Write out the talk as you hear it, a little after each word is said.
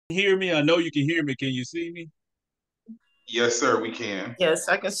Hear me? I know you can hear me. Can you see me? Yes, sir, we can. Yes,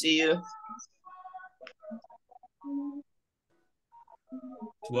 I can see you.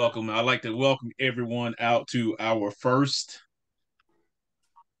 Welcome. I'd like to welcome everyone out to our first,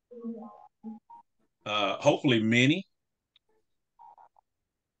 hopefully many.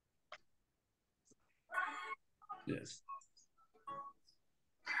 Yes.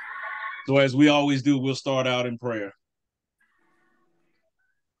 So as we always do, we'll start out in prayer.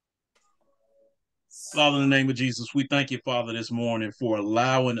 Father, in the name of Jesus, we thank you, Father, this morning for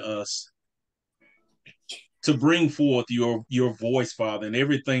allowing us to bring forth your voice, Father, and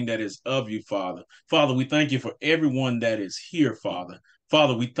everything that is of you, Father. Father, we thank you for everyone that is here, Father.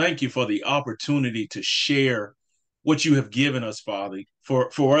 Father, we thank you for the opportunity to share what you have given us, Father,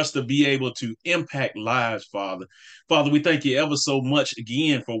 for us to be able to impact lives, Father. Father, we thank you ever so much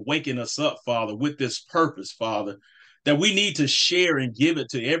again for waking us up, Father, with this purpose, Father, that we need to share and give it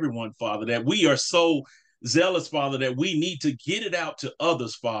to everyone, Father, that we are so zealous, Father, that we need to get it out to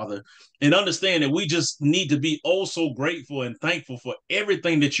others, Father, and understand that we just need to be oh so grateful and thankful for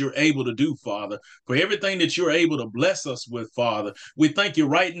everything that you're able to do, Father, for everything that you're able to bless us with, Father. We thank you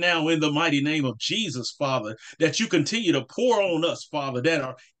right now in the mighty name of Jesus, Father, that you continue to pour on us, Father, that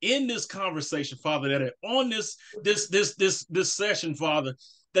are in this conversation, Father, that are on this session, Father,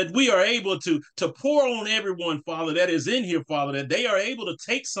 that we are able to pour on everyone, Father, that is in here, Father, that they are able to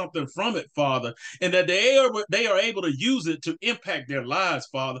take something from it, Father, and that they are able to use it to impact their lives,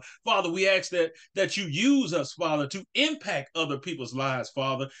 Father. Father, we ask that you use us, Father, to impact other people's lives,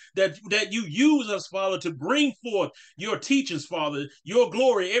 Father, that you use us, Father, to bring forth your teachings, Father, your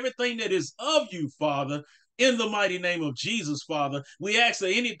glory, everything that is of you, Father, in the mighty name of Jesus, Father. We ask that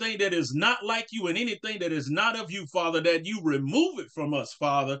anything that is not like you and anything that is not of you, Father, that you remove it from us,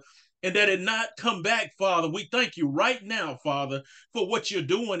 Father, and that it not come back, Father. We thank you right now, Father, for what you're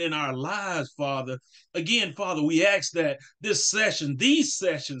doing in our lives, Father. Again, Father, we ask that this session, these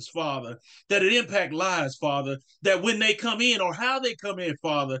sessions, Father, that it impact lives, Father, that when they come in or how they come in,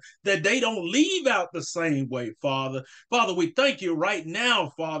 Father, that they don't leave out the same way, Father. Father, we thank you right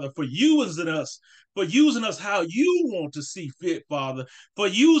now, Father, for using us how you want to see fit, Father, for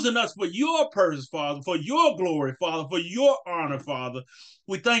using us for your purpose, Father, for your glory, Father, for your honor, Father.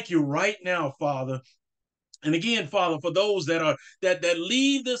 We thank you right now, Father. And again, Father, for those that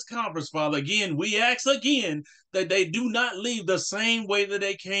leave this conference, Father, again, we ask again that they do not leave the same way that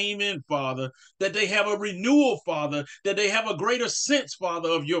they came in, Father, that they have a renewal, Father, that they have a greater sense, Father,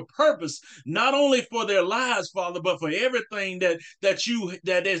 of your purpose, not only for their lives, Father, but for everything that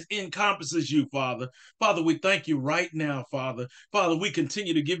is encompasses you, Father. Father, we thank you right now, Father. Father, we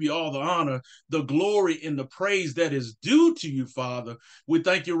continue to give you all the honor, the glory, and the praise that is due to you, Father. We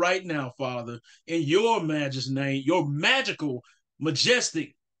thank you right now, Father, in your majesty name, your magical,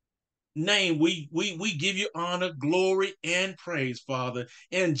 majestic name. We give you honor, glory, and praise, Father.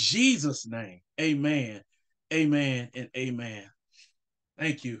 In Jesus' name. Amen. Amen and amen.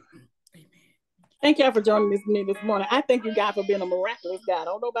 Thank you. Thank y'all for joining me this morning. I thank you, God, for being a miraculous God. I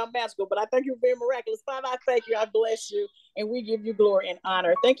don't know about magical, but I thank you for being miraculous. Father, I thank you. I bless you. And we give you glory and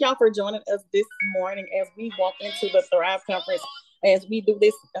honor. Thank y'all for joining us this morning as we walk into the Thrive Conference, as we do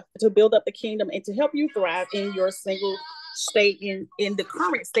this to build up the kingdom and to help you thrive in your single state, in the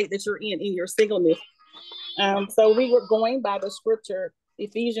current state that you're in your singleness. So we were going by the scripture,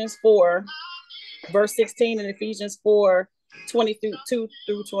 Ephesians 4, verse 16, and Ephesians 4, 22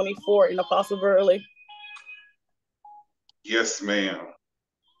 through 24 in Apostle Burley. Yes, ma'am.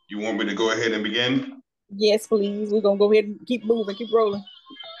 You want me to go ahead and begin? Yes, please. We're going to go ahead and keep moving, keep rolling.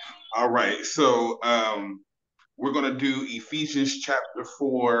 All right. So we're going to do Ephesians chapter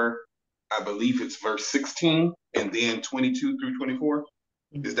 4, I believe it's verse 16, and then 22 through 24.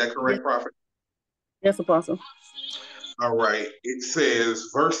 Is that correct, yes. Prophet? Yes, Apostle. All right. It says,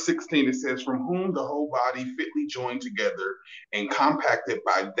 verse 16, it says, from whom the whole body fitly joined together and compacted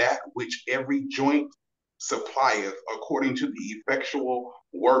by that which every joint supplieth, according to the effectual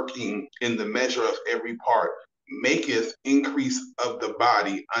working in the measure of every part, maketh increase of the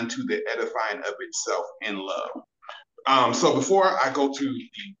body unto the edifying of itself in love. So before I go to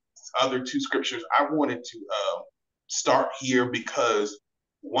the other two scriptures, I wanted to start here because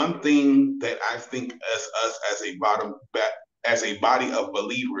one thing that I think as us as a body of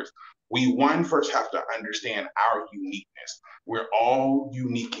believers, we first have to understand our uniqueness. We're all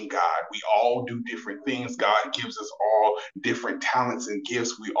unique in God. We all do different things. God gives us all different talents and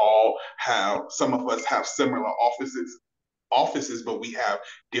gifts. We all have, some of us have similar offices, offices, but we have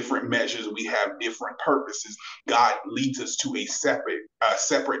different measures. We have different purposes. God leads us to a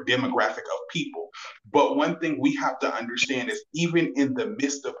separate demographic of people. But one thing we have to understand is even in the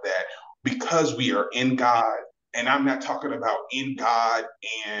midst of that, because we are in God, and I'm not talking about in God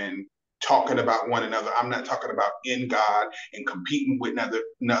and talking about one another. I'm not talking about in God and competing with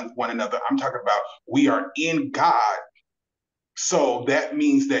one another. I'm talking about we are in God. So that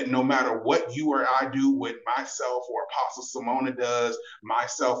means that no matter what you or I do, what myself or Apostle Simona does,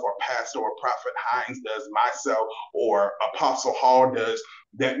 myself or Pastor or Prophet Hines does, myself or Apostle Hall does,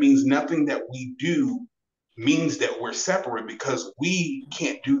 that means nothing that we do means that we're separate, because we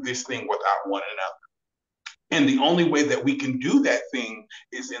can't do this thing without one another. And the only way that we can do that thing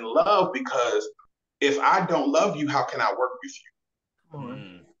is in love, because if I don't love you, how can I work with you?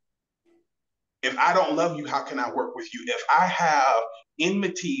 Mm. If I don't love you, how can I work with you? If I have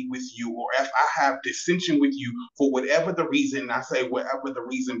enmity with you, or if I have dissension with you for whatever the reason, and I say whatever the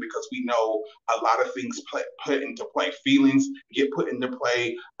reason because we know a lot of things put into play. Feelings get put into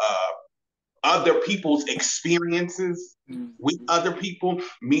play. Other people's experiences with other people,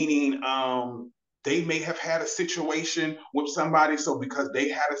 meaning they may have had a situation with somebody. So because they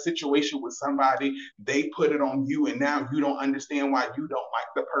had a situation with somebody, they put it on you. And now you don't understand why you don't like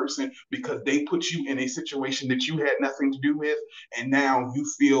the person, because they put you in a situation that you had nothing to do with. And now you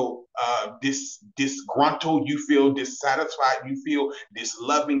feel disgruntled, you feel dissatisfied, you feel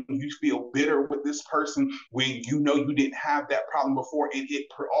disloving, you feel bitter with this person when you know you didn't have that problem before. And it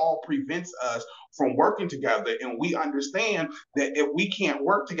all prevents us from working together. And we understand that if we can't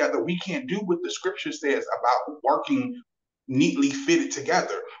work together, we can't do what the scripture says about working neatly fitted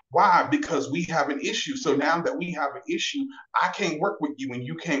together. Why? Because we have an issue. So now that we have an issue, I can't work with you and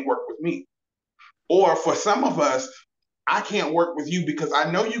you can't work with me. Or for some of us, I can't work with you because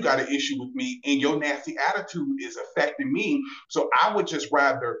I know you got an issue with me and your nasty attitude is affecting me. So I would just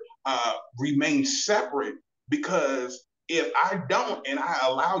rather remain separate, because if I don't and I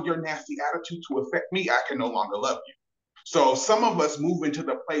allow your nasty attitude to affect me, I can no longer love you. So some of us move into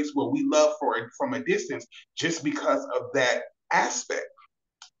the place where we love from a distance just because of that aspect.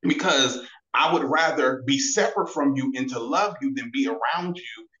 Because I would rather be separate from you and to love you than be around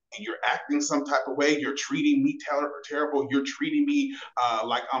you and you're acting some type of way. You're treating me terrible. You're treating me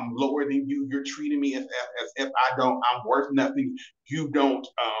like I'm lower than you. You're treating me as if I'm worth nothing. You don't.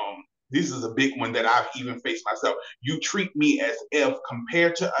 This is a big one that I've even faced myself. You treat me as if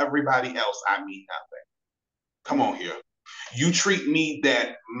compared to everybody else, I mean nothing. Come on here. You treat me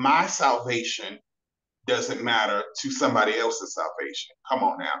that my salvation doesn't matter to somebody else's salvation. Come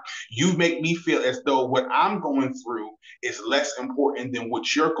on now. You make me feel as though what I'm going through is less important than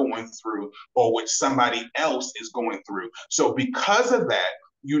what you're going through or what somebody else is going through. So because of that,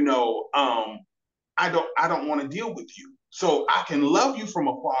 I don't want to deal with you. So I can love you from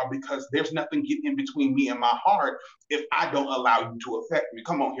afar because there's nothing getting in between me and my heart if I don't allow you to affect me.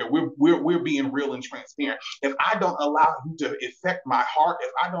 Come on here. We're being real and transparent. If I don't allow you to affect my heart,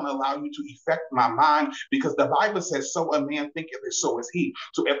 if I don't allow you to affect my mind, because the Bible says, so a man thinketh, and so is he.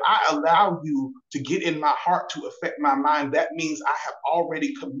 So if I allow you to get in my heart to affect my mind, that means I have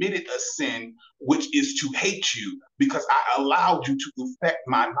already committed a sin, which is to hate you, because I allowed you to affect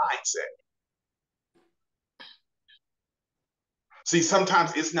my mindset. See,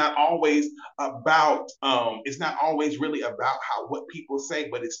 sometimes it's not always really about what people say,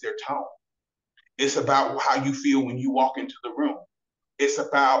 but it's their tone. It's about how you feel when you walk into the room. It's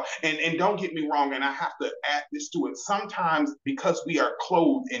about, and don't get me wrong, and I have to add this to it. Sometimes because we are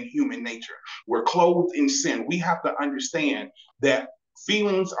clothed in human nature, we're clothed in sin, we have to understand that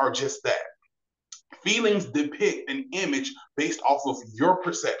feelings are just that. Feelings depict an image based off of your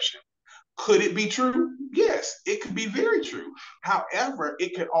perception. Could it be true? Yes, it could be very true. However,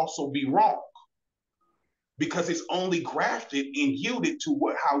 it could also be wrong because it's only grafted and yielded to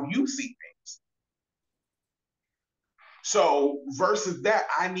how you see things. So versus that,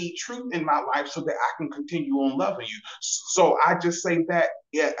 I need truth in my life so that I can continue on loving you. So I just say that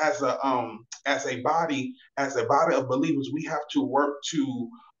as a body of believers, we have to work to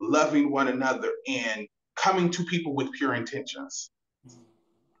loving one another and coming to people with pure intentions.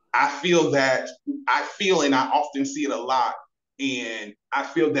 I feel, and I often see it a lot, and I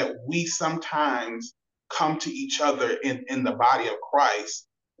feel that we sometimes come to each other in the body of Christ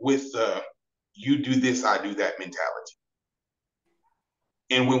with you do this, I do that mentality.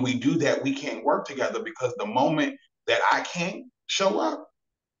 And when we do that, we can't work together, because the moment that I can't show up,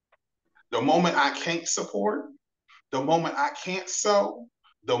 the moment I can't support, the moment I can't sow,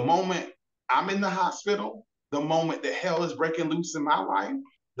 the moment I'm in the hospital, the moment that hell is breaking loose in my life,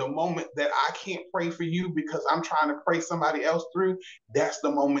 the moment that I can't pray for you because I'm trying to pray somebody else through, that's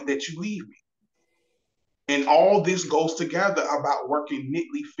the moment that you leave me. And all this goes together about working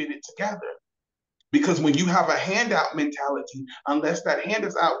knitly fitted together. Because when you have a handout mentality, unless that hand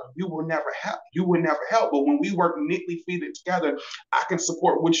is out, you will never help. You will never help. But when we work knitly fitted together, I can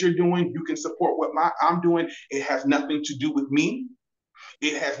support what you're doing. You can support what I'm doing. It has nothing to do with me.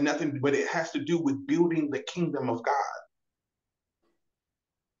 It has nothing, but it has to do with building the kingdom of God.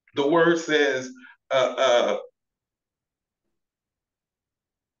 The word says,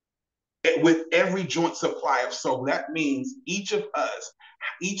 with every joint supply of soul. That means each of us,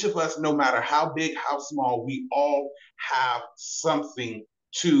 no matter how big, how small, we all have something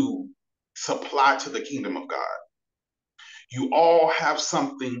to supply to the kingdom of God. You all have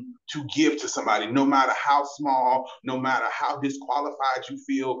something to give to somebody, no matter how small, no matter how disqualified you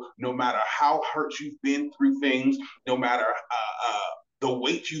feel, no matter how hurt you've been through things, no matter the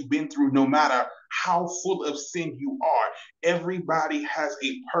weight you've been through, no matter how full of sin you are. Everybody has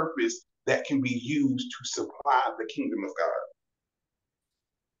a purpose that can be used to supply the kingdom of God.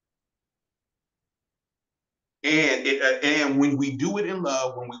 And when we do it in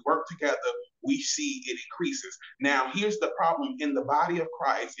love, when we work together, we see it increases. Now, here's the problem in the body of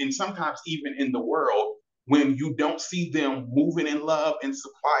Christ, and sometimes even in the world, when you don't see them moving in love and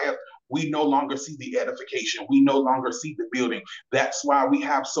supply, we no longer see the edification. We no longer see the building. That's why we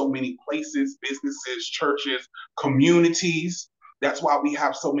have so many places, businesses, churches, communities. That's why we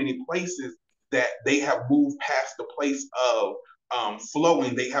have so many places that they have moved past the place of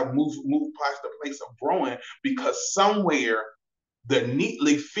flowing. They have moved past the place of growing, because somewhere the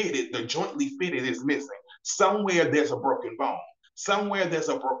neatly fitted, the jointly fitted is missing. Somewhere there's a broken bone. Somewhere there's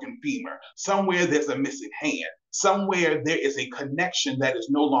a broken femur. Somewhere there's a missing hand. Somewhere there is a connection that is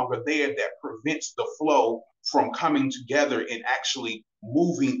no longer there that prevents the flow from coming together and actually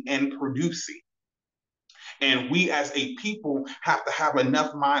moving and producing. And we as a people have to have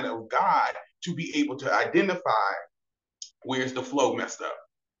enough mind of God to be able to identify where's the flow messed up.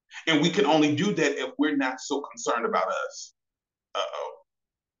 And we can only do that if we're not so concerned about us.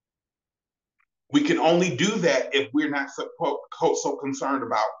 We can only do that if we're not so concerned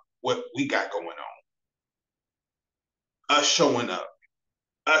about what we got going on. Us showing up,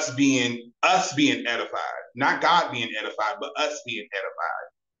 us being edified, not God being edified, but us being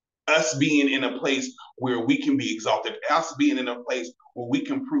edified. Us being in a place where we can be exalted, us being in a place where we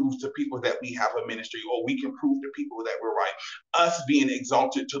can prove to people that we have a ministry, or we can prove to people that we're right. Us being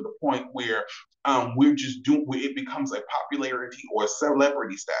exalted to the point where we're just doing, where it becomes a popularity or a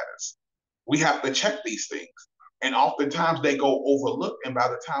celebrity status. We have to check these things, and oftentimes they go overlooked. And by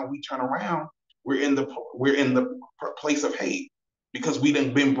the time we turn around, we're in the place of hate, because we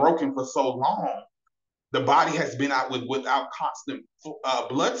done been broken for so long. The body has been out without constant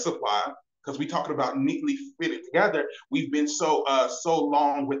blood supply, because we're talking about neatly fitted together. We've been so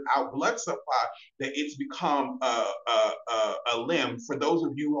long without blood supply that it's become a limb. For those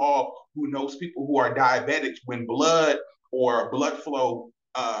of you all who knows people who are diabetics, when blood or blood flow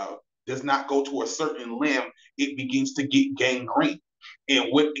does not go to a certain limb, it begins to get gangrene.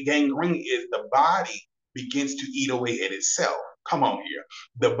 And what gangrene is, the body begins to eat away at itself. Come on here.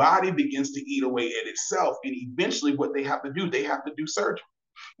 The body begins to eat away at itself. And eventually what they have to do surgery.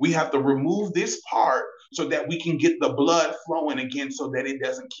 We have to remove this part so that we can get the blood flowing again, so that it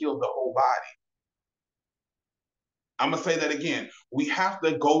doesn't kill the whole body. I'm going to say that again. We have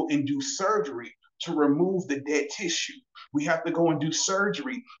to go and do surgery to remove the dead tissue. We have to go and do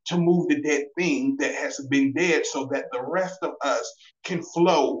surgery to move the dead thing that has been dead, so that the rest of us can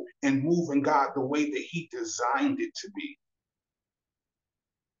flow and move in God the way that He designed it to be.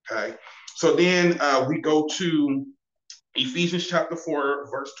 Okay, so then we go to Ephesians chapter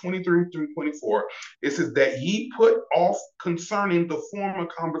 4, verse 23 through 24. It says that ye put off concerning the former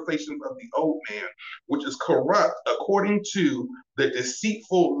conversations of the old man, which is corrupt according to the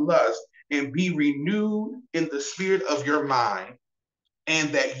deceitful lust, and be renewed in the spirit of your mind, and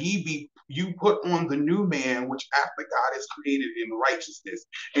that you put on the new man, which after God is created in righteousness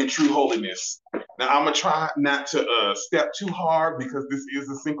and true holiness. Now, I'm going to try not to step too hard, because this is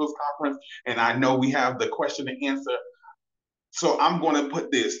a singles conference, and I know we have the question and answer. So I'm going to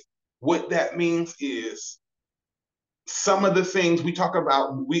put this. What that means is, some of the things we talk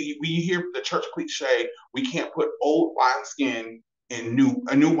about, we hear the church cliche, we can't put old wineskin in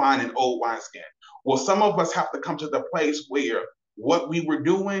new wine in old wineskin. Well, some of us have to come to the place where what we were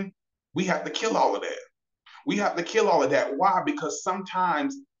doing, we have to kill all of that. We have to kill all of that. Why? Because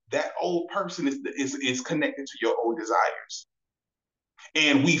sometimes that old person is connected to your old desires.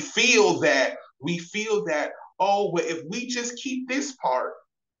 And we feel that, oh, well, if we just keep this part,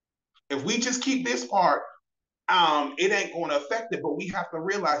 If we just keep this part, it ain't going to affect it. But we have to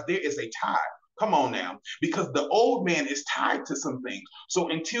realize there is a tie. Come on now, because the old man is tied to some things. So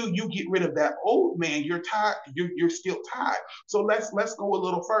until you get rid of that old man, you're tied. You're still tied. So let's go a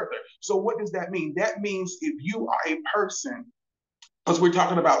little further. So what does that mean? That means if you are a person, because we're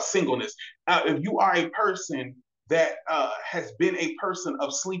talking about singleness, if you are a person that has been a person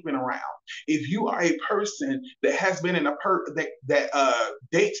of sleeping around, if you are a person that has been in a that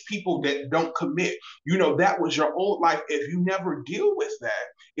dates people that don't commit, you know, that was your old life. If you never deal with that,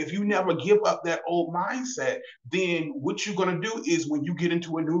 if you never give up that old mindset, then what you're going to do is when you get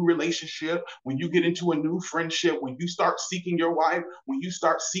into a new relationship, when you get into a new friendship, when you start seeking your wife, when you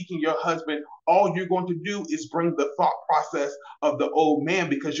start seeking your husband, all you're going to do is bring the thought process of the old man,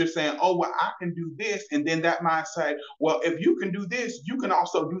 because you're saying, oh, well, I can do this. And then that mindset, well, if you can do this, you can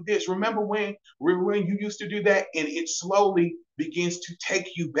also do this. Remember when you used to do that, and it slowly begins to take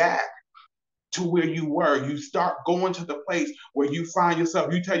you back to where you were. You start going to the place where you find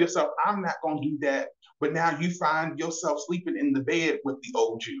yourself, you tell yourself, I'm not going to do that. But now you find yourself sleeping in the bed with the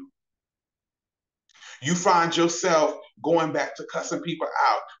old you. You find yourself going back to cussing people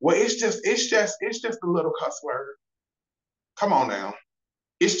out. Well, it's just a little cuss word. Come on now.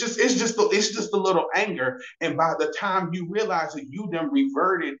 It's just a little anger. And by the time you realize that you done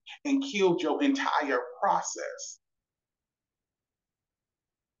reverted and killed your entire process,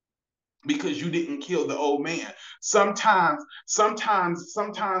 because you didn't kill the old man. Sometimes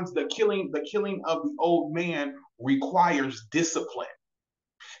the killing of the old man requires discipline.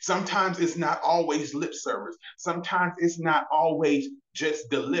 Sometimes it's not always lip service. Sometimes it's not always just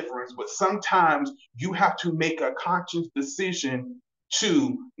deliverance, but sometimes you have to make a conscious decision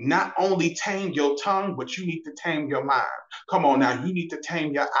to not only tame your tongue, but you need to tame your mind. Come on now, you need to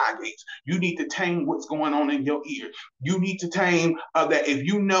tame your eye gates. You need to tame what's going on in your ear. You need to tame that. If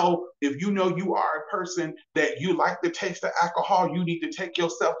you know you are a person that you like the taste of alcohol, you need to take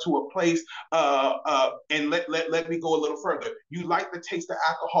yourself to a place. And let me go a little further. You like the taste of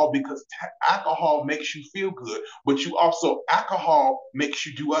alcohol because alcohol makes you feel good, but alcohol makes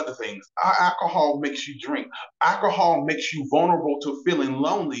you do other things. Alcohol makes you drink. Alcohol makes you vulnerable to feeling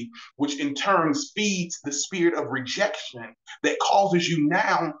lonely, which in turn feeds the spirit of rejection that causes you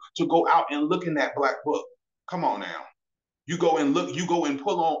now to go out and look in that black book. Come on now. You go and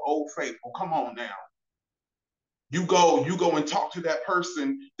pull on Old Faithful. Come on now. You go and talk to that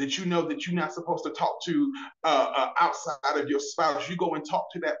person that you know that you're not supposed to talk to outside of your spouse. You go and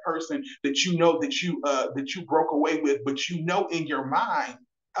talk to that person that you know that you broke away with, but you know in your mind,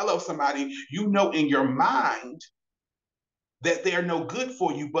 hello somebody, you know in your mind that they're no good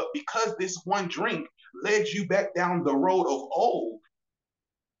for you, but because this one drink led you back down the road of old,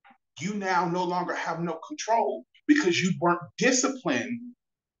 you now no longer have no control because you weren't disciplined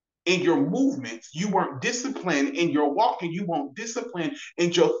in your movements. You weren't disciplined in your walking. You weren't disciplined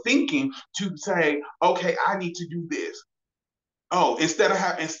in your thinking to say, okay, I need to do this. Oh, instead of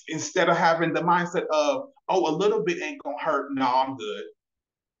having the mindset of, oh, a little bit ain't gonna hurt. No, I'm good.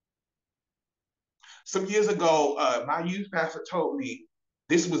 Some years ago, my youth pastor told me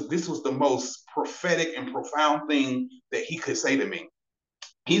this was the most prophetic and profound thing that he could say to me.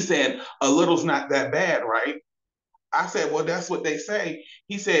 He said, a little's not that bad, right? I said, well, that's what they say.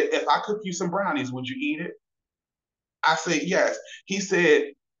 He said, if I cook you some brownies, would you eat it? I said, yes. He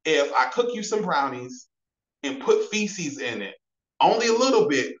said, if I cook you some brownies and put feces in it, only a little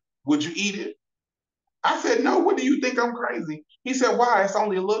bit, would you eat it? I said, no, what do you think? I'm crazy. He said, why? It's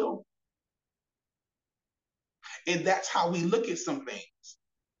only a little. And that's how we look at some things.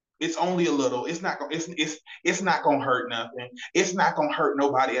 It's only a little. It's not gonna hurt nothing. It's not gonna hurt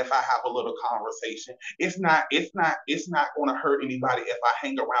nobody if I have a little conversation. It's not gonna hurt anybody if I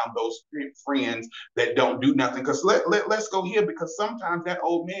hang around those friends that don't do nothing. Because let's go here, because sometimes that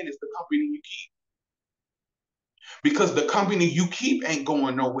old man is the company you keep. Because the company you keep ain't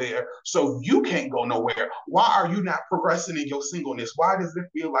going nowhere, so you can't go nowhere. Why are you not progressing in your singleness? Why does it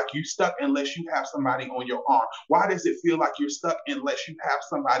feel like you're stuck unless you have somebody on your arm? Why does it feel like you're stuck unless you have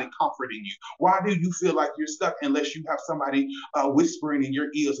somebody comforting you? Why do you feel like you're stuck unless you have somebody whispering in your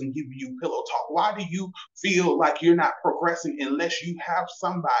ears and giving you pillow talk? Why do you feel like you're not progressing unless you have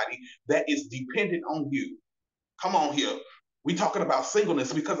somebody that is dependent on you? Come on here. We're talking about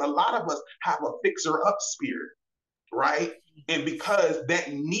singleness because a lot of us have a fixer-up spirit. Right? And because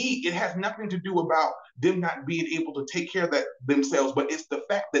that need, it has nothing to do about them not being able to take care of that themselves, but it's the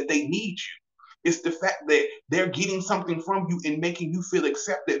fact that they need you. It's the fact that they're getting something from you and making you feel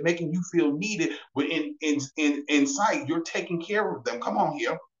accepted, making you feel needed, but inside you're taking care of them. Come on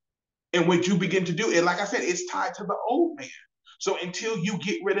here. And what you begin to do, and like I said, it's tied to the old man. So until you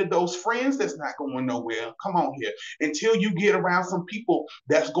get rid of those friends that's not going nowhere, come on here. Until you get around some people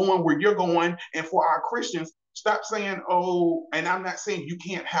that's going where you're going, and for our Christians, stop saying, oh, and I'm not saying you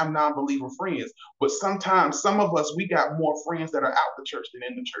can't have non-believer friends, but sometimes some of us, we got more friends that are out the church than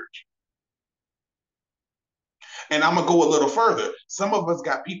in the church. And I'm going to go a little further. Some of us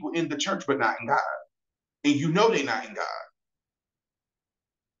got people in the church, but not in God. And you know they're not in God.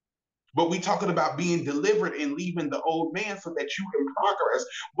 But we talking about being delivered and leaving the old man so that you can progress.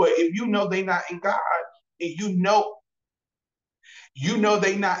 But if you know they're not in God, and you know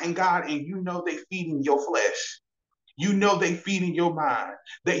they not in God, and you know they feeding your flesh, you know they feeding your mind,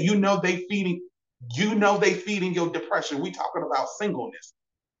 that you know they feeding your depression. We talking about singleness.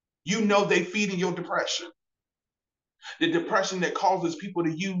 You know they feeding your depression. The depression that causes people to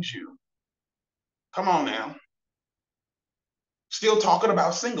use you. Come on now. Still talking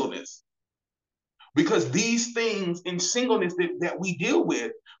about singleness. Because these things in singleness that we deal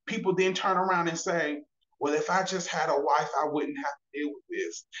with, people then turn around and say, well, if I just had a wife, I wouldn't have to deal with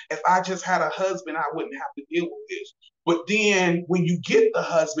this. If I just had a husband, I wouldn't have to deal with this. But then when you get the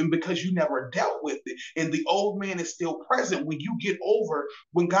husband, because you never dealt with it, and the old man is still present, when you get over,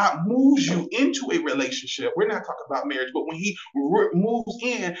 when God moves you into a relationship, we're not talking about marriage, but when he moves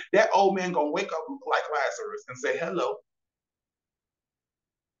in, that old man gonna wake up like Lazarus and say, hello.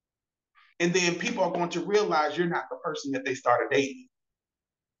 And then people are going to realize you're not the person that they started dating.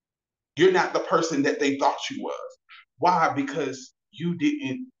 You're not the person that they thought you was. Why? Because you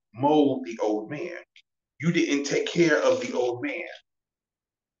didn't mold the old man. You didn't take care of the old man.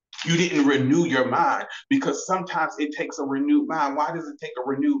 You didn't renew your mind, because sometimes it takes a renewed mind. Why does it take a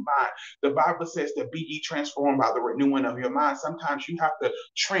renewed mind? The Bible says to be ye transformed by the renewing of your mind. Sometimes you have to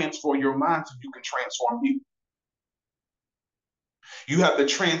transform your mind so you can transform you. You have to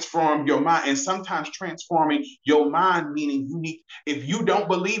transform your mind. And sometimes transforming your mind, meaning if you don't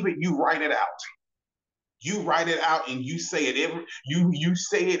believe it, you write it out. You write it out and you say it. You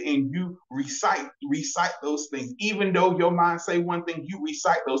say it and you recite those things. Even though your mind say one thing, you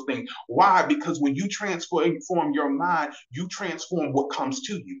recite those things. Why? Because when you transform your mind, you transform what comes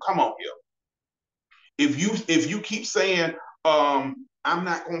to you. Come on here. If you keep saying, I'm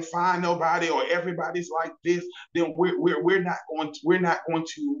not going to find nobody, or everybody's like this, then we're not going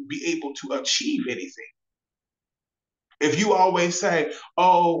to be able to achieve anything. If you always say,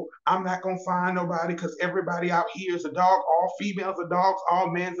 oh, I'm not going to find nobody because everybody out here is a dog, all females are dogs, all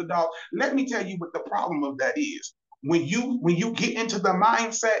men's are dogs. Let me tell you what the problem of that is. When you get into the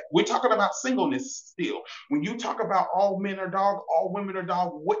mindset, we're talking about singleness still. When you talk about all men are dogs, all women are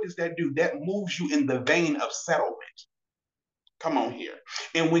dogs, what does that do? That moves you in the vein of settlement. Come on here.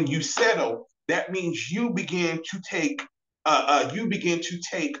 And when you settle, that means you begin to take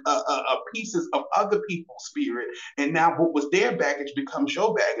pieces of other people's spirit, and now what was their baggage becomes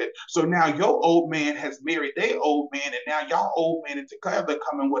your baggage. So now your old man has married their old man, and now y'all old man and together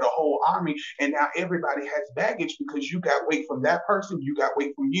coming with a whole army, and now everybody has baggage because you got weight from that person, you got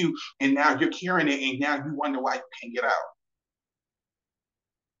weight from you, and now you're carrying it, and now you wonder why you can't get out.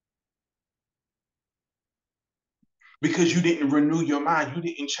 Because you didn't renew your mind. You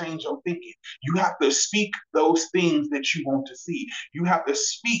didn't change your thinking. You have to speak those things that you want to see. You have to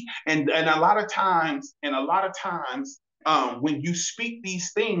speak. And a lot of times, when you speak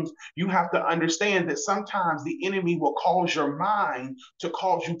these things, you have to understand that sometimes the enemy will cause your mind to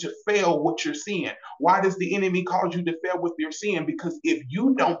cause you to fail what you're seeing. Why does the enemy cause you to fail what you're seeing? Because if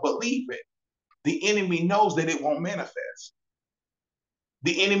you don't believe it, the enemy knows that it won't manifest.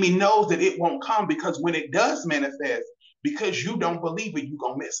 The enemy knows that it won't come, because when it does manifest, because you don't believe it, you're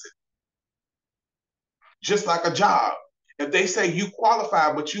going to miss it. Just like a job. If they say you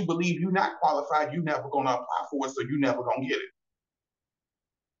qualified, but you believe you're not qualified, you're never going to apply for it, so you're never going to get it.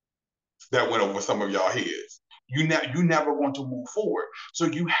 That went over some of y'all heads. You're never going to move forward. So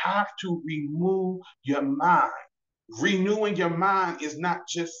you have to remove your mind. Renewing your mind is not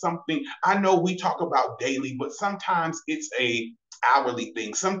just something, I know we talk about daily, but sometimes it's a hourly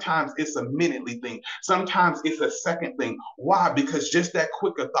thing. Sometimes it's a minutely thing. Sometimes it's a second thing. Why? Because just that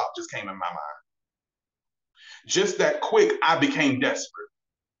quick a thought just came in my mind. Just that quick, I became desperate.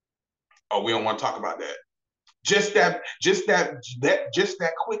 Oh, we don't want to talk about that. Just that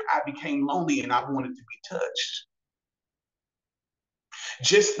quick, I became lonely and I wanted to be touched.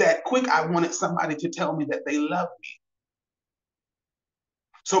 Just that quick, I wanted somebody to tell me that they love me.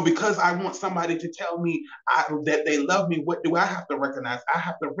 So because I want somebody to tell me that they love me, what do I have to recognize? I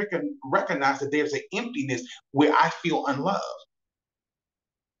have to recognize that there's an emptiness where I feel unloved.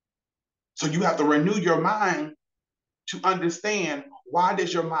 So you have to renew your mind to understand, why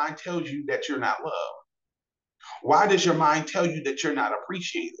does your mind tell you that you're not loved? Why does your mind tell you that you're not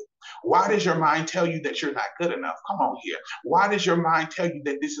appreciated? Why does your mind tell you that you're not good enough? Come on here. Why does your mind tell you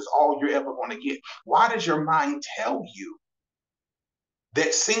that this is all you're ever going to get? Why does your mind tell you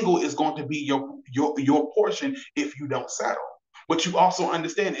that single is going to be your portion if you don't settle? But you also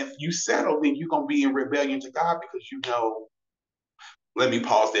understand if you settle, then you're going to be in rebellion to God because you know. Let me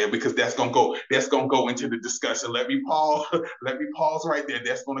pause there because that's gonna go into the discussion. Let me pause right there.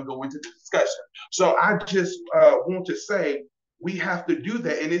 That's gonna go into the discussion. So I just want to say we have to do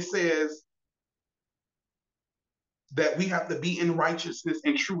that. And it says that we have to be in righteousness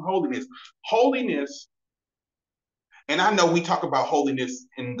and true holiness. Holiness, and I know we talk about holiness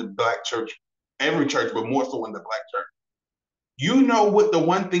in the Black church, every church, but more so in the Black church. You know what the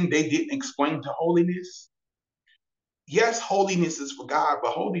one thing they didn't explain to holiness? Yes, holiness is for God,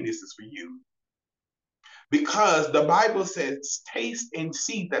 but holiness is for you. Because the Bible says, taste and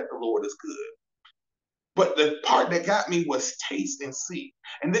see that the Lord is good. But the part that got me was taste and see.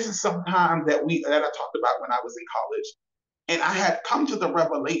 And this is sometimes that I talked about when I was in college. And I had come to the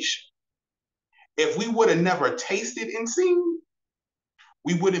revelation. If we would have never tasted and seen,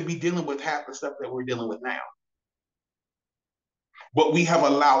 we wouldn't be dealing with half the stuff that we're dealing with now. But we have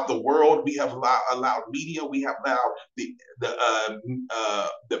allowed the world, we have allowed media, we have allowed the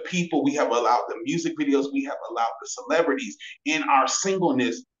people, we have allowed the music videos, we have allowed the celebrities in our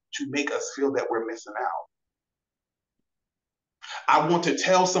singleness to make us feel that we're missing out. I want to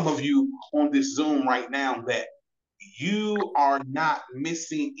tell some of you on this Zoom right now that you are not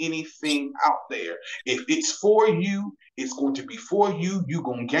missing anything out there. If it's for you, it's going to be for you. You're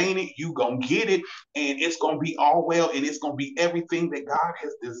going to gain it. You're going to get it. And it's going to be all well. And it's going to be everything that God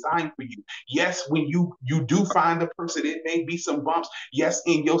has designed for you. Yes, when you do find a person, it may be some bumps. Yes,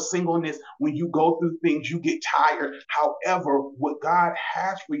 in your singleness, when you go through things, you get tired. However, what God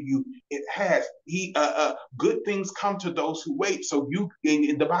has for you, it has. Good things come to those who wait. So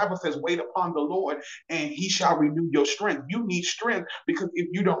and the Bible says, wait upon the Lord and he shall renew your strength. You need strength because if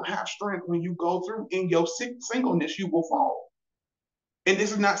you don't have strength when you go through in your singleness, you will fall. And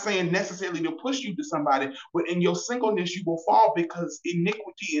this is not saying necessarily to push you to somebody, but in your singleness, you will fall because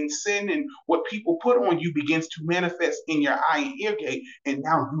iniquity and sin and what people put on you begins to manifest in your eye and ear gate. And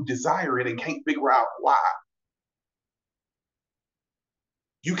now you desire it and can't figure out why.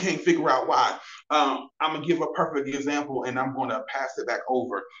 You can't figure out why. I'm going to give a perfect example and I'm going to pass it back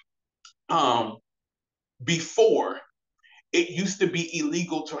over. Before, it used to be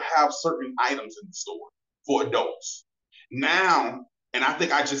illegal to have certain items in the store for adults. Now, and I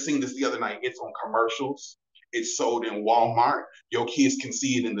think I just seen this the other night, it's on commercials. It's sold in Walmart. Your kids can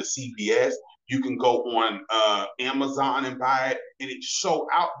see it in the CVS. You can go on Amazon and buy it. And it's so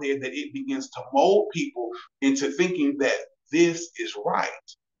out there that it begins to mold people into thinking that this is right.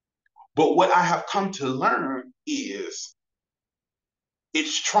 But what I have come to learn is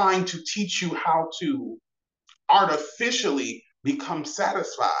it's trying to teach you how to artificially become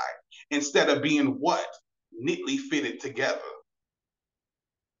satisfied instead of being what? Neatly fitted together.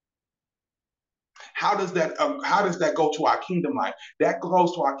 How does that go to our kingdom life? That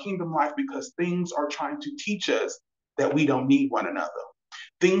goes to our kingdom life because things are trying to teach us that we don't need one another.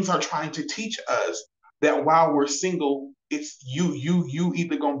 Things are trying to teach us that while we're single, it's you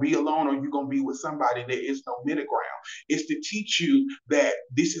either gonna be alone or you're gonna be with somebody. There is no middle ground. It's to teach you that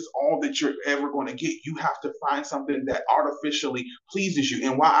this is all that you're ever going to get. You have to find something that artificially pleases you.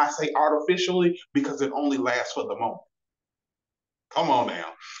 And why I say artificially, because it only lasts for the moment. Come on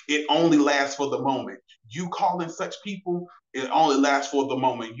now. It only lasts for the moment. You calling such people, it only lasts for the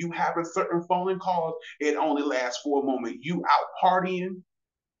moment. You having certain phone calls, it only lasts for a moment. You out partying,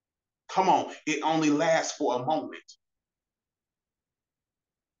 come on, it only lasts for a moment.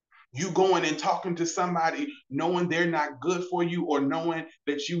 You going and talking to somebody knowing they're not good for you or knowing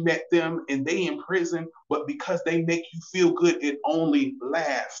that you met them and they in prison, but because they make you feel good, it only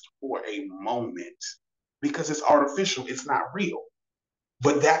lasts for a moment because it's artificial. It's not real.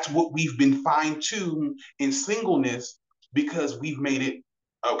 But that's what we've been fine-tuned in singleness because we've made it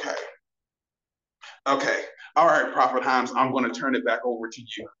okay. Okay. All right, Prophet Himes, I'm going to turn it back over to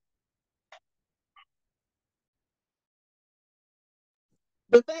you.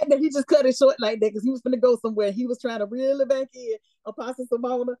 The fact that he just cut it short like that because he was going to go somewhere. He was trying to reel it back in, Apostle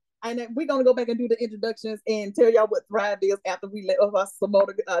Simona. And we're going to go back and do the introductions and tell y'all what Thrive is after we let Apostle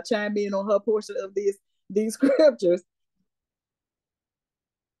Simona chime in on her portion of these scriptures.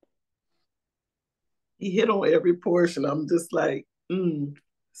 He hit on every portion. I'm just like,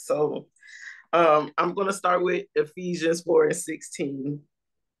 So I'm going to start with Ephesians 4:16.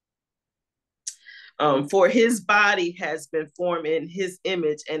 For his body has been formed in his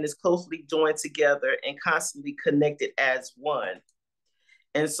image and is closely joined together and constantly connected as one.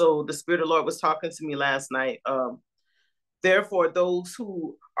 And so the Spirit of the Lord was talking to me last night. Therefore, those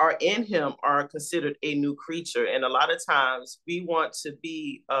who are in him are considered a new creature. And a lot of times we want to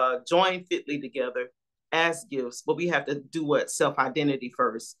be joined fitly together as gifts, but we have to do what? Self-identity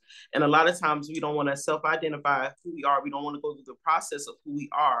first. And a lot of times we don't want to self-identify who we are. We don't want to go through the process of who we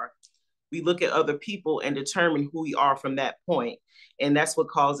are. We look at other people and determine who we are from that point. And that's what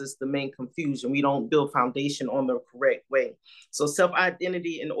causes the main confusion. We don't build foundation on the correct way. So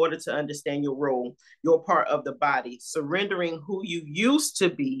self-identity, in order to understand your role, you're part of the body, surrendering who you used to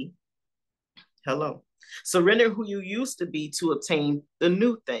be. Surrender who you used to be to obtain the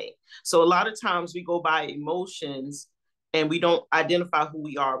new thing. So a lot of times we go by emotions and we don't identify who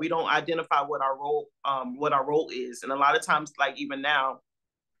we are. We don't identify what our role is. And a lot of times, like even now,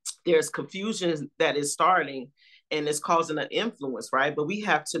 there's confusion that is starting and it's causing an influence, right? But we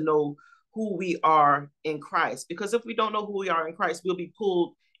have to know who we are in Christ, because if we don't know who we are in Christ, we'll be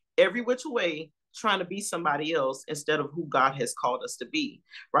pulled every which way trying to be somebody else instead of who God has called us to be,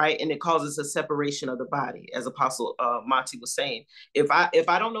 right? And it causes a separation of the body, as Apostle Monty was saying. If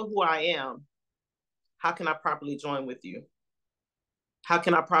I don't know who I am, how can I properly join with you? How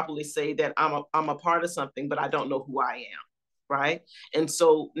can I properly say that I'm a part of something, but I don't know who I am? Right? And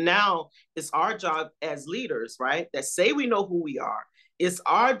so now it's our job as leaders, right, that say we know who we are. It's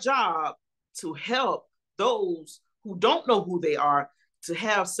our job to help those who don't know who they are to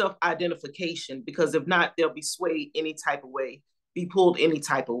have self-identification, because if not, they'll be swayed any type of way, be pulled any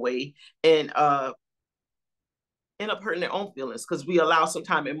type of way, and end up hurting their own feelings, because we allow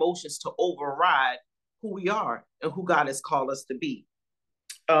sometimes emotions to override who we are and who God has called us to be.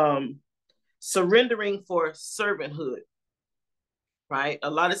 Surrendering for servanthood. Right?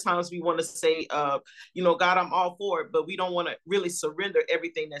 A lot of times we want to say, God, I'm all for it, but we don't want to really surrender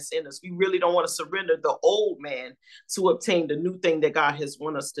everything that's in us. We really don't want to surrender the old man to obtain the new thing that God has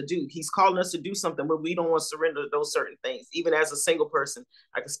wanted us to do. He's calling us to do something, but we don't want to surrender those certain things. Even as a single person,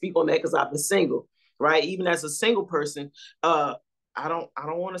 I can speak on that because I've been single, right? Even as a single person, I don't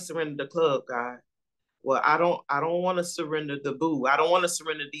want to surrender the club, God. Well, I don't want to surrender the boo. I don't want to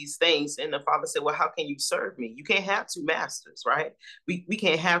surrender these things. And the Father said, well, how can you serve me? You can't have two masters, right? We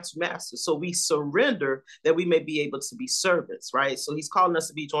can't have two masters. So we surrender that we may be able to be servants, right? So he's calling us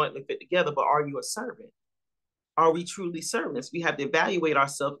to be jointly fit together, but are you a servant? Are we truly servants? We have to evaluate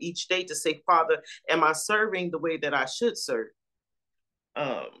ourselves each day to say, Father, am I serving the way that I should serve?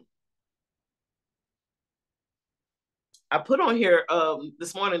 I put on here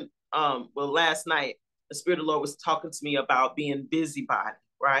this morning, last night, the Spirit of the Lord was talking to me about being busybody,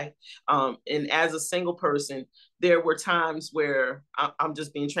 right? And as a single person, there were times where I'm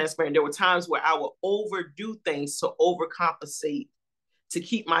just being transparent. There were times where I would overdo things to overcompensate, to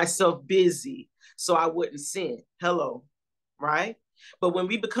keep myself busy so I wouldn't sin. Hello, right? But when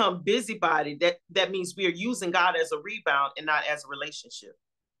we become busybody, that means we are using God as a rebound and not as a relationship.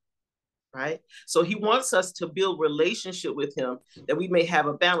 Right? So he wants us to build relationship with him, that we may have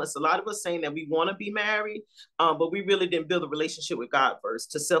a balance. A lot of us saying that we want to be married, but we really didn't build a relationship with God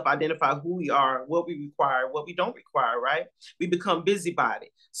first to self-identify who we are, what we require, what we don't require, right? We become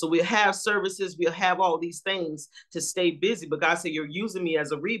busybody. So we'll have services, we'll have all these things to stay busy, but God said, you're using me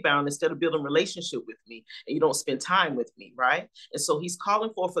as a rebound instead of building relationship with me, and you don't spend time with me, right? And so he's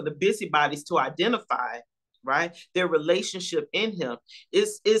calling for the busybodies to identify, right, their relationship in him.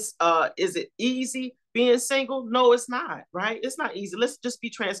 Is it easy being single? No, it's not, right? It's not easy. Let's just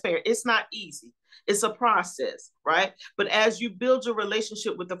be transparent. It's not easy. It's a process, right? But as you build your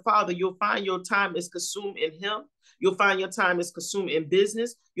relationship with the Father, you'll find your time is consumed in him. You'll find your time is consumed in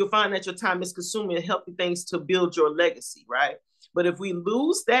business. You'll find that your time is consumed in healthy things to build your legacy, right? But if we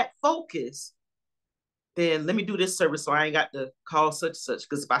lose that focus, then let me do this service so I ain't got to call such and such.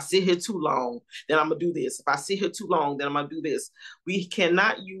 Because if I sit here too long, then I'm going to do this. If I sit here too long, then I'm going to do this. We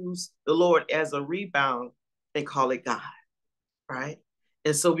cannot use the Lord as a rebound and call it God, right?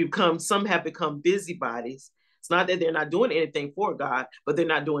 And so some have become busybodies. It's not that they're not doing anything for God, but they're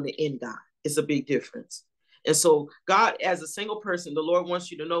not doing it in God. It's a big difference. And so God, as a single person, the Lord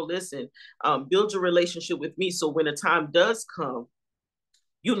wants you to know, listen, build your relationship with me. So when the time does come,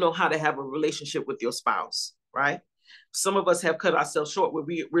 you know how to have a relationship with your spouse, right? Some of us have cut ourselves short where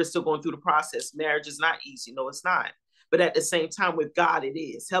we're still going through the process. Marriage is not easy. No, it's not. But at the same time, with God, it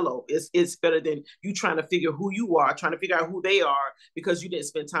is. Hello, it's better than you trying to figure who you are, trying to figure out who they are, because you didn't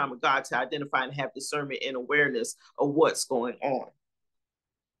spend time with God to identify and have discernment and awareness of what's going on.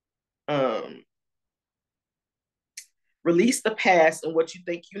 Release the past and what you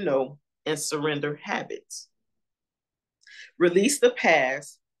think you know, and surrender habits. Release the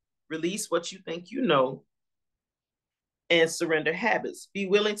past, release what you think you know, and surrender habits. Be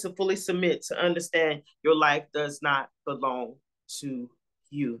willing to fully submit to understand your life does not belong to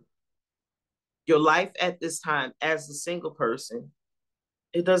you. Your life at this time as a single person,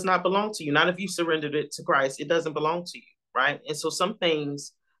 it does not belong to you. Not if you surrendered it to Christ. It doesn't belong to you, right? And so some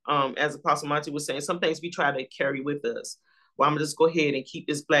things, as Apostle Monty was saying, some things we try to carry with us. Well, I'm gonna just go ahead and keep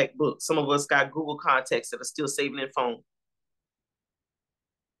this black book. Some of us got Google contacts that are still saving in phone.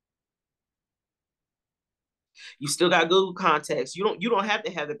 You still got Google contacts. You don't have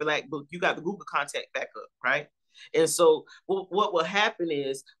to have the black book. You got the Google contact backup, right? And so what will happen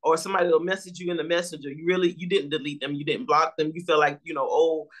is, or somebody will message you in the messenger. You didn't delete them. You didn't block them. You feel like,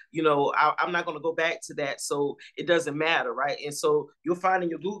 I'm not going to go back to that. So it doesn't matter. Right. And so you'll find in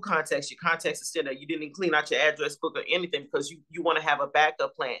your Google contacts, your contacts are still there. You didn't clean out your address book or anything because you want to have a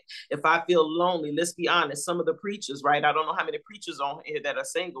backup plan. If I feel lonely, let's be honest, some of the preachers, right? I don't know how many preachers on here that are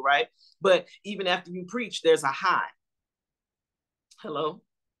single, right? But even after you preach, there's a high. Hello.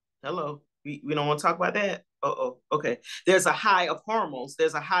 We don't want to talk about that. Okay. There's a high of hormones.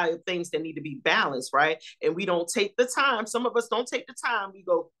 There's a high of things that need to be balanced, right? And we don't take the time. Some of us don't take the time. We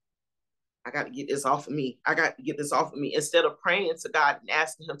go, I got to get this off of me. I got to get this off of me. Instead of praying to God and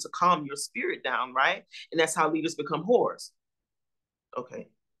asking him to calm your spirit down, right? And that's how leaders become whores. Okay.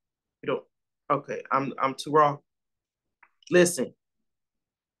 I'm too raw. Listen.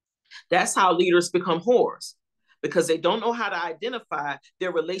 That's how leaders become whores. Because they don't know how to identify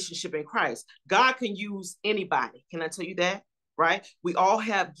their relationship in Christ. God can use anybody. Can I tell you that? Right? We all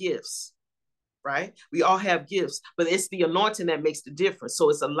have gifts, right? We all have gifts, but it's the anointing that makes the difference. So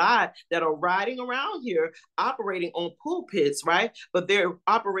it's a lot that are riding around here, operating on pulpits, right? But they're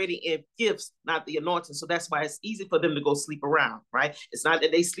operating in gifts, not the anointing. So that's why it's easy for them to go sleep around, right? It's not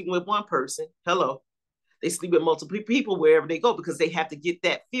that they sleep with one person. Hello. They sleep with multiple people wherever they go because they have to get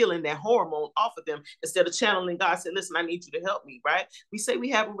that feeling, that hormone off of them instead of channeling God. Say, listen, I need you to help me, right? We say we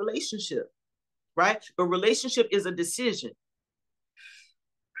have a relationship, right? But relationship is a decision.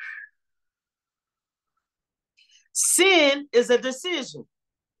 Sin is a decision,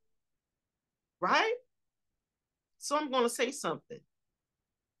 right? So I'm going to say something.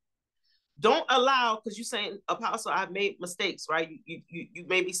 Don't allow, because you're saying, Apostle, I've made mistakes, right? You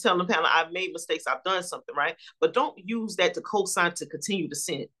may be telling the panel, I've made mistakes, I've done something, right? But don't use that to co-sign to continue to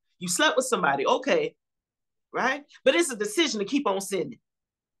sin. You slept with somebody, okay, right? But it's a decision to keep on sinning.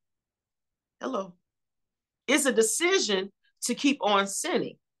 Hello. It's a decision to keep on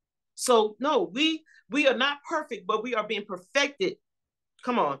sinning. So no, we are not perfect, but we are being perfected.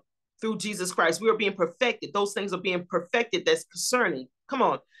 Come on, through Jesus Christ. We are being perfected. Those things are being perfected. That's concerning. Come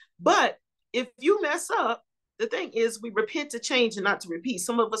on. But if you mess up, the thing is we repent to change and not to repeat.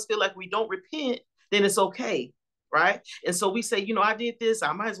 Some of us feel like we don't repent, then it's okay, right? And so we say, I did this,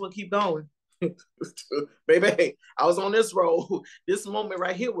 I might as well keep going. Baby, I was on this road. This moment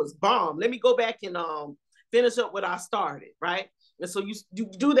right here was bomb. Let me go back and finish up what I started, right? And so you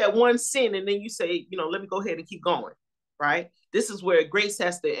do that one sin and then you say, let me go ahead and keep going, right? This is where grace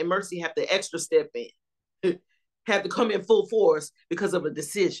and mercy have to extra step in. Have to come in full force because of a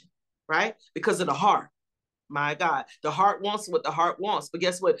decision, right? Because of the heart. My God, the heart wants what the heart wants. But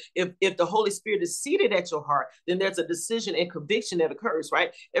guess what? If the Holy Spirit is seated at your heart, then there's a decision and conviction that occurs,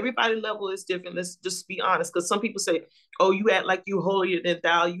 right? Everybody level is different. Let's just be honest. Because some people say, oh, you act like you holier than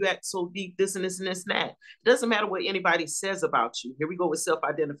thou. You act so deep, this and this and this and that. It doesn't matter what anybody says about you. Here we go with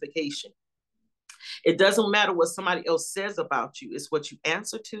self-identification. It doesn't matter what somebody else says about you. It's what you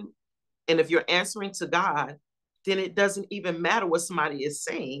answer to. And if you're answering to God, then it doesn't even matter what somebody is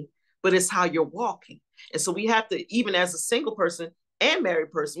saying, but it's how you're walking. And so we have to, even as a single person and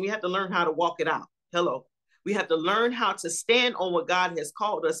married person, we have to learn how to walk it out. Hello. We have to learn how to stand on what God has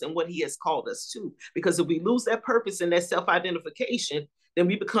called us and what he has called us to. Because if we lose that purpose and that self-identification, then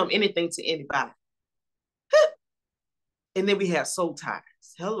we become anything to anybody. And then we have soul ties.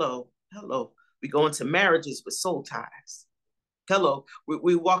 Hello. We go into marriages with soul ties. Hello.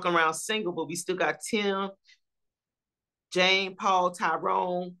 We walk around single, but we still got Tim, Jane, Paul,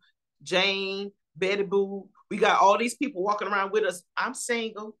 Tyrone, Jane, Betty Boo. We got all these people walking around with us. I'm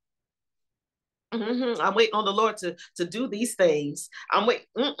single. I'm waiting on the Lord to do these things. I'm waiting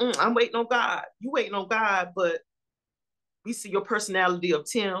on God. You waiting on God, but we see your personality of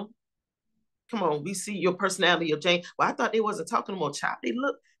Tim. Come on, we see your personality of Jane. Well, I thought they wasn't talking about child. They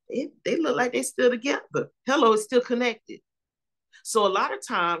look like they still together. Hello, it's still connected. So a lot of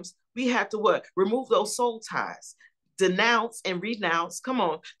times we have to what? Remove those soul ties. Denounce and renounce. Come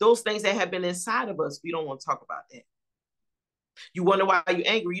on, those things that have been inside of us, we don't want to talk about that. You wonder why you're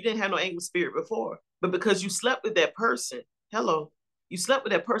angry. You didn't have no angry spirit before, but because you slept with that person, hello, you slept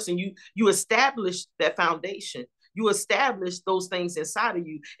with that person, you established that foundation. You established those things inside of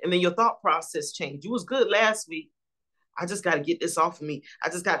you, and then your thought process changed. You was good last week. I just got to get this off of me. I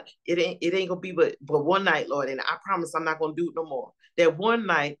just got it. Ain't gonna be but one night, Lord, and I promise I'm not gonna do it no more. That one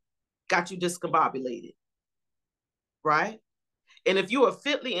night got you discombobulated, right? And if you are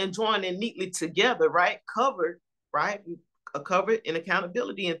fitly and joined and neatly together, right, covered, right, covered in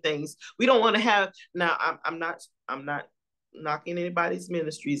accountability and things, we don't want to have. Now, I'm not knocking anybody's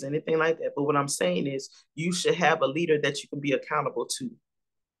ministries, anything like that. But what I'm saying is, you should have a leader that you can be accountable to,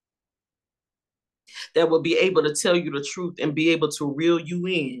 that will be able to tell you the truth and be able to reel you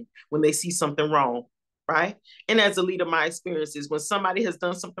in when they see something wrong, right? And as a leader, my experience is when somebody has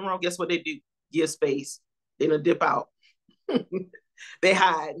done something wrong, guess what they do? Give space. They don't dip out. They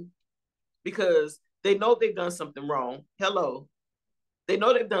hide because they know they've done something wrong. Hello. They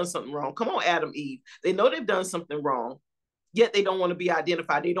know they've done something wrong. Come on, Adam, Eve. They know they've done something wrong, yet they don't want to be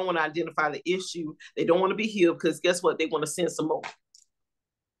identified. They don't want to identify the issue. They don't want to be healed because guess what? They want to sin some more.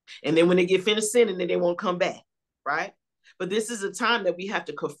 And then when they get finished sinning, then they won't come back, right? But this is a time that we have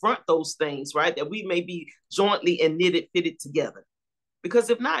to confront those things, right? That we may be jointly and knitted, fitted together. Because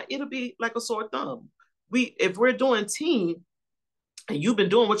if not, it'll be like a sore thumb. If we're doing team, and you've been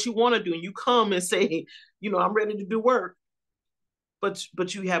doing what you want to do, and you come and say, I'm ready to do work, but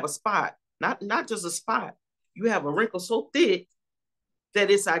you have a spot, not just a spot, you have a wrinkle so thick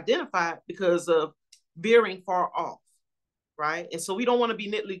that it's identified because of veering far off, right? And so we don't want to be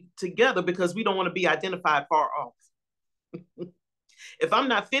knitly together because we don't want to be identified far off. If I'm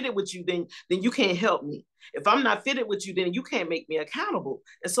not fitted with you, then you can't help me. If I'm not fitted with you, then you can't make me accountable.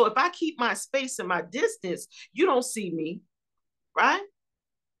 And so if I keep my space and my distance, you don't see me, right?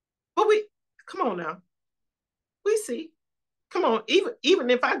 But come on now. We see. Come on. Even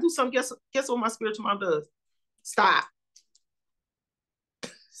if I do something, guess what my spiritual mom does? Stop.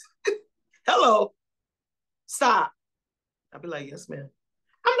 Hello. Stop. I'll be like, yes, ma'am.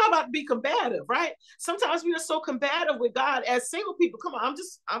 I'm not about to be combative, right? Sometimes we are so combative with God as single people. Come on,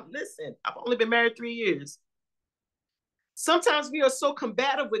 listen, I've only been married 3 years. Sometimes we are so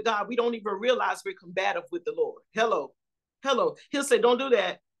combative with God, we don't even realize we're combative with the Lord. Hello. He'll say, don't do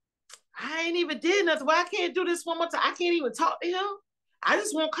that. I ain't even did nothing. Why I can't do this one more time? I can't even talk to him. I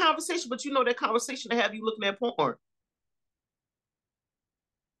just want conversation, but that conversation to have you looking at porn.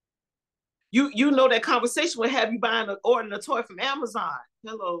 You know that conversation will have you ordering a toy from Amazon.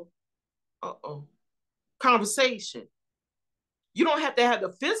 Hello. Conversation. You don't have to have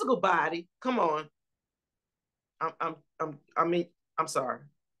the physical body. Come on. I'm sorry.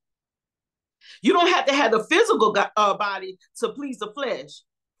 You don't have to have the physical body to please the flesh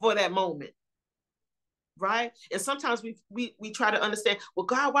for that moment. Right? And sometimes we try to understand, well,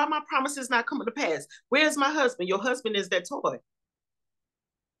 God, why my promises not coming to pass? Where's my husband? Your husband is that toy.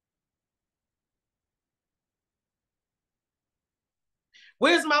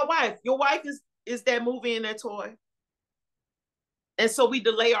 Where's my wife? Your wife is that movie and that toy. And so we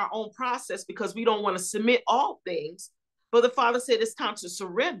delay our own process because we don't want to submit all things. But the Father said it's time to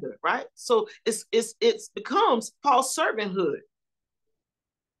surrender, right? So it becomes false servanthood.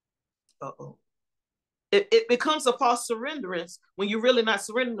 It becomes a false surrenderance when you're really not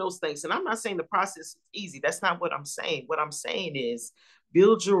surrendering those things. And I'm not saying the process is easy. That's not what I'm saying. What I'm saying is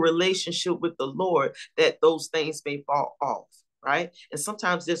build your relationship with the Lord that those things may fall off. Right. And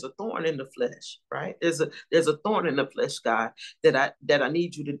sometimes there's a thorn in the flesh, right? There's a thorn in the flesh, God, that I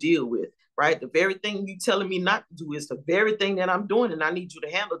need you to deal with, right? The very thing you telling me not to do is the very thing that I'm doing, and I need you to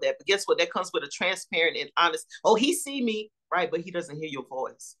handle that. But guess what? That comes with a transparent and honest, he see me, right? But he doesn't hear your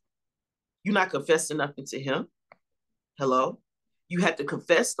voice. You're not confessing nothing to him. Hello? You have to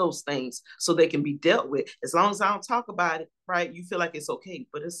confess those things so they can be dealt with. As long as I don't talk about it, right? You feel like it's okay,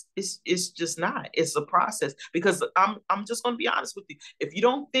 but it's just not. It's a process because I'm just going to be honest with you. If you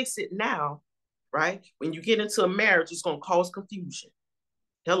don't fix it now, right? When you get into a marriage, it's going to cause confusion.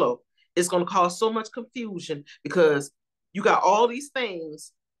 Hello? It's going to cause so much confusion because you got all these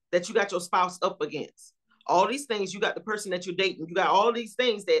things that you got your spouse up against. All these things, you got the person that you're dating. You got all these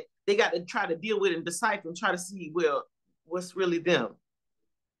things that they got to try to deal with and decipher and try to see, well, what's really them?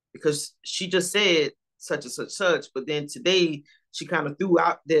 Because she just said such and such, but then today she kind of threw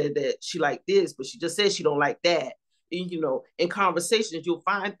out there that she like this, but she just said she don't like that. And, in conversations, you'll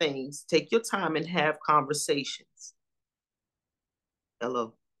find things. Take your time and have conversations.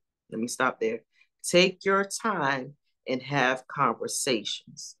 Hello, let me stop there. Take your time and have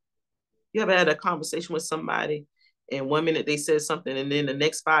conversations. You ever had a conversation with somebody and 1 minute they said something and then the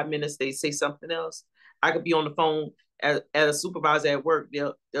next 5 minutes they say something else? I could be on the phone as a supervisor at work,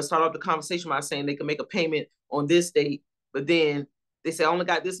 they'll start off the conversation by saying they can make a payment on this date, but then they say I only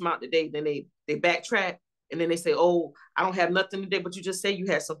got this amount today. Then they backtrack, and then they say, oh, I don't have nothing today, but you just say you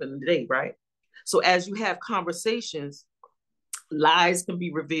had something today, right? So as you have conversations, lies can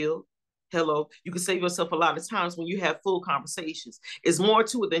be revealed. Hello, you can save yourself a lot of times when you have full conversations. It's more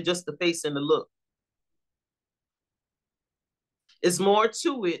to it than just the face and the look. It's more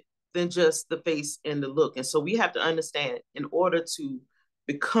to it than just the face and the look. And so we have to understand, in order to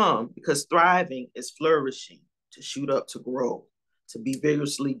become, because thriving is flourishing, to shoot up, to grow, to be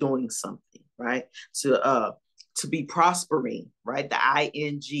vigorously doing something, right? To be prospering, right? The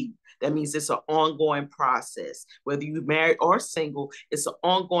ING. That means it's an ongoing process. Whether you're married or single, it's an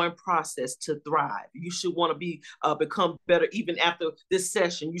ongoing process to thrive. You should want to become better even after this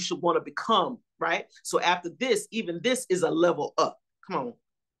session. You should want to become, right? So after this, even this is a level up. Come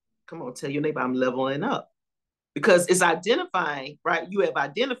on, tell your neighbor I'm leveling up. Because it's identifying, right? You have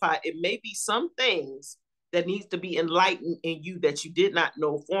identified it may be some things that needs to be enlightened in you that you did not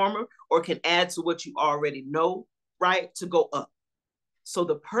know former, or can add to what you already know, right? To go up. So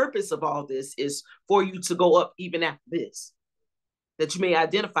the purpose of all this is for you to go up even after this, that you may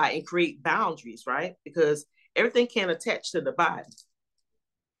identify and create boundaries, right? Because everything can attach to the body.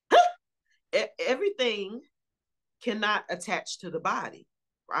 Everything cannot attach to the body,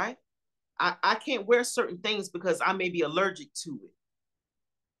 right? I can't wear certain things because I may be allergic to it,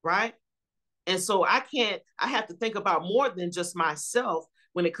 right? And so I have to think about more than just myself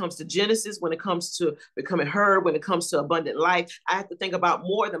when it comes to Genesis, when it comes to becoming her, when it comes to abundant life. I have to think about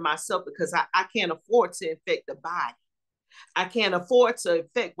more than myself, because I can't afford to infect the body. I can't afford to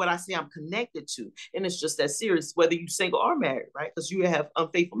affect what I say I'm connected to. And it's just that serious, whether you're single or married, right? Because you have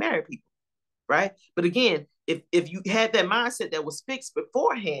unfaithful married people, right? But again, if you had that mindset that was fixed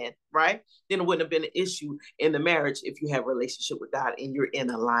beforehand, right, then it wouldn't have been an issue in the marriage if you have a relationship with God and you're in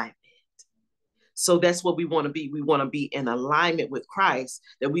alignment. So that's what we want to be. We want to be in alignment with Christ,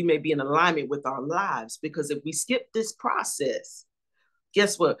 that we may be in alignment with our lives. Because if we skip this process,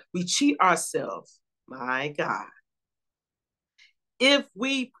 guess what? We cheat ourselves. My God. If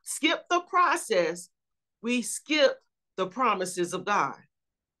we skip the process, we skip the promises of God.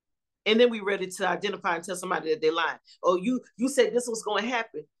 And then we're ready to identify and tell somebody that they're lying. Oh, you said this was going to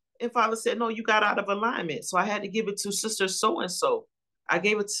happen. And Father said, no, you got out of alignment. So I had to give it to sister so-and-so. I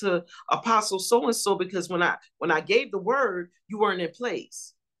gave it to apostle so-and-so because when I gave the word, you weren't in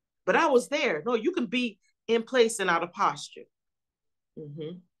place. But I was there. No, you can be in place and out of posture.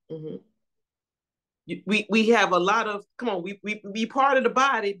 We have a lot of, come on, we part of the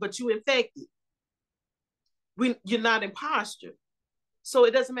body, but you infected. You're not in posture. So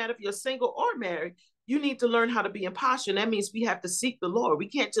it doesn't matter if you're single or married, you need to learn how to be in posture. And that means we have to seek the Lord. We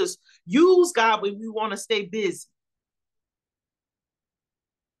can't just use God when we want to stay busy.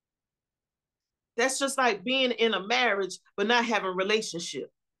 That's just like being in a marriage, but not having a relationship.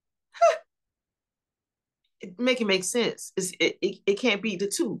 Make it make sense. It can't be the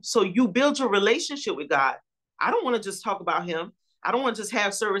two. So you build your relationship with God. I don't want to just talk about him. I don't want to just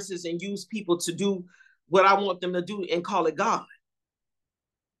have services and use people to do what I want them to do and call it God.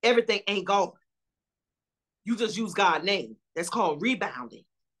 Everything ain't God. You just use God's name. That's called rebounding.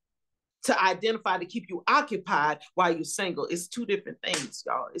 To identify, to keep you occupied while you're single. It's two different things,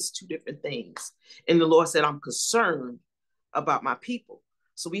 y'all. It's two different things. And the Lord said, I'm concerned about my people.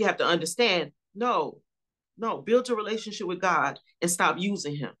 So we have to understand, no, build your relationship with God and stop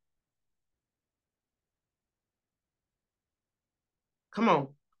using him. Come on.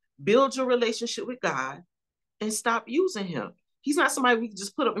 Build your relationship with God and stop using him. He's not somebody we can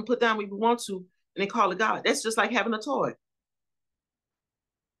just put up and put down when we want to and then call it God. That's just like having a toy.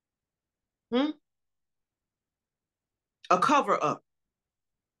 A cover up.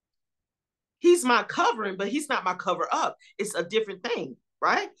 He's my covering, but he's not my cover up. It's a different thing,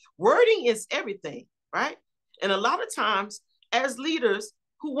 right? Wording is everything, right? And a lot of times as leaders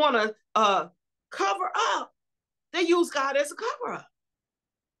who want to cover up, they use God as a cover up.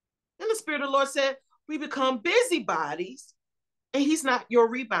 And the Spirit of the Lord said, we become busybodies and he's not your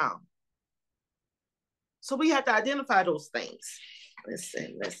rebound. So we have to identify those things.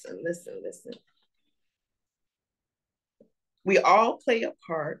 Listen. We all play a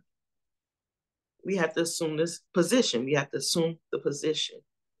part. We have to assume this position. We have to assume the position,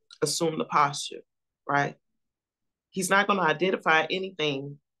 assume the posture, right? He's not going to identify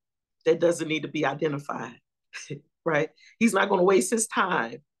anything that doesn't need to be identified, right? He's not going to waste his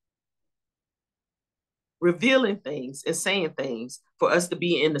time revealing things and saying things for us to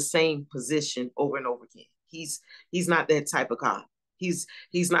be in the same position over and over again. He's not that type of God. He's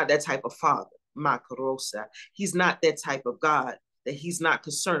not that type of father. Makarosa. He's not that type of God that he's not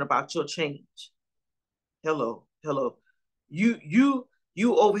concerned about your change. Hello. You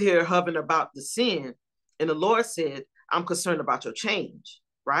over here hovering about the sin, and the Lord said, I'm concerned about your change,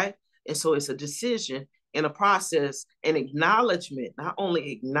 right? And so it's a decision and a process and acknowledgement. Not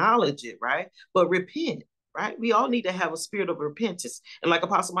only acknowledge it, right, but repent, right? We all need to have a spirit of repentance. And like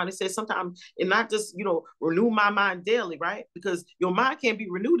Apostle Monty said, sometimes, and not just, renew my mind daily, right? Because your mind can't be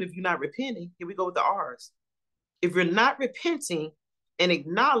renewed if you're not repenting. Here we go with the R's. If you're not repenting and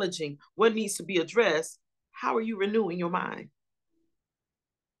acknowledging what needs to be addressed, how are you renewing your mind?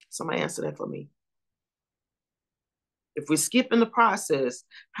 Somebody answer that for me. If we're skipping the process,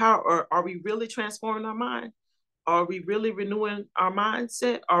 how are we really transforming our mind? Are we really renewing our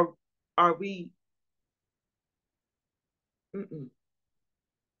mindset? Or are we?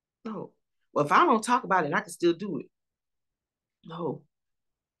 No. Well, if I don't talk about it, I can still do it. No.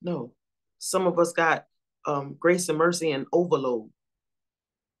 Some of us got grace and mercy and overload,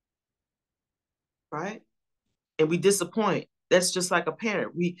 right? And we disappoint. That's just like a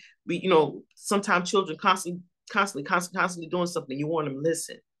parent. We sometimes children constantly doing something. You want them to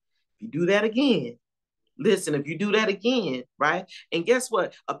listen. If you do that again, listen. If you do that again, right? And guess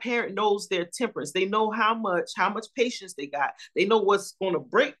what? A parent knows their temperance. They know how much patience they got. They know what's going to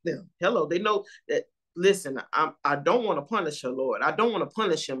break them. Hello. They know that. Listen, I don't want to punish her, Lord. I don't want to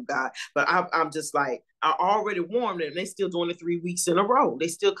punish him, God. But I'm just like, I already warned them. They still doing it 3 weeks in a row. They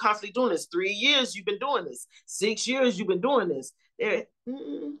still constantly doing this. 3 years you've been doing this. 6 years you've been doing this.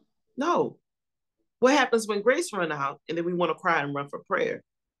 No. What happens when grace runs out and then we want to cry and run for prayer?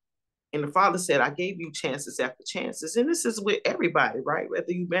 And the Father said, I gave you chances after chances. And this is with everybody, right?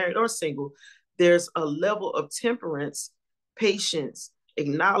 Whether you're married or single, there's a level of temperance, patience,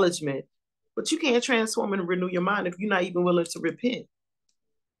 acknowledgement. But you can't transform and renew your mind if you're not even willing to repent,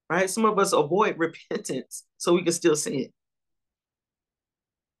 right? Some of us avoid repentance so we can still sin.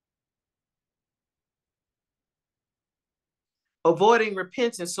 Avoiding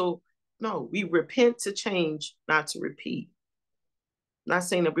repentance. So, no, we repent to change, not to repeat. Not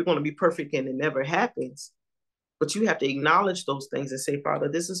saying that we're going to be perfect and it never happens, but you have to acknowledge those things and say, Father,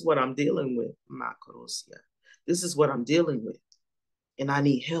 this is what I'm dealing with. This is what I'm dealing with, and I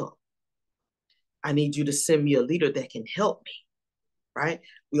need help. I need you to send me a leader that can help me, right?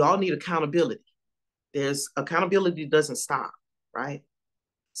 We all need accountability. Accountability doesn't stop, right?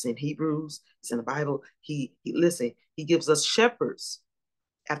 It's in Hebrews, it's in the Bible. He gives us shepherds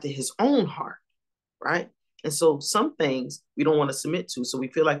after his own heart, right? And so some things we don't want to submit to. So we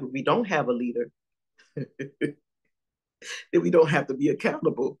feel like if we don't have a leader, then we don't have to be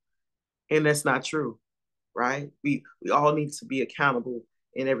accountable. And that's not true, right? We all need to be accountable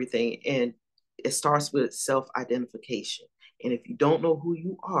in everything. And it starts with self-identification. And if you don't know who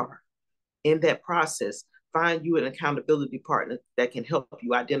you are in that process, find you an accountability partner that can help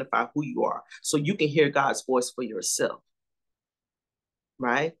you identify who you are so you can hear God's voice for yourself,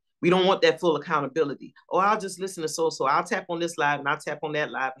 right? We don't want that full accountability. Oh, I'll just listen to so-so. I'll tap on this live and I'll tap on that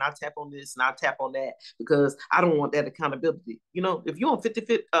live and I'll tap on this and I'll tap on that because I don't want that accountability. If you're on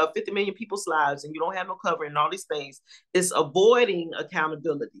 50 million people's lives and you don't have no covering and all these things, it's avoiding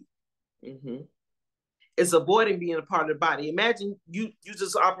accountability. It's avoiding being a part of the body. Imagine you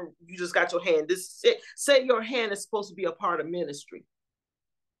just got your hand. Say your hand is supposed to be a part of ministry,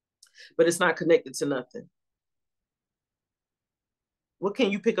 but it's not connected to nothing. What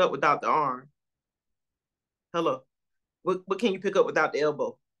can you pick up without the arm? Hello. What can you pick up without the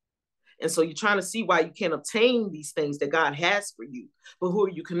elbow? And so you're trying to see why you can't obtain these things that God has for you. But who are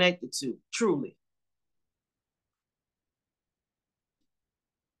you connected to, truly?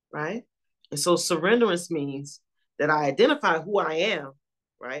 Right? And so surrenderance means that I identify who I am,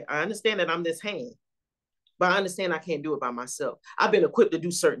 right? I understand that I'm this hand, but I understand I can't do it by myself. I've been equipped to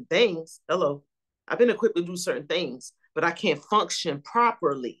do certain things. Hello. I've been equipped to do certain things, but I can't function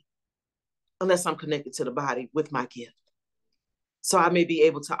properly unless I'm connected to the body with my gift. So I may be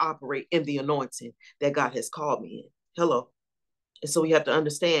able to operate in the anointing that God has called me in. Hello. And so we have to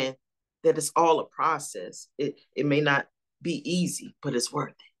understand that it's all a process. It may not be easy, but it's worth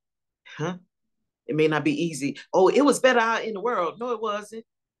it. Huh? It may not be easy. Oh, it was better out in the world. No, it wasn't.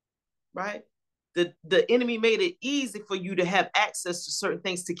 Right? The enemy made it easy for you to have access to certain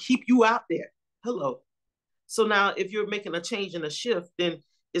things to keep you out there. Hello. So now if you're making a change and a shift, then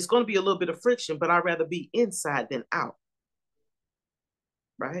it's going to be a little bit of friction, but I'd rather be inside than out.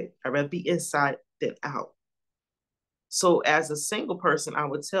 Right? I'd rather be inside than out. So as a single person, I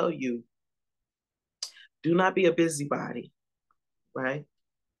would tell you, do not be a busybody, right?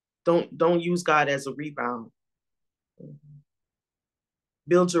 Don't use God as a rebound.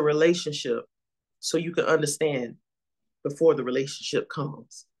 Build your relationship so you can understand before the relationship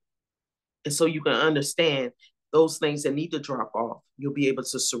comes. And so you can understand those things that need to drop off. You'll be able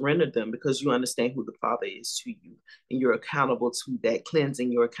to surrender them because you understand who the Father is to you. And you're accountable to that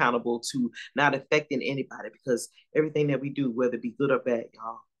cleansing. You're accountable to not affecting anybody, because everything that we do, whether it be good or bad,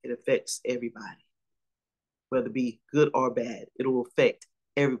 y'all, it affects everybody. Whether it be good or bad, it will affect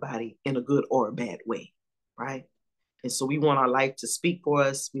everybody in a good or a bad way, right? And so we want our life to speak for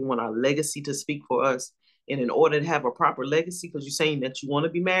us. We want our legacy to speak for us. And in order to have a proper legacy, because you're saying that you want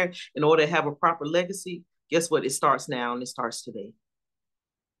to be married, in order to have a proper legacy, guess what? It starts now and it starts today.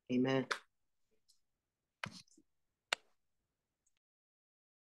 Amen.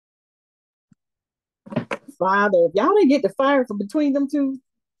 Father, if y'all didn't get the fire from between them two,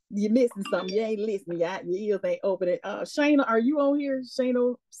 you're missing something. You ain't listening. Your ears ain't opening. Shayna, are you on here?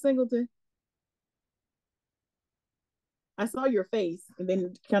 Shayna Singleton? I saw your face and then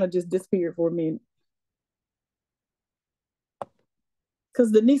it kind of just disappeared for a minute.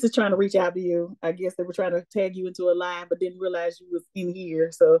 Because Denise is trying to reach out to you. I guess they were trying to tag you into a line, but didn't realize you was in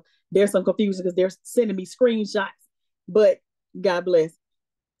here. So there's some confusion because they're sending me screenshots. But God bless.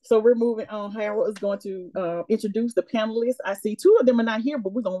 So we're moving on. Harold is going to introduce the panelists. I see two of them are not here,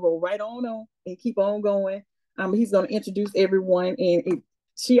 but we're going to roll right on and keep on going. He's going to introduce everyone. And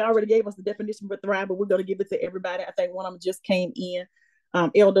she already gave us the definition for thrive, but we're going to give it to everybody. I think one of them just came in.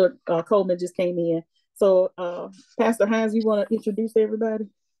 Elder Coleman just came in. So Pastor Hines, you want to introduce everybody?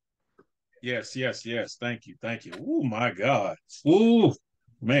 Yes. Thank you. Oh my God. Ooh,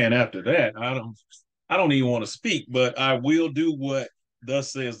 man, after that, I don't even want to speak, but I will do what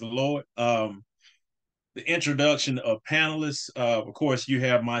thus says the Lord. The introduction of panelists. Of course, you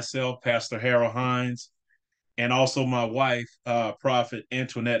have myself, Pastor Harold Hines, and also my wife, Prophet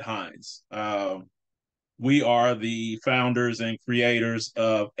Antoinette Hines. We are the founders and creators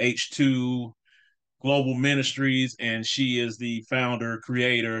of H2 Global Ministries, and she is the founder,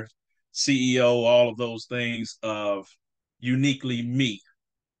 creator, CEO, all of those things of Uniquely Me.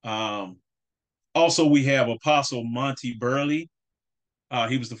 Also, we have Apostle Monty Burley.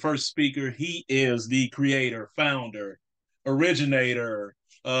 He was the first speaker. He is the creator, founder, originator,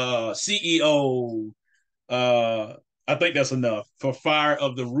 CEO. I think that's enough for Fire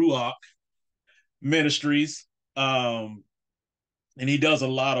of the Ruach Ministries. And he does a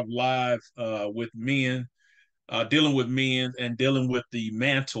lot of live with men, dealing with men and dealing with the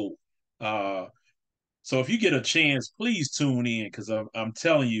mantle. So if you get a chance, please tune in, because I'm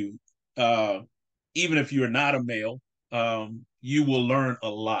telling you, even if you're not a male, you will learn a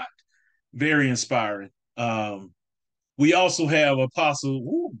lot. Very inspiring. We also have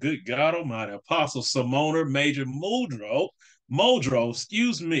Apostle, good God Almighty, Apostle Simona Major Muldrow,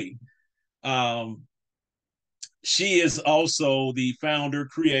 excuse me. She is also the founder,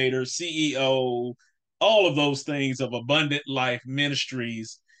 creator, CEO, all of those things of Abundant Life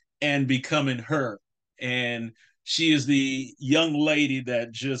Ministries and Becoming Her. And she is the young lady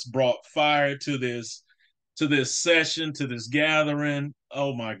that just brought fire to this session, to this gathering.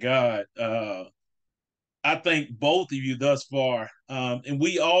 Oh my God. I thank both of you thus far. And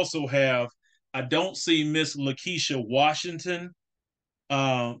we also have, I don't see Miss Lakeisha Washington,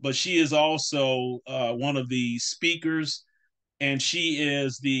 but she is also one of the speakers, and she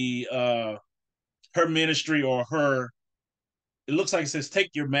is the her ministry, or her, it looks like it says Take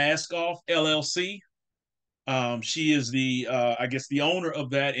Your Mask Off LLC. She is the I guess the owner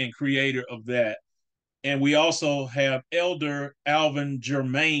of that and creator of that. And we also have Elder Alvin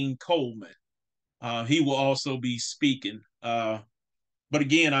Jermaine Coleman. He will also be speaking. But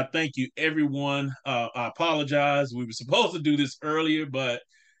again, I thank you, everyone. I apologize. We were supposed to do this earlier, but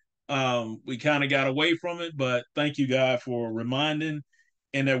we kind of got away from it. But thank you, God, for reminding,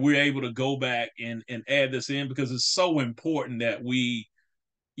 and that we're able to go back and add this in, because it's so important that we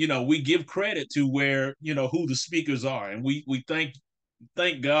give credit to where, who the speakers are. And we thank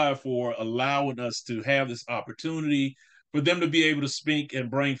God for allowing us to have this opportunity for them to be able to speak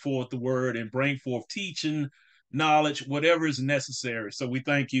and bring forth the word and bring forth teaching, knowledge, whatever is necessary. So we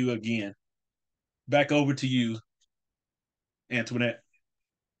thank you again. Back over to you, Antoinette.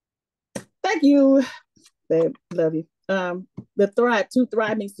 Thank you. Babe, love you. The thrive, to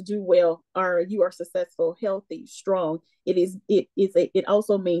thrive means to do well, or you are successful, healthy, strong. It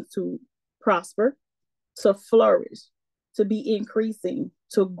also means to prosper, to flourish, to be increasing,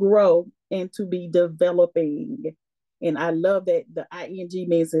 to grow, and to be developing. And I love that the ing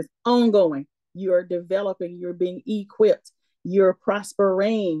means it's ongoing. You're developing, you're being equipped, you're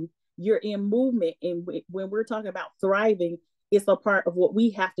prospering, you're in movement. And when we're talking about thriving, it's a part of what we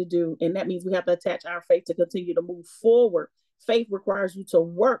have to do. And that means we have to attach our faith to continue to move forward. Faith requires you to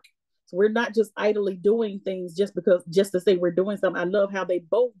work. So we're not just idly doing things just to say we're doing something. I love how they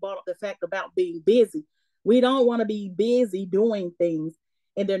both brought up the fact about being busy. We don't want to be busy doing things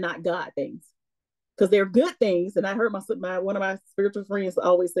and they're not God things, because they're good things. And I heard one of my spiritual friends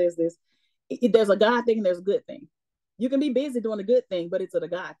always says this: there's a God thing and there's a good thing. You can be busy doing a good thing, but it's a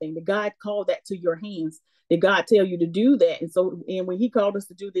God thing. Did God call that to your hands? Did God tell you to do that? And so, and when He called us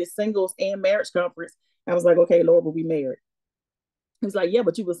to do this singles and marriage conference, I was like, okay, Lord, we'll be married. He's like, yeah,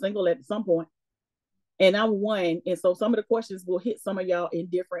 but you were single at some point. And I'm one. And so some of the questions will hit some of y'all in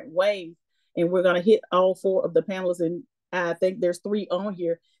different ways. And we're going to hit all 4 of the panelists. And I think there's 3 on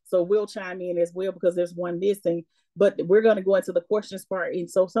here. So we'll chime in as well because there's one missing. But we're going to go into the questions part. And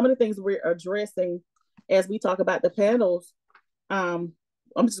so some of the things we're addressing as we talk about the panels, I'm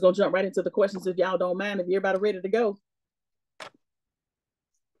just going to jump right into the questions if y'all don't mind. If everybody ready to go.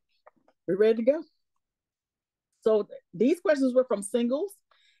 We're ready to go. So these questions were from singles,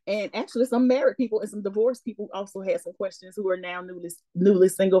 and actually some married people and some divorced people also had some questions who are now newly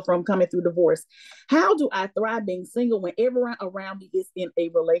single from coming through divorce. How do I thrive being single when everyone around me is in a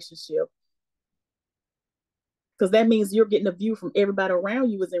relationship? Because that means you're getting a view from everybody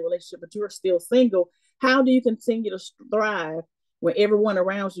around you is in a relationship, but you're still single. How do you continue to thrive when everyone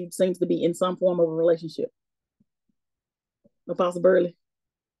around you seems to be in some form of a relationship? Apostle Burley.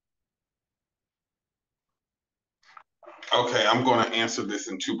 Okay, I'm going to answer this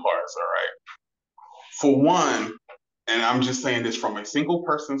in 2 parts, all right? For one, and I'm just saying this from a single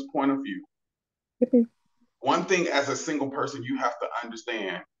person's point of view, one thing as a single person you have to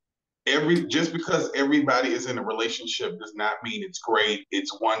understand, just because everybody is in a relationship does not mean it's great,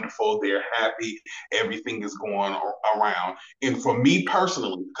 it's wonderful, they're happy, everything is going around. And for me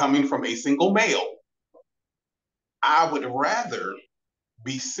personally, coming from a single male, I would rather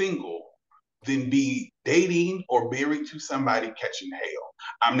be single than be dating or married to somebody catching hell.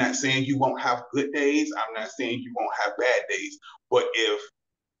 I'm not saying you won't have good days. I'm not saying you won't have bad days. But if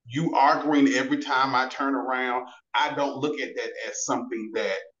you arguing every time I turn around, I don't look at that as something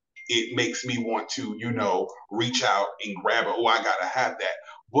that it makes me want to, reach out and grab it. Oh, I gotta have that.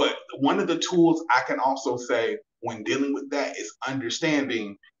 But one of the tools I can also say when dealing with that is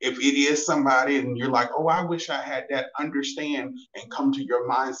understanding if it is somebody and you're like, oh, I wish I had that, understand and come to your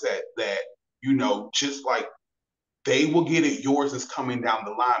mindset that, just like they will get it, yours is coming down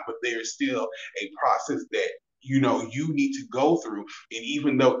the line, but there's still a process that, you need to go through. And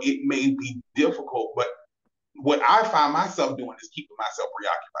even though it may be difficult, but what I find myself doing is keeping myself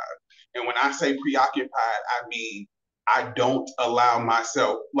preoccupied. And when I say preoccupied, I mean, I don't allow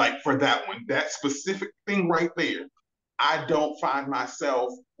myself, like for that one, that specific thing right there, I don't find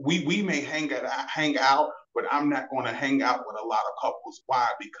myself, we may hang out, but I'm not going to hang out with a lot of couples. Why?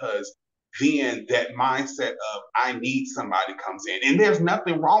 Because then that mindset of I need somebody comes in. And there's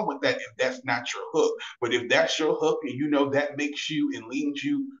nothing wrong with that if that's not your hook. But if that's your hook and that makes you and leads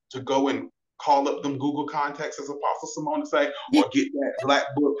you to go and call up them Google contacts, as Apostle Simone say, or get that black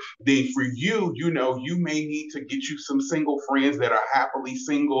book, then for you, you may need to get you some single friends that are happily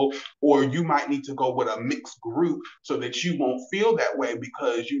single, or you might need to go with a mixed group so that you won't feel that way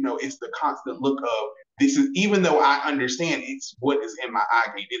because, it's the constant look of, this is, even though I understand it's what is in my eye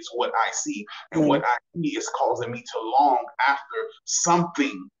gate, it's what I see, and what I see is causing me to long after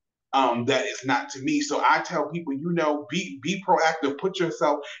something that is not to me. So I tell people, be proactive, put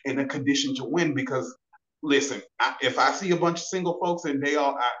yourself in a condition to win, because listen, if I see a bunch of single folks and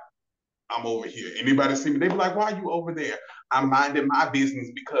I'm over here, anybody see me, they be like, why are you over there? I'm minding my business,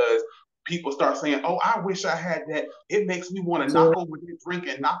 because people start saying, oh, I wish I had that. It makes me want to knock over their drink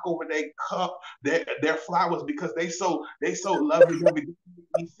and knock over their cup, their flowers, because they so lovely.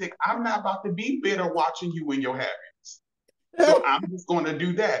 Me sick. I'm not about to be bitter watching you in your happiness. So I'm just going to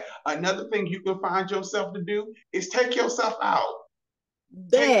do that. Another thing you can find yourself to do is take yourself out.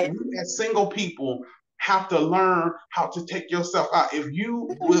 As single people have to learn how to take yourself out. If you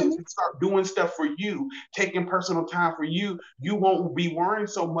will start doing stuff for you, taking personal time for you, you won't be worrying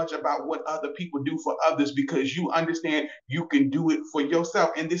so much about what other people do for others, because you understand you can do it for yourself.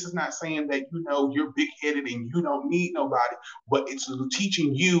 And this is not saying that, you're big-headed and you don't need nobody, but it's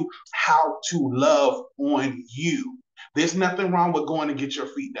teaching you how to love on you. There's nothing wrong with going to get your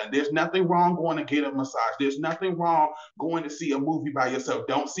feet done. There's nothing wrong going to get a massage. There's nothing wrong going to see a movie by yourself.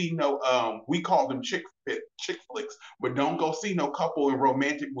 Don't see no, we call them chick flicks, but don't go see no couple in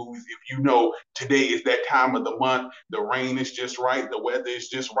romantic movies if today is that time of the month, the rain is just right, the weather is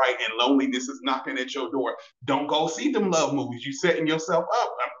just right, and loneliness is knocking at your door. Don't go see them love movies. You setting yourself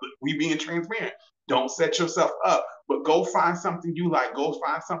up. We being transparent. Don't set yourself up, but go find something you like. Go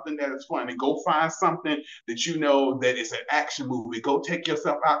find something that is fun, and go find something that you know that is an action movie. Go take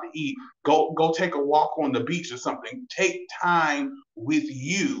yourself out to eat. Go take a walk on the beach or something. Take time with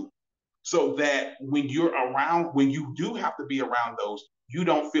you so that when you're around, when you do have to be around those, you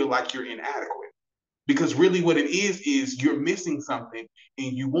don't feel like you're inadequate. Because really what it is you're missing something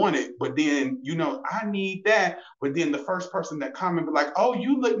and you want it, but then, you know, I need that. But then the first person that come and be like, oh,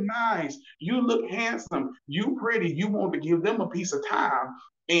 you look nice, you look handsome, you pretty, you want to give them a piece of time.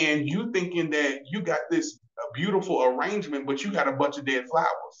 And you thinking that you got this beautiful arrangement, but you got a bunch of dead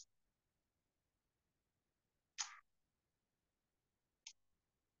flowers.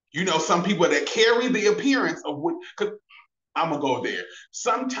 You know, some people that carry the appearance of what, because I'm gonna go there.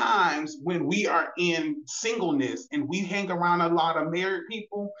 Sometimes when we are in singleness and we hang around a lot of married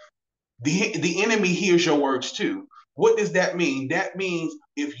people, the enemy hears your words too. What does that mean? That means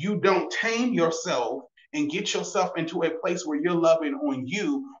if you don't tame yourself and get yourself into a place where you're loving on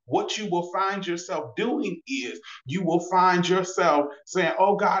you, what you will find yourself doing is you will find yourself saying,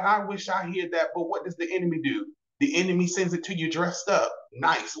 oh God, I wish I hear that. But what does the enemy do? The enemy sends it to you dressed up,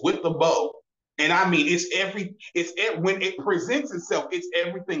 nice, with the bow. And I mean, when it presents itself, it's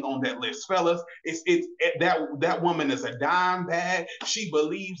everything on that list, fellas. It's that woman is a dime bag. She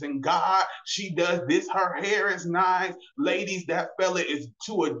believes in God. She does this. Her hair is nice, ladies. That fella is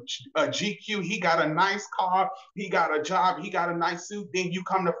to a GQ. He got a nice car. He got a job. He got a nice suit. Then you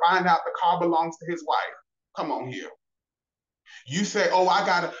come to find out the car belongs to his wife. Come on here. You say, oh, I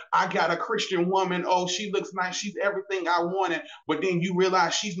got a Christian woman. Oh, she looks nice. She's everything I wanted. But then you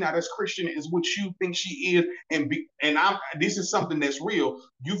realize she's not as Christian as what you think she is. This is something that's real.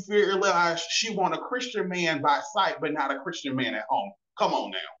 You realize she want a Christian man by sight, but not a Christian man at home. Come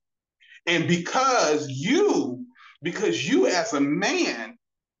on now. And because you as a man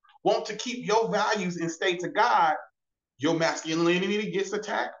want to keep your values and stay to God, your masculinity gets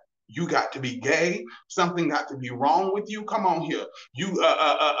attacked. You got to be gay. Something got to be wrong with you. Come on here.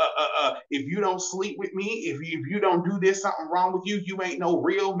 If you don't sleep with me, if you don't do this, something wrong with you. You ain't no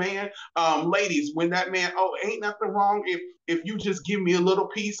real man. Ladies, when that man, oh, ain't nothing wrong if you just give me a little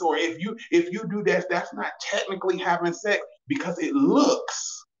piece, or if you do that, that's not technically having sex because it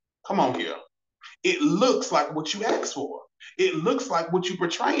looks. Come on here. It looks like what you asked for. It looks like what you're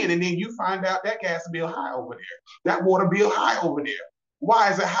portraying, and then you find out that gas bill high over there, that water bill high over there.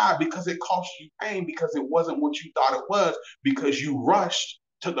 Why is it high? Because it cost you pain, because it wasn't what you thought it was, because you rushed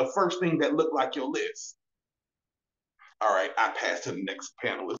to the first thing that looked like your list. All right, I pass to the next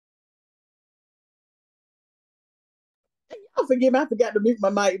panelist. Forgive me, I forgot to mute my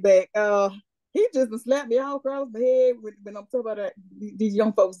mic back. He just slapped me all across the head when I'm talking about these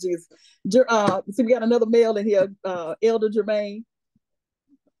young folks. See, we got another male in here, Elder Jermaine.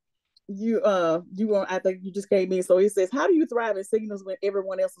 I think you just came in. So he says, how do you thrive in singleness when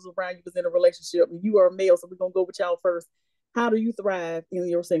everyone else is around you is in a relationship and you are a male? So we're gonna go with y'all first. How do you thrive in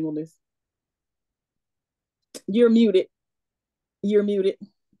your singleness? You're muted.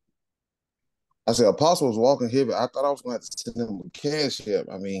 I said, Apostle was walking here, but I thought I was going to have to send him a cash app.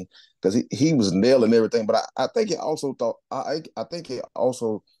 I mean, because he was nailing everything. But I think it also I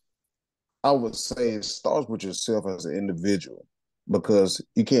would say it starts with yourself as an individual, because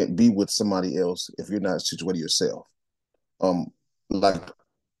you can't be with somebody else if you're not situated yourself. Like,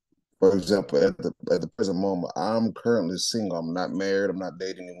 for example, at the present moment, I'm currently single. I'm not married. I'm not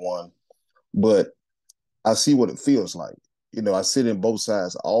dating anyone, but I see what it feels like. You know, I sit in both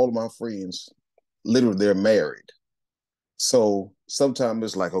sides. All of my friends, literally, they're married. So sometimes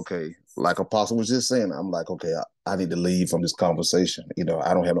it's like, okay, like Apostle was just saying, I'm like, okay, I need to leave from this conversation. You know,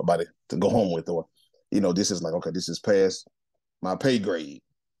 I don't have nobody to go home with, or, you know, this is like, okay, this is past my pay grade.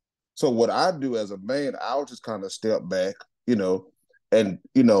 So what I do as a man, I'll just kind of step back, and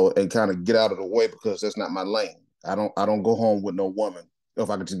kind of get out of the way, because that's not my lane. I don't go home with no woman. If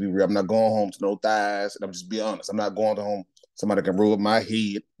I could just be real, I'm not going home to no thighs, and I'm just be honest. I'm not going to home somebody can rub my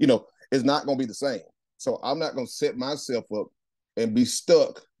head. It's not going to be the same. So I'm not going to set myself up and be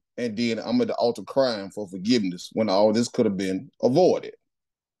stuck, and then I'm at the altar crying for forgiveness when all this could have been avoided.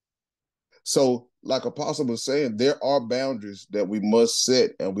 So, like Apostle was saying, there are boundaries that we must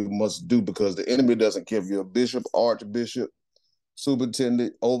set and we must do, because the enemy doesn't care if you're a bishop, archbishop,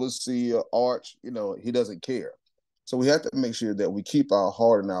 superintendent, overseer, arch, he doesn't care. So we have to make sure that we keep our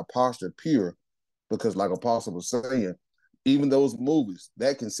heart and our posture pure, because like Apostle was saying, even those movies,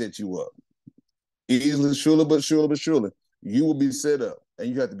 that can set you up. Easily, surely, but surely, you will be set up.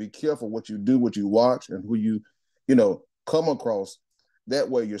 And you have to be careful what you do, what you watch, and who you come across. That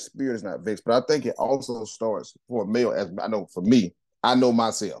way your spirit is not vexed. But I think it also starts for a male, as I know for me, I know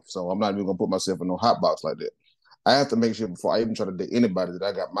myself, so I'm not even gonna put myself in no hot box like that. I have to make sure before I even try to date anybody that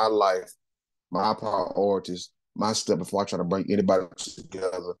I got my life, my priorities, my stuff before I try to bring anybody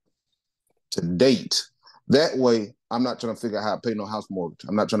together to date. That way, I'm not trying to figure out how to pay no house mortgage.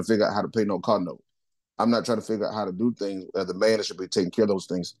 I'm not trying to figure out how to pay no car note. I'm not trying to figure out how to do things as the man that should be taking care of those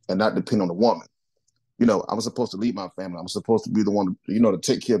things and not depend on the woman. I'm supposed to lead my family. I'm supposed to be the one, to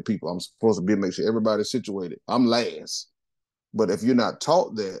take care of people. I'm supposed to be make sure everybody's situated. I'm last. But if you're not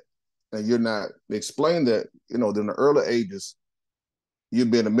taught that and you're not explained that, in the early ages,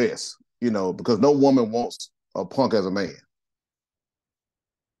 you'd be in a mess, because no woman wants a punk as a man.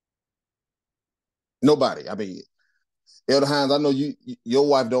 Nobody. I mean, Elder Hines, I know your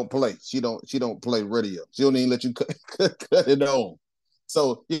wife don't play. She don't play radio. She don't even let you cut it on.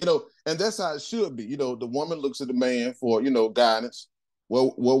 So, and that's how it should be. The woman looks at the man for, guidance,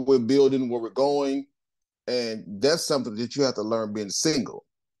 what we're building, where we're going. And that's something that you have to learn being single.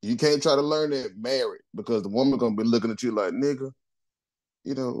 You can't try to learn that married, because the woman gonna be looking at you like, nigga,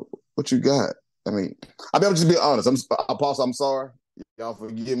 what you got? I mean, I'm just being honest. Apostle, I'm sorry. Y'all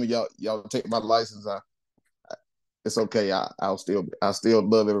forgive me. Y'all take my license. It's okay. I still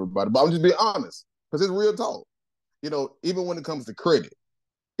love everybody, but I'm just being honest, because it's real talk. Even when it comes to credit,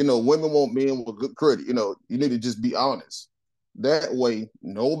 women want men with good credit. You need to just be honest. That way,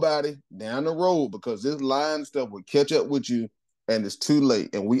 nobody down the road, because this lying stuff will catch up with you, and it's too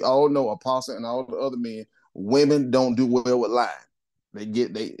late. And we all know, Apostle and all the other men, women don't do well with lying.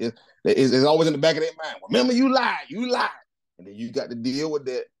 It's always in the back of their mind. Remember, you lied, and then you got to deal with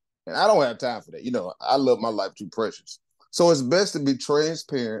that. And I don't have time for that. I love my life too precious. So it's best to be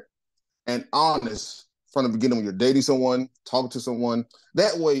transparent and honest from the beginning when you're dating someone, talking to someone.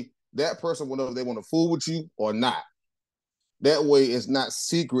 That way, that person will know if they want to fool with you or not. That way, it's not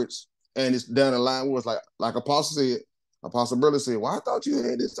secrets, and it's down the line where it's like Apostle Brother said, well, I thought you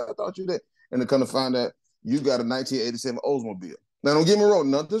had this, I thought you that. And to come to find out you got a 1987 Oldsmobile. Now, don't get me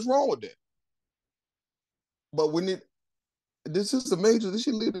wrong, nothing's wrong with that. But this is amazing. Did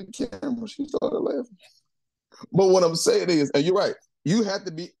she leave the camera? She started laughing. But what I'm saying is, and you're right, you have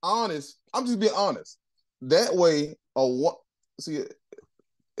to be honest. I'm just being honest. That way, see,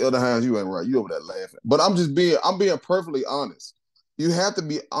 Elder Hines, you ain't right. You over there laughing. But I'm being perfectly honest. You have to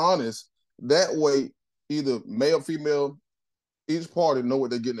be honest. That way, either male, female, each party know what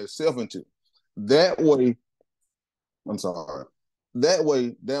they're getting themselves into. That way, I'm sorry. That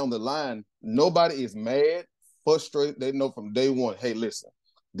way, down the line, nobody is mad, frustrated. They know from day one, hey, listen,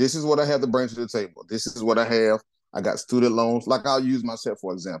 this is what I have to bring to the table. This is what I have. I got student loans. Like, I'll use myself,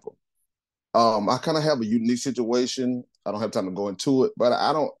 for example. I kind of have a unique situation. I don't have time to go into it, but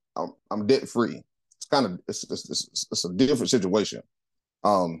I'm debt free. It's a different situation.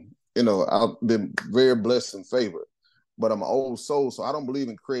 I've been very blessed and favored, but I'm an old soul, so I don't believe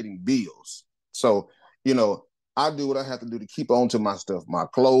in creating bills. So, I do what I have to do to keep on to my stuff, my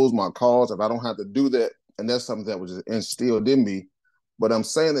clothes, my cars. If I don't have to do that, and that's something that was instilled in me, but I'm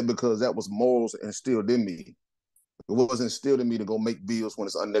saying it because that was morals instilled in me. It wasn't instilled in me to go make bills when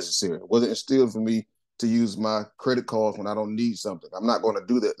it's unnecessary. It wasn't instilled for me to use my credit cards when I don't need something. I'm not going to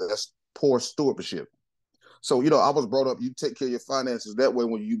do that. That's poor stewardship. So, I was brought up, you take care of your finances. That way,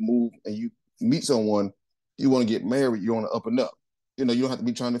 when you move and you meet someone, you want to get married, you're on the up and up. You don't have to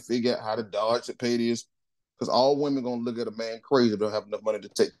be trying to figure out how to dodge to pay this, because all women going to look at a man crazy if they don't have enough money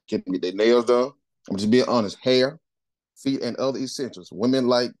to get their nails done. I'm just being honest. Hair, feet, and other essentials. Women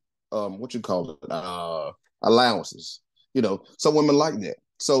like, allowances. Some women like that.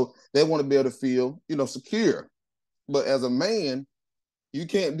 So they want to be able to feel, secure. But as a man, you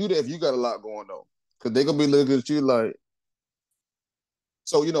can't do that if you got a lot going on, because they're going to be looking at you like.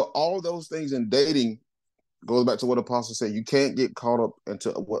 So, all those things in dating goes back to what Apostle said. You can't get caught up into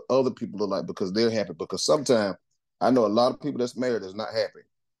what other people are like because they're happy. Because sometimes I know a lot of people that's married that's not happy.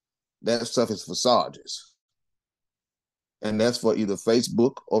 That stuff is facades. And that's for either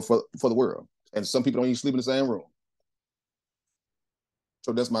Facebook or for the world. And some people don't even sleep in the same room.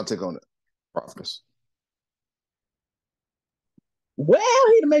 So that's my take on it, Prophetess. Well,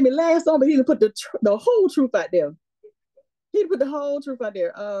 he made me laugh so, but he didn't put the whole truth out there. He put the whole truth out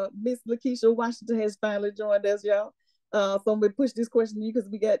there. Miss Lakeisha Washington has finally joined us, y'all. So I'm gonna push this question to you because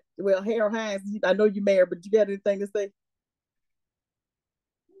we got Harold Hines. I know you married, but you got anything to say?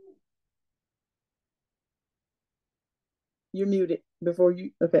 You're muted before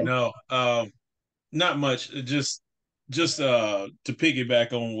you. Okay. No, not much. Just to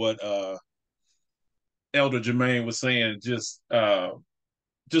piggyback on what Elder Jermaine was saying, just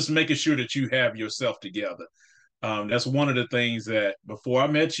making sure that you have yourself together. That's one of the things that before I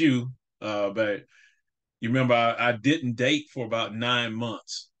met you, but You remember I didn't date for about 9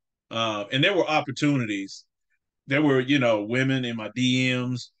 months. And there were opportunities. There were, women in my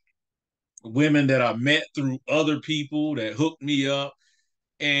DMs, women that I met through other people that hooked me up.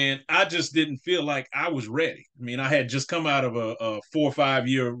 And I just didn't feel like I was ready. I mean, I had just come out of a 4 or 5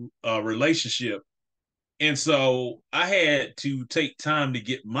 year relationship. And so I had to take time to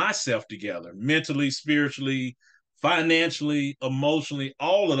get myself together mentally, spiritually, financially, emotionally,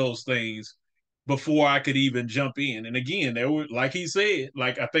 all of those things before I could even jump in. And again, there were, like he said,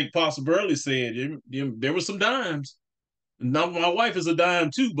 like I think Pastor Burley said, there were some dimes. Now my wife is a dime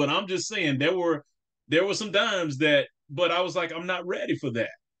too, but I'm just saying there were some dimes that, but I was like, I'm not ready for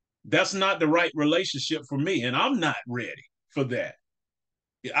that. That's not the right relationship for me, and I'm not ready for that.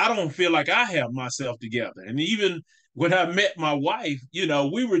 I don't feel like I have myself together. And even when I met my wife,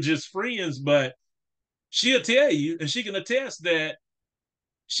 we were just friends, but she'll tell you, and she can attest that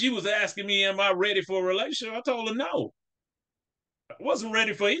she was asking me, am I ready for a relationship? I told her no. I wasn't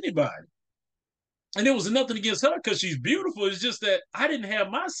ready for anybody. And it was nothing against her because she's beautiful. It's just that I didn't have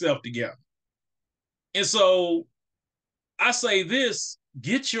myself together. And so I say this,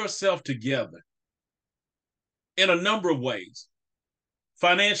 get yourself together in a number of ways.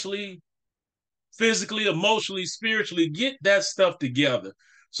 Financially, physically, emotionally, spiritually, get that stuff together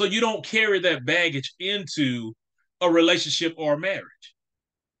so you don't carry that baggage into a relationship or a marriage.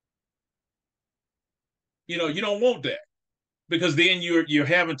 You don't want that because then you're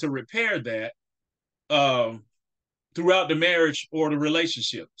having to repair that throughout the marriage or the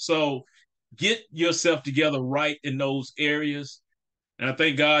relationship. So get yourself together right in those areas. And I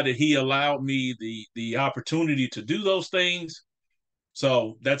thank God that he allowed me the opportunity to do those things.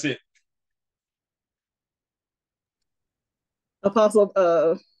 So that's it. Apostle,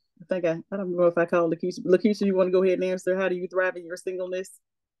 I don't know if I call Lakeisha. Lakeisha, you want to go ahead and answer? How do you thrive in your singleness?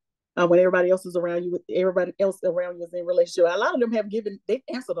 When everybody else is around you, everybody else around you is in relationship. A lot of them they've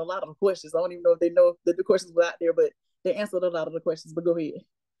answered a lot of the questions. I don't even know if they know that the questions were out there, but they answered a lot of the questions. But go ahead.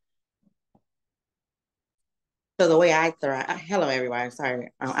 So the way I thrive, hello everybody,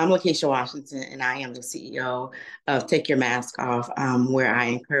 sorry. I'm Lakeisha Washington and I am the CEO of Take Your Mask Off, where I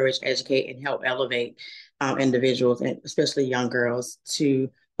encourage, educate, and help elevate individuals, and especially young girls, to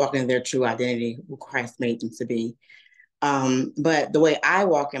walk in their true identity, who Christ made them to be. But the way I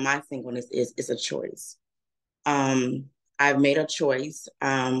walk in my singleness is a choice. I've made a choice,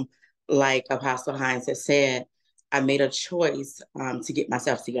 like Apostle Hines has said, I made a choice to get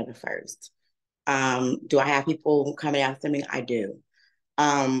myself together first. Do I have people coming after me? I do.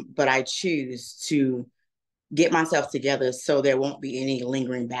 But I choose to get myself together so there won't be any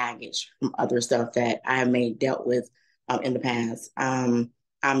lingering baggage from other stuff that I may dealt with in the past. I'm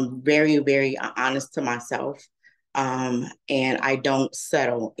very, very honest to myself, and I don't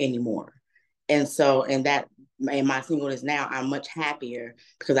settle anymore. And so in my singleness now, I'm much happier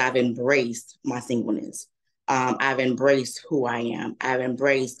because I've embraced my singleness. I've embraced who I am. I've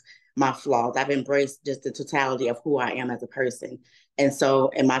embraced my flaws. I've embraced just the totality of who I am as a person. And so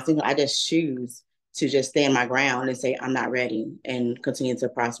in my single, I just choose to just stand my ground and say, I'm not ready, and continue to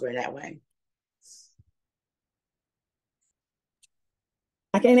prosper in that way.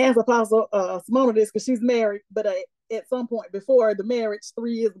 I can't ask Apostle Simona this because she's married, but at some point before the marriage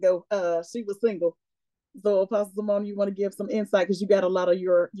 3 years ago, she was single. So Apostle Simona, you want to give some insight because you got a lot of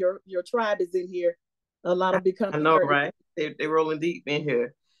your tribe is in here. A lot of becoming. I know, right? They rolling deep in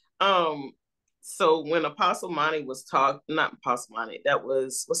here. So when Apostle Monty was not Apostle Monty, that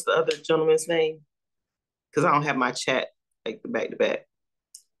was, what's the other gentleman's name? Because I don't have my chat like back to back.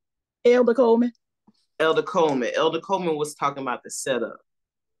 Elder Coleman. Elder Coleman was talking about the setup,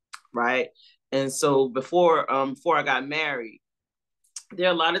 right? And so before I got married, there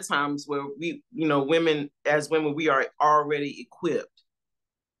are a lot of times where we, women, we are already equipped.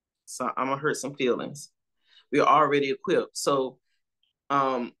 So I'm gonna hurt some feelings. We are already equipped. So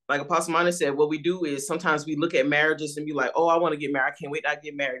like Apostle Monty said, what we do is sometimes we look at marriages and be like, oh, I want to get married. I can't wait to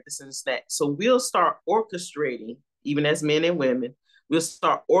get married, this and that. So we'll start orchestrating, even as men and women, we'll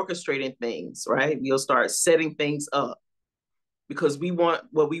start orchestrating things, right? We'll start setting things up because we want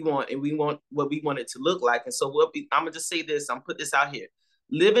what we want and we want what we want it to look like. And so I'm going to just say this, I'm put this out here.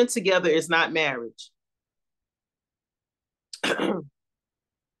 Living together is not marriage.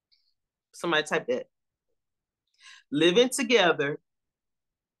 Somebody type that. Living together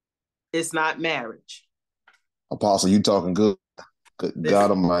is not marriage. Apostle, you talking good. Good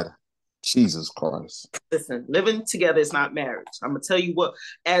God Almighty. Jesus Christ. Listen, living together is not marriage. I'm going to tell you what,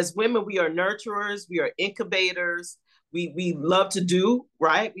 as women, we are nurturers, we are incubators, we love to do,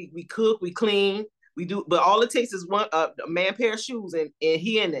 right? We cook, we clean, we do, but all it takes is a man pair of shoes and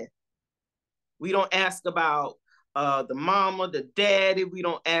he in there. We don't ask about the mama, the daddy. We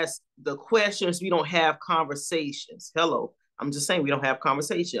don't ask the questions. We don't have conversations. Hello. I'm just saying we don't have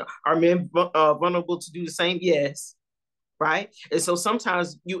conversation. Are men vulnerable to do the same? Yes. Right. And so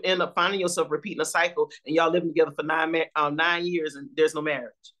sometimes you end up finding yourself repeating a cycle and y'all living together for 9 years and there's no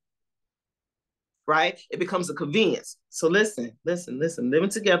marriage. Right. It becomes a convenience. So listen. Living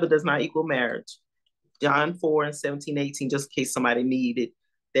together does not equal marriage. John 4 and 17, 18, just in case somebody needed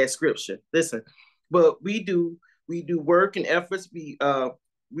that scripture. Listen, but we do work and efforts. We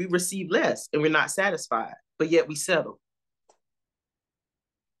receive less and we're not satisfied, but yet we settle.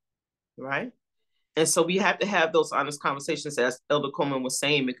 Right. And so we have to have those honest conversations, as Elder Coleman was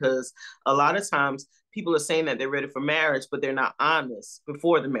saying, because a lot of times people are saying that they're ready for marriage, but they're not honest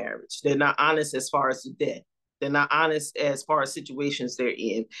before the marriage. They're not honest as far as the debt. They're not honest as far as situations they're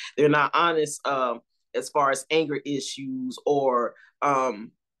in. They're not honest as far as anger issues or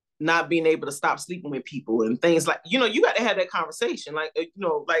not being able to stop sleeping with people and things like, you got to have that conversation. Like,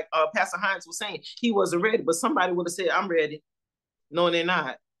 like Pastor Hines was saying, he wasn't ready, but somebody would have said, I'm ready. No, they're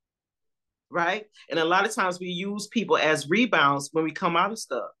not. Right. And a lot of times we use people as rebounds when we come out of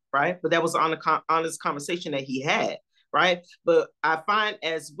stuff. Right. But that was on the honest conversation that he had. Right. But I find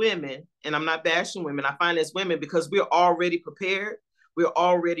as women, and I'm not bashing women, I find as women, because we're already prepared, we're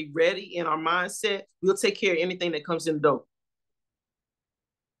already ready in our mindset, we'll take care of anything that comes in the door.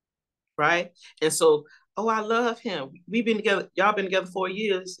 Right. And so, I love him. We've been together. Y'all been together 4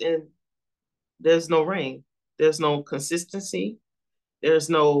 years and there's no ring. There's no consistency.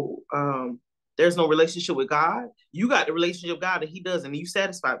 There's no relationship with God. You got the relationship with God and he doesn't, and you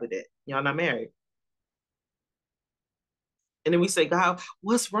satisfied with that. Y'all not married. And then we say, God,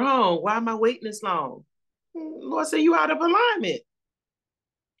 what's wrong? Why am I waiting this long? Lord said, you out of alignment.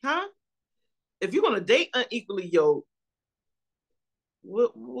 Huh? If you're going to date unequally yoked,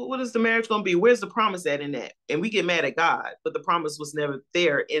 what is the marriage going to be? Where's the promise at in that? And we get mad at God, but the promise was never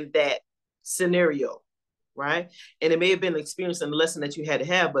there in that scenario. Right. And it may have been an experience and a lesson that you had to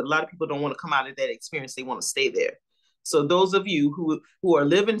have, but a lot of people don't want to come out of that experience. They want to stay there. So those of you who are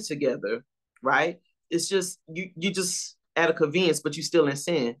living together, right, it's just you just at a convenience, but you still in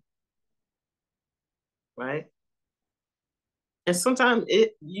sin. Right. And sometimes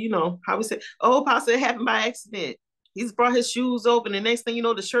how we say, Pastor, it happened by accident. He's brought his shoes over, and the next thing you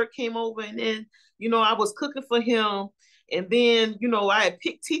know, the shirt came over, and then I was cooking for him. And then, I had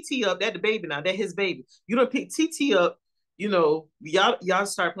picked TT up. That the baby now. That his baby. You don't pick TT up. Y'all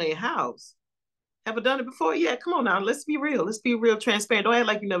start playing house. Have I done it before? Yeah, come on now. Let's be real. Let's be real transparent. Don't act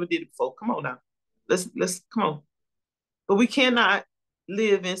like you never did it before. Come on now. Let's come on. But we cannot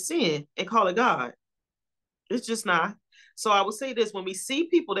live in sin and call it God. It's just not. So I would say this: when we see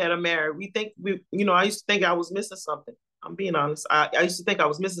people that are married, we think I used to think I was missing something. I'm being honest. I used to think I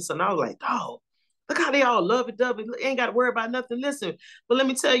was missing something. I was like, oh. Look how they all love it, ain't got to worry about nothing. Listen, but let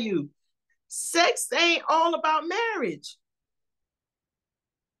me tell you, sex ain't all about marriage.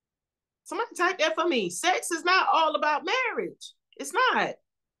 Somebody type that for me. Sex is not all about marriage. It's not.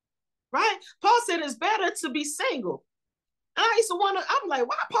 Right? Paul said it's better to be single. And I used to wonder, I'm like,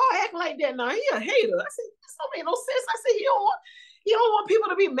 why Paul acting like that now? He a hater. I said, this don't make no sense. I said, he don't want people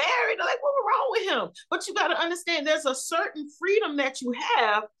to be married. They're like, what's wrong with him? But you got to understand there's a certain freedom that you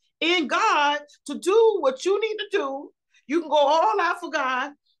have in God to do what you need to do. You can go all out for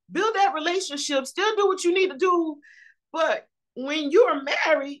God, build that relationship, still do what you need to do. But when you are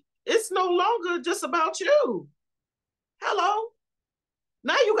married, it's no longer just about you. Hello.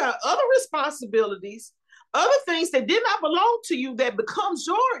 Now you got other responsibilities, other things that did not belong to you that becomes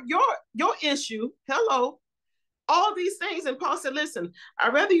your issue. Hello. All these things. And Paul said, listen,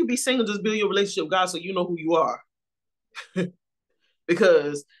 I'd rather you be single, just build your relationship with God so you know who you are.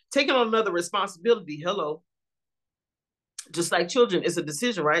 Because taking on another responsibility, hello. Just like children, it's a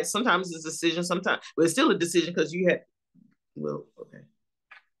decision, right? Sometimes it's a decision, sometimes, but it's still a decision because you had, okay.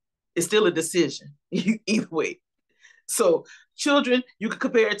 It's still a decision, either way. So children, you can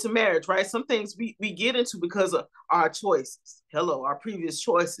compare it to marriage, right? Some things we get into because of our choices. Hello, our previous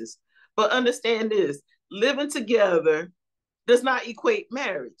choices. But understand this, living together does not equate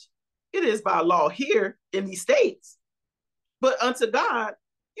marriage. It is by law here in these states. But unto God,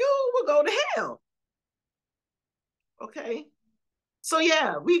 you will go to hell. Okay. So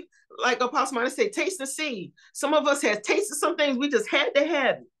yeah, we, like Apostle Martin said, taste and see. Some of us have tasted some things, we just had to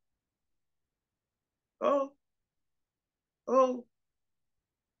have it.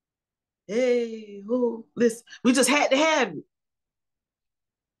 Listen, we just had to have it.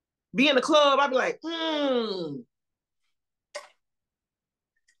 Be in the club, I'd be like,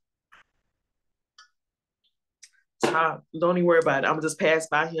 Don't even worry about it. I'm gonna just pass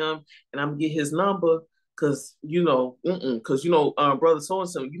by him and I'm gonna get his number because brother so and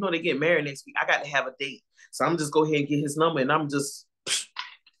so, they get married next week. I got to have a date, so I'm just go ahead and get his number, and I'm just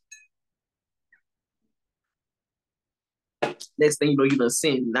next thing you know, you done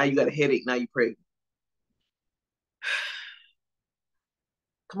sin. Now you got a headache. Now you pregnant.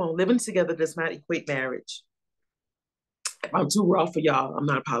 Come on, living together does not equate marriage. If I'm too raw for y'all, I'm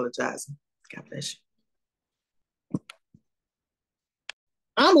not apologizing. God bless you.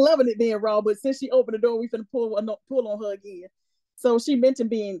 I'm loving it being raw, but since she opened the door, we finna pull on her again. So she mentioned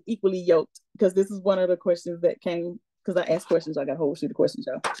being equally yoked, because this is one of the questions that came, because I asked questions. I got a whole sheet of questions,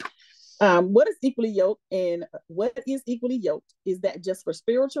 y'all. What is equally yoked, and what is equally yoked? Is that just for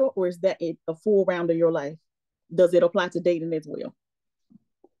spiritual, or is that a full round of your life? Does it apply to dating as well?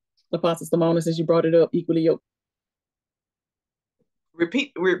 Apostle Simona, since you brought it up, equally yoked.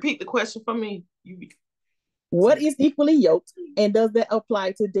 Repeat the question for me. What is equally yoked, and does that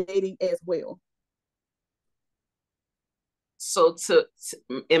apply to dating as well? So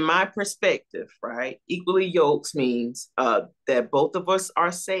in my perspective, right, equally yoked means that both of us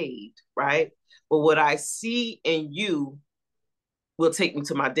are saved, right? But what I see in you will take me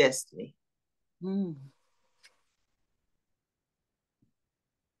to my destiny.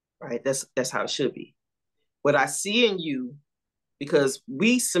 Right? That's how it should be. What I see in you, because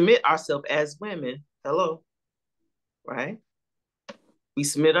we submit ourselves as women, hello, right? We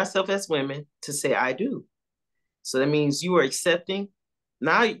submit ourselves as women to say, I do. So that means you are accepting.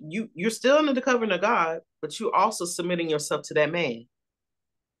 Now you're still under the covering of God, but you're also submitting yourself to that man.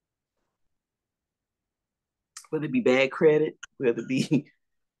 Whether it be bad credit, whether it be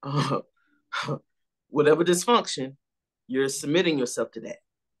whatever dysfunction, you're submitting yourself to that,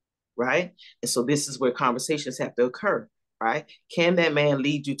 right? And so this is where conversations have to occur, right? Can that man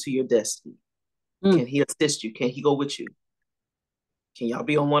lead you to your destiny? Can he assist you? Can he go with you? Can y'all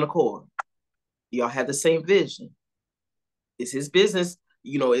be on one accord? Y'all have the same vision? Is his business,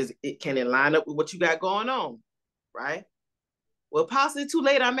 can it line up with what you got going on, right? Well, possibly too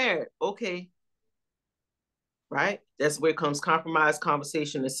late, I'm married. Okay. Right? That's where it comes compromise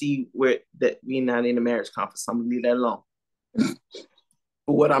conversation to see where that we're not in a marriage conference. I'm gonna leave that alone.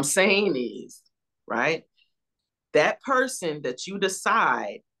 But what I'm saying is, right, that person that you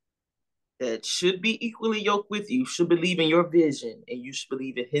decide that should be equally yoked with you should believe in your vision, and you should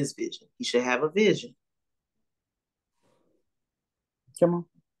believe in his vision. He should have a vision. Come on.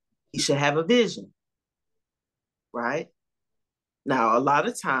 He should have a vision, right? Now, a lot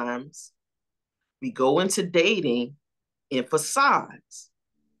of times we go into dating in facades,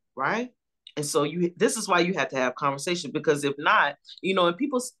 right? And so this is why you have to have conversation, because if not, and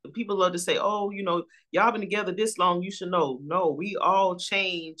people love to say, oh, y'all been together this long, you should know. No, we all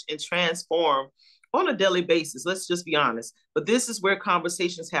change and transform on a daily basis. Let's just be honest. But this is where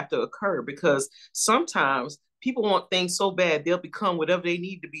conversations have to occur, because sometimes people want things so bad, they'll become whatever they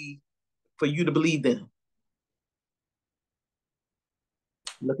need to be for you to believe them.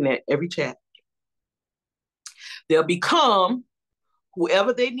 I'm looking at every chat. They'll become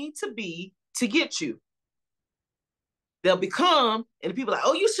whoever they need to be to get you. They'll become, and people are like,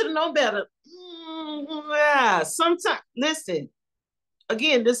 oh, you should have known better. Yeah, sometimes, listen,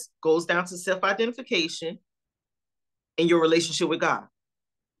 again, this goes down to self-identification and your relationship with God.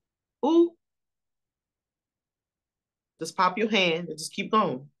 Ooh, just pop your hand and just keep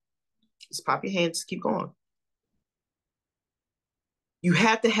going. Just pop your hand, just keep going. You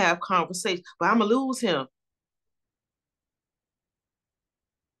have to have conversation, but I'm gonna lose him.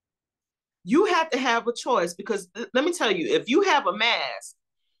 You have to have a choice, because let me tell you, if you have a mask,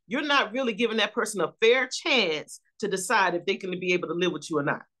 you're not really giving that person a fair chance to decide if they can be able to live with you or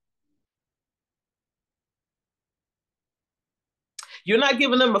not. You're not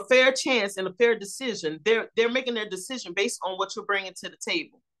giving them a fair chance and a fair decision. They're making their decision based on what you're bringing to the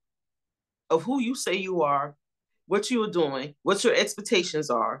table, of who you say you are, what you are doing, what your expectations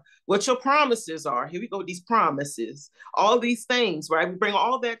are, what your promises are. Here we go, these promises, all these things, right? We bring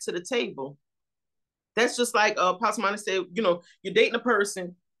all that to the table. That's just like Pastor Monty said, you're dating a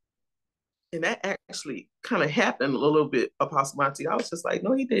person, and that actually kind of happened a little bit, Apostle Monty. I was just like,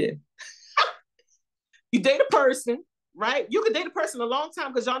 no, he did. You date a person, right? You could date a person a long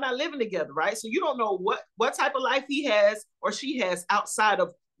time because y'all not living together, right? So you don't know what type of life he has or she has outside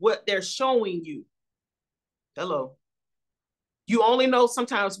of what they're showing you. Hello. You only know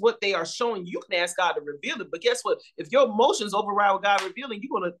sometimes what they are showing you. You can ask God to reveal it, but guess what? If your emotions override what God revealing,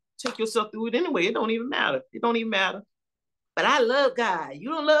 you're going to take yourself through it anyway. It don't even matter. It don't even matter. But I love God. You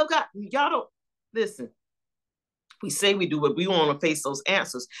don't love God. Y'all don't. Listen. We say we do, but we want to face those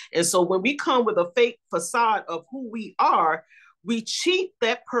answers. And so when we come with a fake facade of who we are, we cheat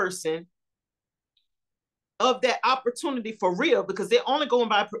that person of that opportunity for real, because they're only going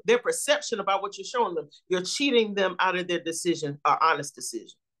by their perception about what you're showing them. You're cheating them out of their decision, or honest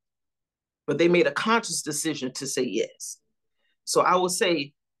decision. But they made a conscious decision to say yes. So I would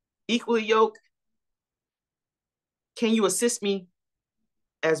say, equally yoked, can you assist me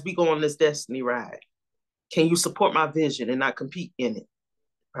as we go on this destiny ride? Can you support my vision and not compete in it?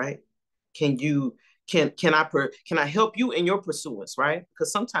 Right? Can I help you in your pursuance? Right?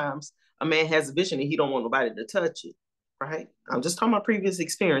 Because sometimes a man has a vision and he don't want nobody to touch it. Right? I'm just talking about previous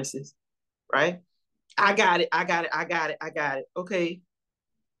experiences. Right? I got it. Okay,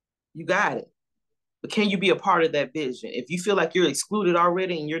 you got it. But can you be a part of that vision? If you feel like you're excluded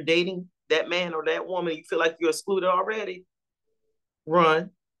already and you're dating that man or that woman, you feel like you're excluded already, run.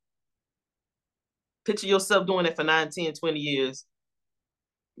 Picture yourself doing it for 9, 10, 20 years,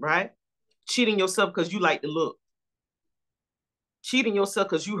 right? Cheating yourself because you like the look. Cheating yourself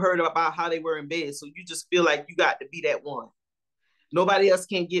because you heard about how they were in bed, so you just feel like you got to be that one. Nobody else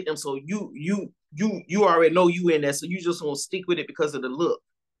can get them, so you already know you in there, so you just want to stick with it because of the look.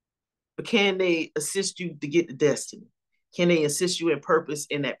 But can they assist you to get the destiny? Can they assist you in purpose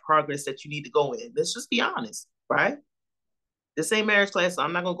in that progress that you need to go in? Let's just be honest, right? This ain't marriage class, so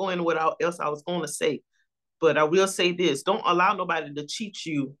I'm not going to go into what else I was going to say. But I will say this. Don't allow nobody to cheat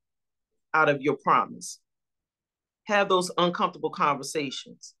you out of your promise. Have those uncomfortable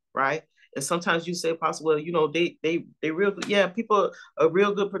conversations, right? And sometimes you say, Apostle, well, you know, they real good. Yeah, people are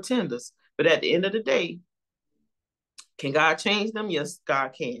real good pretenders. But at the end of the day, can God change them? Yes,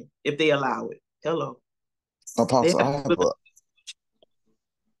 God can, if they allow it. Hello. Apostle, I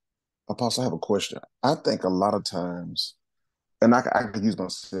have a question. I think a lot of times, and I could use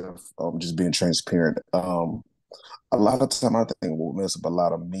myself just being transparent. A lot of time, I think what mess up a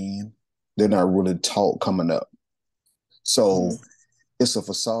lot of men, they're not really taught coming up. So it's a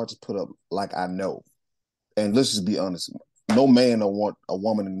facade to put up like I know. And let's just be honest. No man don't want a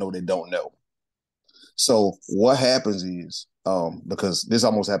woman to know they don't know. So what happens is, because this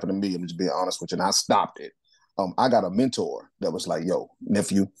almost happened to me, I'm just being honest with you, and I stopped it. I got a mentor that was like, yo,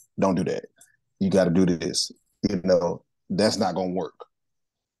 nephew, don't do that. You got to do this. You know, that's not going to work.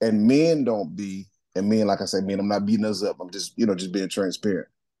 And men don't be, and men, like I said, men, I'm not beating us up. I'm just, just being transparent.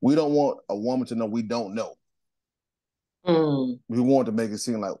 We don't want a woman to know we don't know. We want to make it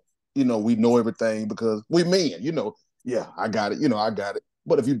seem like, we know everything because we men, yeah, I got it. I got it.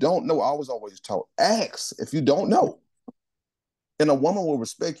 But if you don't know, I was always taught, ask if you don't know. And a woman will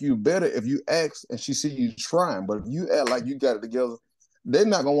respect you better if you ask and she see you trying. But if you act like you got it together, they're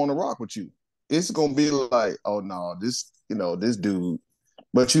not gonna want to rock with you. It's gonna be like, oh no, this dude.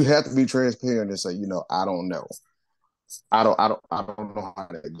 But you have to be transparent and say, I don't know. I don't know how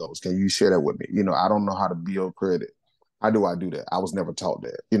that goes. Can you share that with me? I don't know how to build credit. How do I do that? I was never taught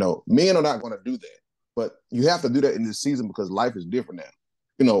that. Men are not gonna do that. But you have to do that in this season because life is different now.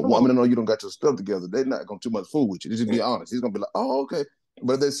 Women know you don't got your stuff together. They're not going to too much fool with you. They just be honest. He's going to be like, oh, okay.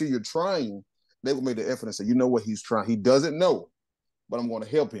 But if they see you're trying, they will make the effort and say, you know what, he's trying. He doesn't know, but I'm going to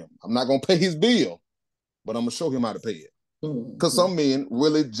help him. I'm not going to pay his bill, but I'm going to show him how to pay it. Because some men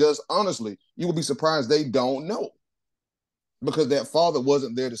really just, honestly, you will be surprised they don't know. Because that father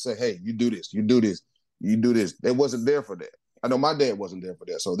wasn't there to say, hey, you do this, you do this, you do this. They wasn't there for that. I know my dad wasn't there for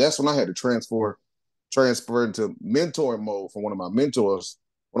that. So that's when I had to transfer into mentoring mode from one of my mentors,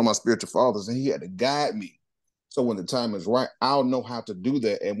 one of my spiritual fathers, and he had to guide me. So when the time is right, I'll know how to do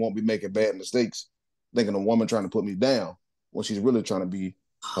that and won't be making bad mistakes, thinking a woman trying to put me down when she's really trying to be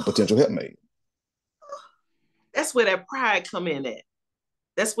a potential helpmate. That's where that pride come in at.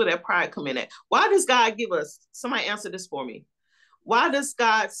 Why does God give us, somebody answer this for me. Why does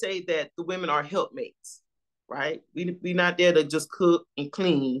God say that the women are helpmates, right? We're not there to just cook and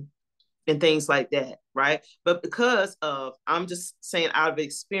clean and things like that, right? But because of, I'm just saying out of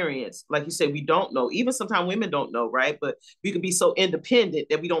experience, like you said, we don't know. Even sometimes women don't know, right? But we can be so independent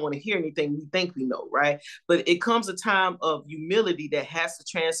that we don't want to hear anything we think we know, right? But it comes a time of humility that has to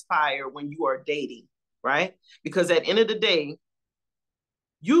transpire when you are dating, right? Because at the end of the day,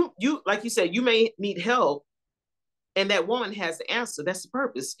 you like you said, you may need help, and that woman has the answer. That's the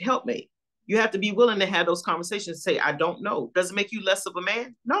purpose, helpmate. You have to be willing to have those conversations and say, I don't know. Does it make you less of a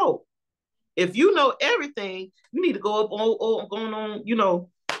man? No. If you know everything, you need to go up on going on,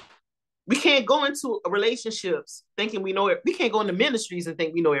 we can't go into relationships thinking we know it. We can't go into ministries and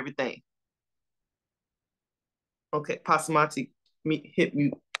think we know everything. Okay, Pastor Monty, hit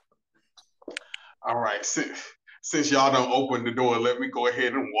mute. All right, since y'all don't open the door, let me go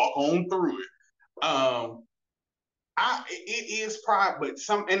ahead and walk on through it. It is pride, but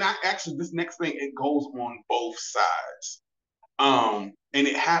actually this next thing, it goes on both sides. And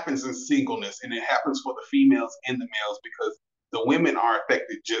it happens in singleness, and it happens for the females and the males because the women are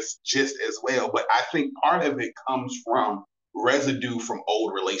affected just as well. But I think part of it comes from residue from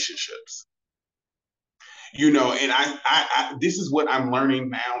old relationships. And I this is what I'm learning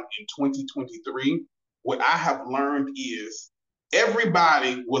now in 2023. What I have learned is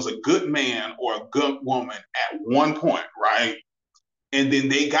everybody was a good man or a good woman at one point, right? And then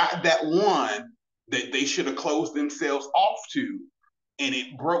they got that one that they should have closed themselves off to, and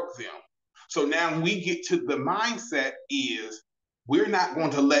it broke them. So now we get to the mindset is we're not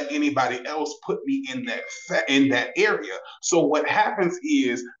going to let anybody else put me in that area. So what happens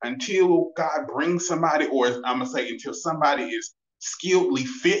is until God brings somebody, or I'm gonna say until somebody is skilledly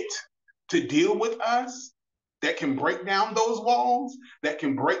fit to deal with us, that can break down those walls, that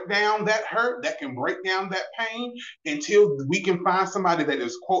can break down that hurt, that can break down that pain, until we can find somebody that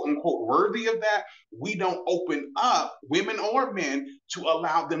is quote unquote worthy of that, we don't open up, women or men, to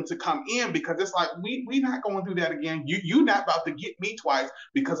allow them to come in, because it's like, we not going to do that again. You not about to get me twice,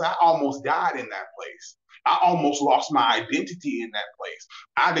 because I almost died in that place. I almost lost my identity in that place.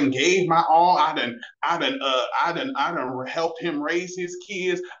 I done gave my all. I done helped him raise his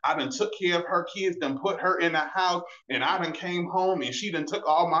kids. I done took care of her kids, done put her in a house, and I done came home and she done took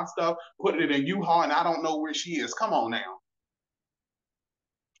all my stuff, put it in a U-Haul, and I don't know where she is. Come on now.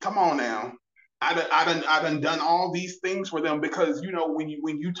 Come on now. I done all these things for them, because when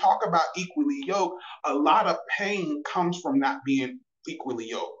you talk about equally yoked, a lot of pain comes from not being equally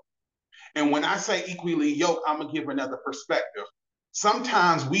yoked. And when I say equally yoked, I'm gonna give another perspective.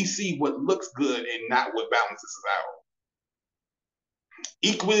 Sometimes we see what looks good and not what balances us out.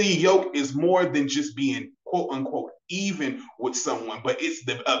 Equally yoked is more than just being quote unquote even with someone, but it's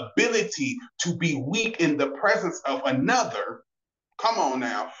the ability to be weak in the presence of another. Come on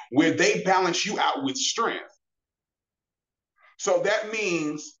now, where they balance you out with strength. So that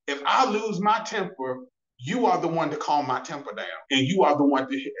means if I lose my temper, you are the one to calm my temper down, and you are the one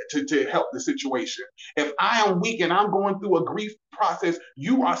to help the situation. If I am weak and I'm going through a grief process,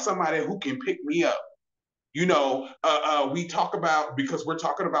 you are somebody who can pick me up. We talk about, because we're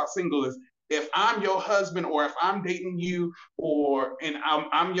talking about singleness, if I'm your husband, or if I'm dating you, and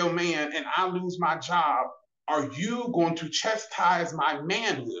I'm your man and I lose my job, are you going to chastise my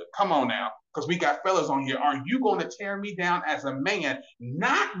manhood? Come on now, because we got fellas on here. Are you going to tear me down as a man?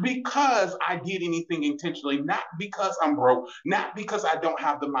 Not because I did anything intentionally, not because I'm broke, not because I don't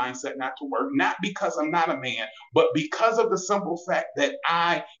have the mindset not to work, not because I'm not a man, but because of the simple fact that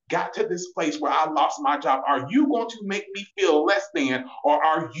I got to this place where I lost my job. Are you going to make me feel less than, or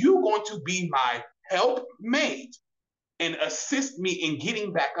are you going to be my helpmate and assist me in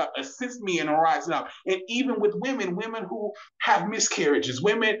getting back up, assist me in rising up? And even with women who have miscarriages,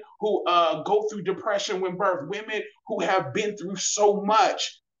 women who go through depression when birth, women who have been through so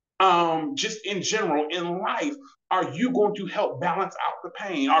much just in general in life, are you going to help balance out the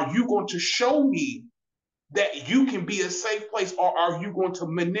pain? Are you going to show me that you can be a safe place, or are you going to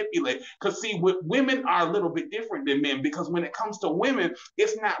manipulate? Because see, women are a little bit different than men, because when it comes to women,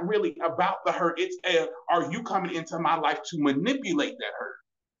 it's not really about the hurt. It's are you coming into my life to manipulate that hurt?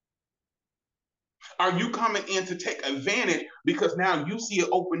 Are you coming in to take advantage because now you see an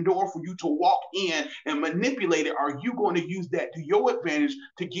open door for you to walk in and manipulate it? Are you going to use that to your advantage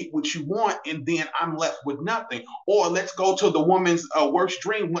to get what you want, and then I'm left with nothing? Or let's go to the woman's worst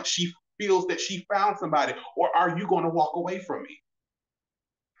dream, once she feels that she found somebody. Or are you going to walk away from me?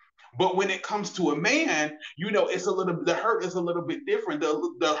 But when it comes to a man, it's the hurt is a little bit different.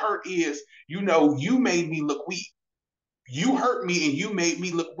 The hurt is, you made me look weak. You hurt me and you made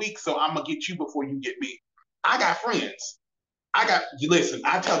me look weak, so I'm gonna get you before you get me. I got friends. Listen,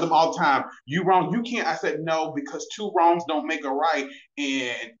 I tell them all the time, you wrong, you can't. I said, no, because two wrongs don't make a right.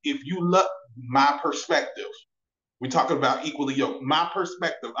 And if you look, my perspective, we're talking about equally yoked. My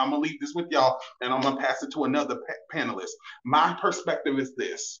perspective, I'm gonna leave this with y'all, and I'm gonna pass it to another panelist. My perspective is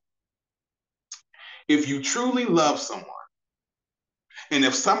this: if you truly love someone, and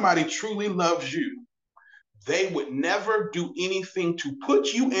if somebody truly loves you, they would never do anything to put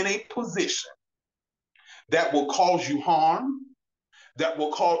you in a position that will cause you harm, that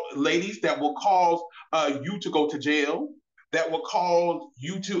will cause, ladies, that will cause you to go to jail, that will cause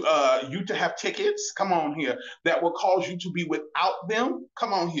you to have tickets. Come on here. That will cause you to be without them.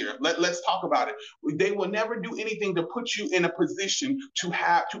 Come on here. Let's talk about it. They will never do anything to put you in a position to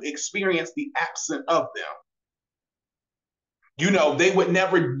have to experience the absence of them. They would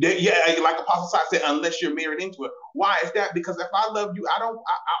never, like Apostle Sai said, unless you're married into it. Why is that? Because if I love you,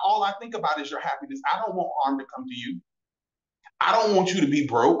 all I think about is your happiness. I don't want harm to come to you. I don't want you to be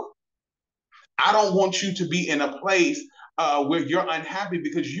broke. I don't want you to be in a place where you're unhappy,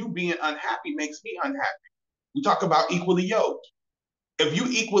 because you being unhappy makes me unhappy. We talk about equally yoked. If you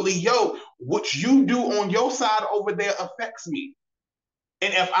equally yoked, what you do on your side over there affects me.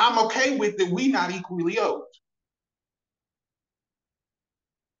 And if I'm okay with it, we not equally yoked.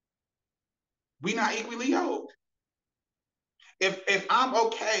 We not equally yoked. If I'm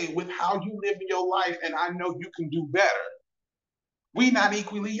okay with how you live in your life and I know you can do better, we not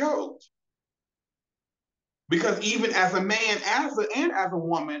equally yoked. Because even as a man and as a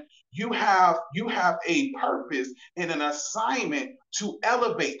woman, you have a purpose and an assignment to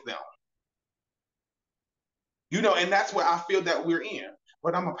elevate them. And that's where I feel that we're in.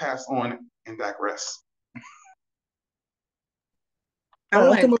 But I'm gonna pass on and digress. I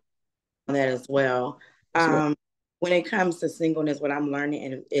want to on that as well. When it comes to singleness, what I'm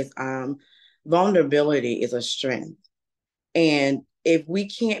learning is vulnerability is a strength. And if we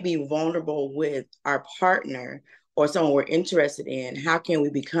can't be vulnerable with our partner or someone we're interested in, how can we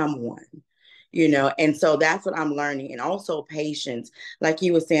become one? And so that's what I'm learning. And also patience. Like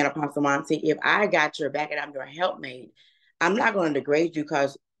you were saying, Apostle Monty, if I got your back and I'm your helpmate, I'm not going to degrade you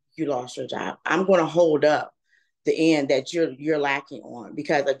because you lost your job. I'm going to hold up the end that you're lacking on.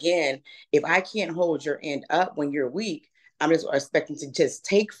 Because again, if I can't hold your end up when you're weak, I'm just expecting to just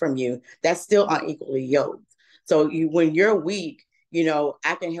take from you. That's still unequally yoked. So when you're weak,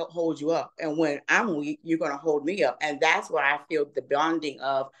 I can help hold you up. And when I'm weak, you're going to hold me up. And that's where I feel the bonding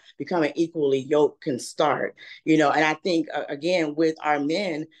of becoming equally yoked can start, and I think, again, with our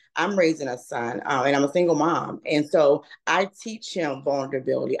men, I'm raising a son and I'm a single mom. And so I teach him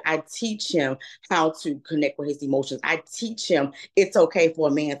vulnerability. I teach him how to connect with his emotions. I teach him it's okay for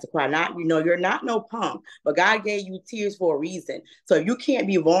a man to cry. You're not no punk, but God gave you tears for a reason. So if you can't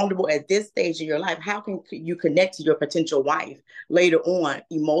be vulnerable at this stage of your life, how can you connect to your potential wife later on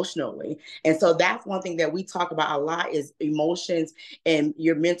emotionally? And so that's one thing that we talk about a lot is emotions and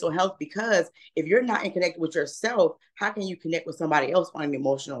your mental health, because if you're not in connect with yourself, how can you connect with somebody else on an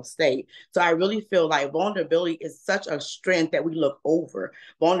emotional state? So I really feel like vulnerability is such a strength that we look over.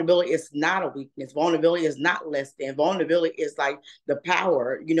 Vulnerability is not a weakness. Vulnerability is not less than. Vulnerability is like the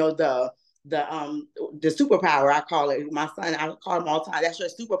power, the superpower, I call it. My son, I call him all the time. That's your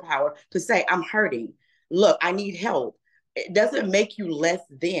superpower, to say, I'm hurting. Look, I need help. It doesn't make you less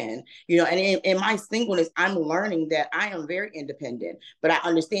than, and in my singleness, I'm learning that I am very independent, but I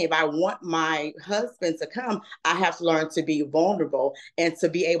understand if I want my husband to come, I have to learn to be vulnerable and to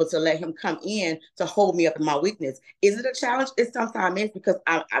be able to let him come in to hold me up in my weakness. Is it a challenge? It's sometimes it's because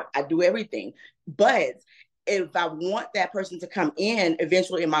I do everything, but if I want that person to come in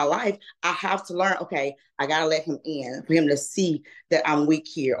eventually in my life, I have to learn, okay, I got to let him in for him to see that I'm weak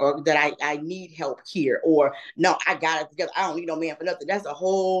here, or that I need help here, or no, I got it together. I don't need no man for nothing. That's a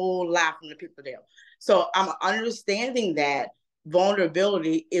whole lot from the pit of hell. So I'm understanding that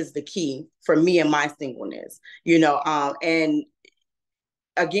vulnerability is the key for me and my singleness, and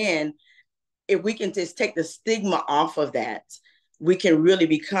again, if we can just take the stigma off of that, we can really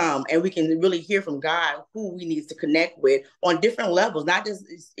become, and we can really hear from God who we need to connect with on different levels, not just,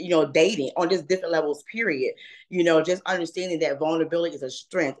 dating, on just different levels, period. Just understanding that vulnerability is a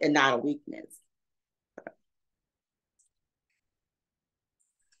strength and not a weakness.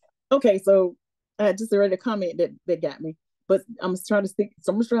 Okay, so I had just read a comment that got me, but I'm trying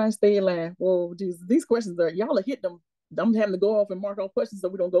to stay in line. Well, these questions y'all are hitting them. I'm having to go off and mark on questions so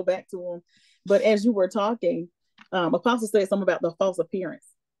we don't go back to them. But as you were talking, Apostle said something about the false appearance,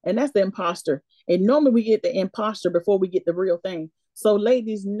 and that's the imposter. And normally we get the imposter before we get the real thing. So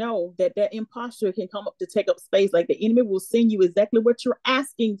ladies, know that imposter can come up to take up space. Like the enemy will send you exactly what you're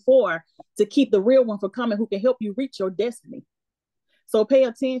asking for to keep the real one from coming, who can help you reach your destiny. So pay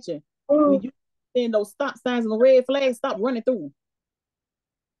attention. When you see those stop signs and the red flags, stop running through them.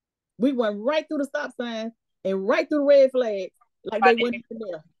 We went right through the stop signs and right through the red flags like they weren't even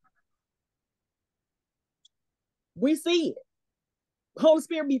there. We see it. Holy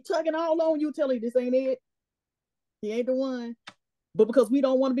Spirit be tugging all on you, telling you this ain't it. He ain't the one. But because we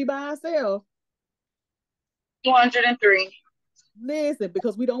don't want to be by ourselves. 203. Listen,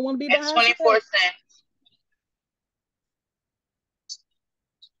 because we don't want to be by ourselves. 24 cents.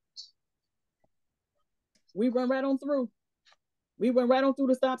 We run right on through. We went right on through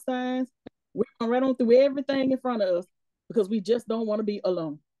the stop signs. We went right on through everything in front of us because we just don't want to be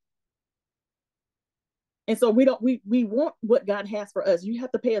alone. And so we want what God has for us. You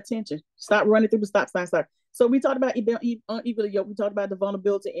have to pay attention. Stop running through the stop sign. So we talked about unevenly yoked. We talked about the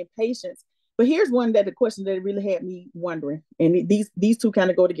vulnerability and patience. But here's the question that really had me wondering, and these two kind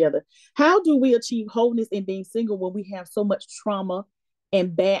of go together. How do we achieve wholeness in being single when we have so much trauma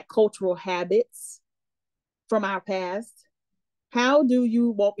and bad cultural habits from our past? How do you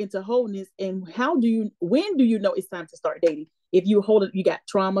walk into wholeness, and when do you know it's time to start dating? If you got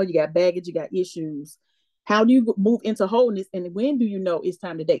trauma, you got baggage, you got issues. How do you move into wholeness, and when do you know it's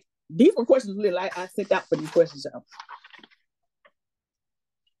time to date? These were questions really I sent out for these questions, y'all.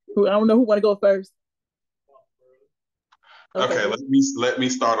 I don't know who want to go first. Okay, let me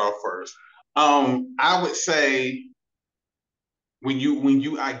start off first. I would say when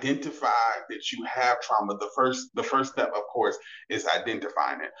you identify that you have trauma, the first step, of course, is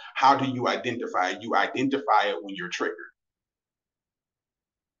identifying it. How do you identify it? You identify it when you're triggered.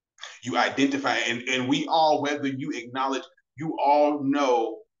 You identify it, and we all, whether you acknowledge, you all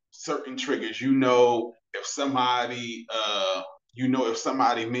know certain triggers. You know if somebody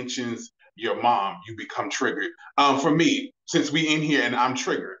mentions your mom, you become triggered. For me, since we in here and I'm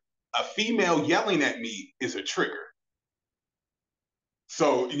triggered, a female yelling at me is a trigger.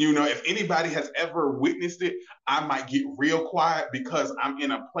 So, if anybody has ever witnessed it, I might get real quiet because I'm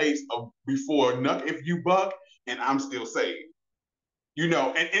in a place of before nut if you buck and I'm still saved. And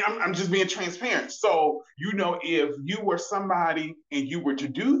I'm just being transparent. So, if you were somebody and you were to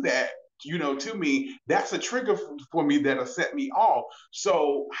do that, to me, that's a trigger for me that'll set me off.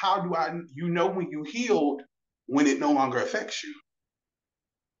 So how do I, when you healed, when it no longer affects you?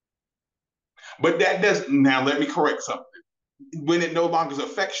 But now let me correct something. When it no longer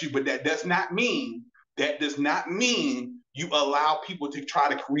affects you, but that does not mean you allow people to try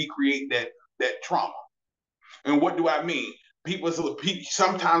to recreate that trauma. And what do I mean?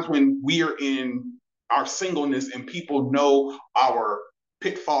 Sometimes when we are in our singleness and people know our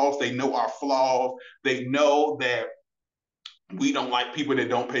pitfalls, they know our flaws, they know that we don't like people that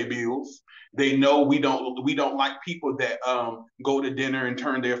don't pay bills. They know we don't like people that go to dinner and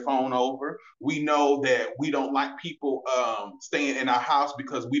turn their phone over. We know that we don't like people staying in our house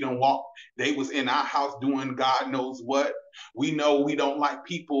because we don't walk. They was in our house doing God knows what. We know we don't like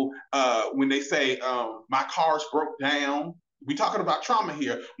people when they say my car's broke down. We talking about trauma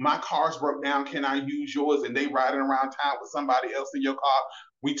here. My car's broke down. Can I use yours? And they riding around town with somebody else in your car.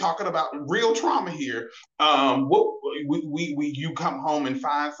 We talking about real trauma here. You come home and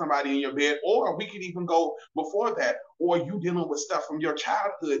find somebody in your bed, or we could even go before that, or you dealing with stuff from your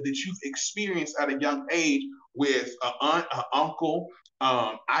childhood that you've experienced at a young age with an aunt, an uncle.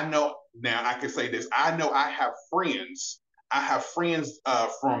 I know now I can say this. I know I have friends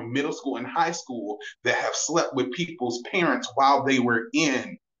from middle school and high school that have slept with people's parents while they were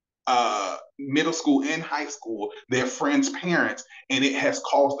in middle school and high school, their friends' parents, and it has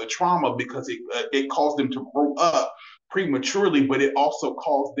caused a trauma because it caused them to grow up prematurely, but it also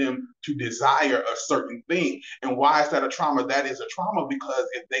caused them to desire a certain thing. And why is that a trauma? That is a trauma because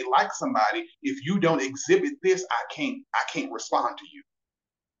if they like somebody, if you don't exhibit this, I can't respond to you.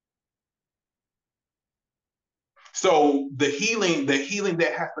 So the healing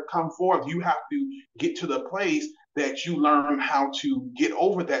that has to come forth, you have to get to the place that you learn how to get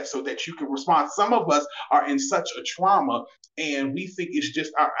over that so that you can respond. Some of us are in such a trauma and we think it's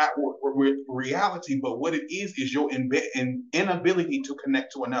just our outward reality, but what it is your inability to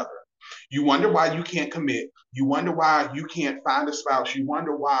connect to another. You wonder why you can't commit. You wonder why you can't find a spouse. You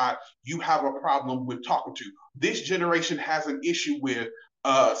wonder why you have a problem with talking to. This generation has an issue with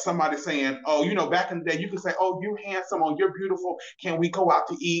somebody saying, oh, back in the day, you could say, oh, you're handsome, or you're beautiful. Can we go out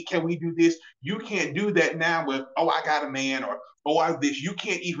to eat? Can we do this? You can't do that now with, oh, I got a man, or, oh, I this. You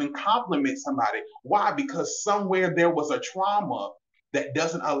can't even compliment somebody. Why? Because somewhere there was a trauma that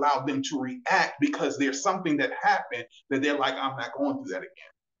doesn't allow them to react because there's something that happened that they're like, I'm not going through that again.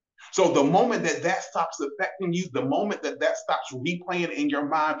 So the moment that stops affecting you, the moment that stops replaying in your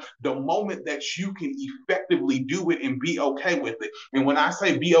mind, the moment that you can effectively do it and be okay with it. And when I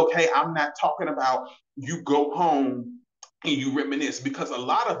say be okay, I'm not talking about you go home and you reminisce, because a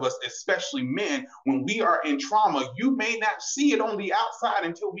lot of us, especially men, when we are in trauma, you may not see it on the outside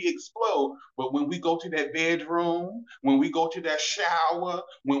until we explode. But when we go to that bedroom, when we go to that shower,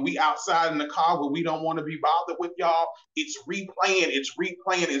 when we outside in the car where we don't want to be bothered with y'all, it's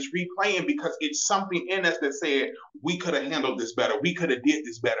replaying because it's something in us that said, we could have handled this better. We could have did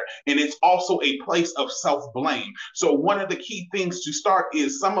this better. And it's also a place of self-blame. So one of the key things to start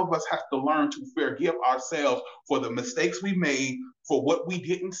is some of us have to learn to forgive ourselves for the mistakes we made, for what we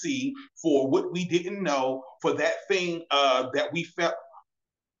didn't see, for what we didn't know, for that thing that we felt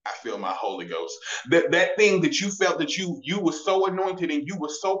I feel my Holy Ghost. That thing that you felt that you were so anointed and you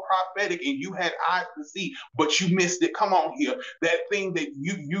were so prophetic and you had eyes to see, but you missed it. Come on here. That thing that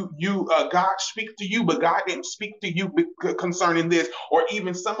God speaks to you, but God didn't speak to you concerning this. Or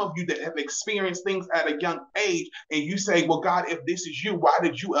even some of you that have experienced things at a young age, and you say, well, God, if this is you, why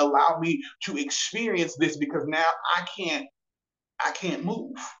did you allow me to experience this? Because now I can't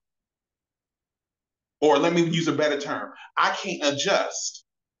move. Or let me use a better term. I can't adjust.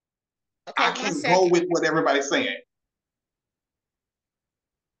 Okay, I can't go with what everybody's saying.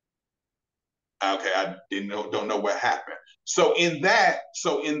 Okay, I don't know what happened. So in that,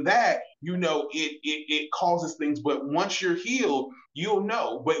 it causes things. But once you're healed, you'll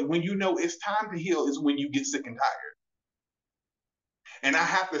know. But when you know it's time to heal is when you get sick and tired. And I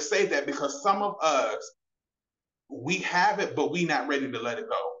have to say that because some of us, we have it, but we not ready to let it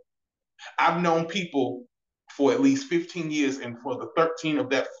go. I've known people for at least 15 years, and for the 13 of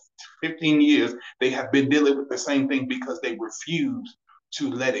that 15 years, they have been dealing with the same thing because they refuse to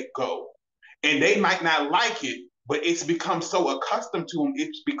let it go. And they might not like it, but it's become so accustomed to them,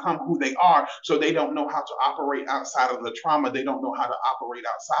 it's become who they are, so they don't know how to operate outside of the trauma. They don't know how to operate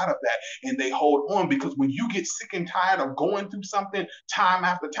outside of that, and they hold on. Because when you get sick and tired of going through something time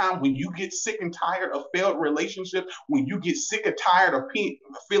after time, when you get sick and tired of failed relationships, when you get sick and tired of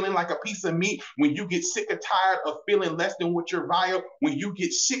feeling like a piece of meat, when you get sick and tired of feeling less than what you're valued, when you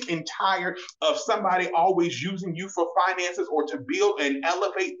get sick and tired of somebody always using you for finances or to build and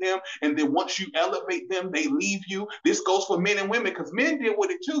elevate them, and then once you elevate them, they leave you. This goes for men and women, because men deal with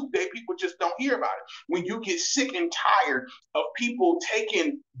it too. People just don't hear about it. When you get sick and tired of people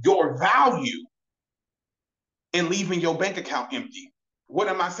taking your value and leaving your bank account empty. What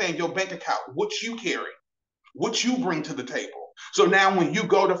am I saying? Your bank account, what you carry, what you bring to the table. So now when you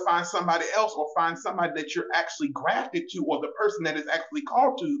go to find somebody else, or find somebody that you're actually grafted to, or the person that is actually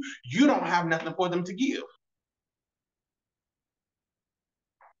called to, you don't have nothing for them to give.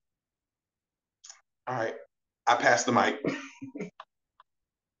 All right, I passed the mic.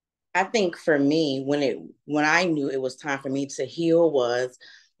 I think for me, when I knew it was time for me to heal was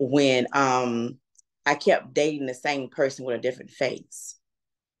when I kept dating the same person with a different face.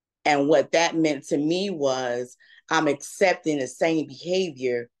 And what that meant to me was I'm accepting the same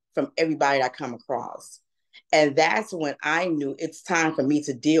behavior from everybody that I come across. And that's when I knew it's time for me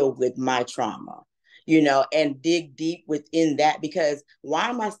to deal with my trauma, and dig deep within that. Because why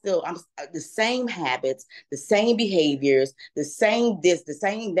am I'm the same habits, the same behaviors, the same this, the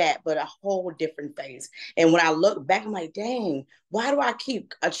same that, but a whole different face. And when I look back, I'm like, dang, why do I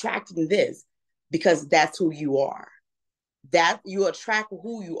keep attracting this? Because that's who you are. That you attract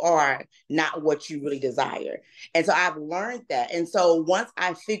who you are, not what you really desire. And so I've learned that. And so once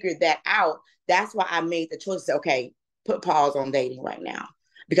I figured that out, that's why I made the choice to say, okay, put pause on dating right now.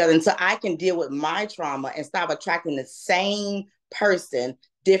 Because until I can deal with my trauma and stop attracting the same person,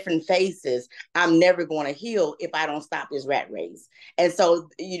 different faces, I'm never going to heal if I don't stop this rat race. And so,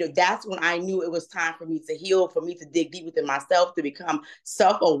 that's when I knew it was time for me to heal, for me to dig deep within myself, to become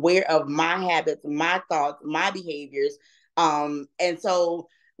self-aware of my habits, my thoughts, my behaviors. And so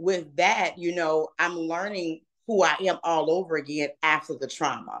with that, I'm learning who I am all over again after the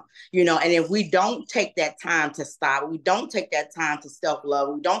trauma, and if we don't take that time to stop, we don't take that time to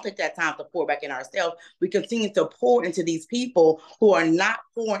self-love, we don't take that time to pour back in ourselves, we continue to pour into these people who are not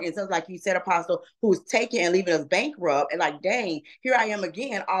pouring into, like you said, Apostle, who's taking and leaving us bankrupt, and like, dang, here I am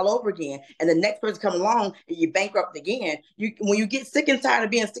again, all over again. And the next person come along and you bankrupt again. When you get sick and tired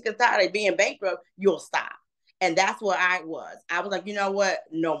of being sick and tired of being bankrupt, you'll stop. And that's what I was. I was like, you know what?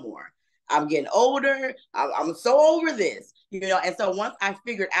 No more. I'm getting older. I'm so over this, And so once I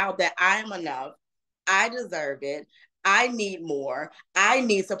figured out that I am enough, I deserve it, I need more, I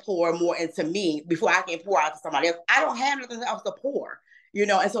need to pour more into me before I can pour out to somebody else. I don't have nothing else to pour,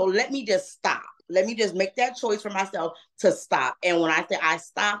 And so let me just stop. Let me just make that choice for myself to stop. And when I say I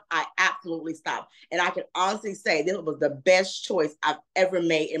stop, I absolutely stop. And I can honestly say this was the best choice I've ever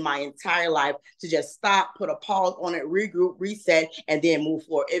made in my entire life, to just stop, put a pause on it, regroup, reset, and then move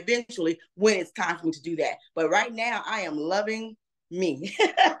forward eventually when it's time for me to do that. But right now, I am loving me.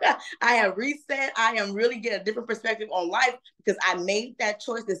 I have reset. I am really getting a different perspective on life because I made that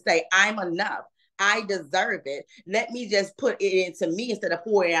choice to say I'm enough. I deserve it. Let me just put it into me instead of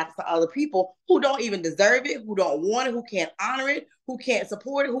pouring out to other people who don't even deserve it, who don't want it, who can't honor it, who can't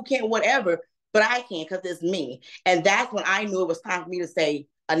support it, who can't whatever. But I can, because it's me. And that's when I knew it was time for me to say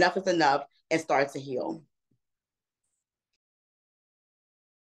enough is enough and start to heal.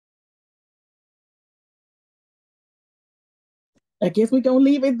 I guess we're gonna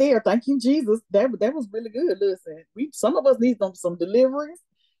leave it there. Thank you, Jesus. That was really good. Listen, some of us need some deliverance,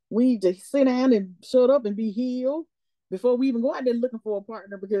 We need to sit down and shut up and be healed before we even go out there looking for a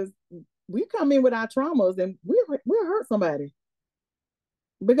partner, because we come in with our traumas and we'll hurt somebody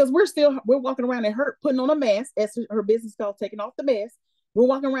because we're walking around and hurt, putting on a mask, as her business called taking off the mask. We're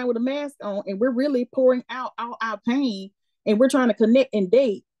walking around with a mask on and we're really pouring out all our pain, and we're trying to connect and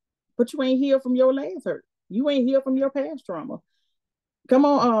date, but you ain't healed from your last hurt. You ain't healed from your past trauma. Come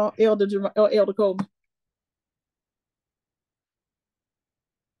on, Elder Colby.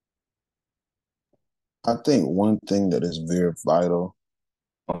 I think one thing that is very vital,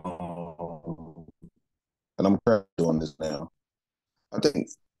 and I'm currently doing this now. I think,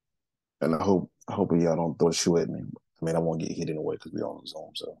 and I hope y'all don't throw a shoe at me. I mean, I won't get hit anyway because we're on Zoom,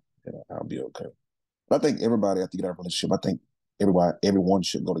 so I'll be okay. But I think everybody, after you get out of a relationship, I think everyone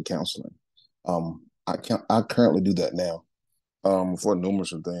should go to counseling. I currently do that now, for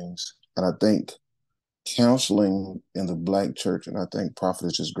numerous of things, and I think counseling in the Black church, and I think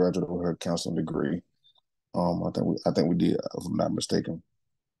Prophetess just graduated with her counseling degree. I think we did, if I'm not mistaken.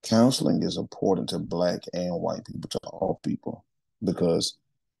 Counseling is important to Black and white people, to all people, because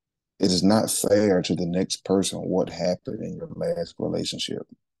it is not fair to the next person what happened in your last relationship.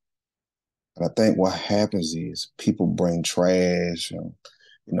 And I think what happens is people bring trash, and,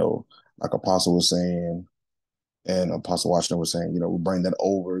 like Apostle was saying, and Apostle Washington was saying, we bring that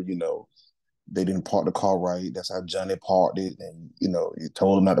over, they didn't park the car right. That's how Johnny parked it. And, you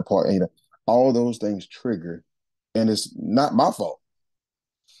told him not to park. And, all those things trigger, and it's not my fault.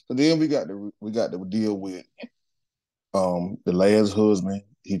 So then we got to deal with the last husband.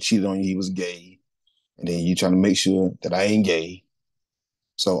 He cheated on you. He was gay. And then you trying to make sure that I ain't gay.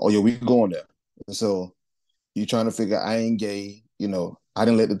 So, oh yeah, we going there. And so you trying to figure I ain't gay. I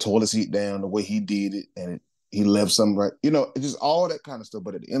didn't let the toilet seat down the way he did it, and he left something right. It's just all that kind of stuff.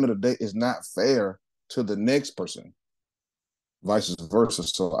 But at the end of the day, it's not fair to the next person, vice versa.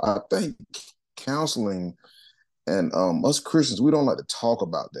 So I think counseling, and us Christians, we don't like to talk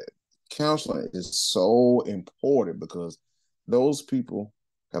about that. Counseling is so important because those people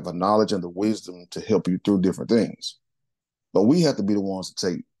have the knowledge and the wisdom to help you through different things. But we have to be the ones to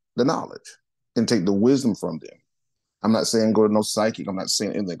take the knowledge and take the wisdom from them. I'm not saying go to no psychic. I'm not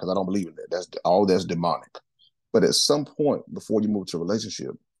saying anything because I don't believe in that. That's demonic. But at some point before you move to a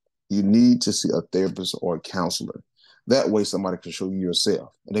relationship, you need to see a therapist or a counselor. That way somebody can show you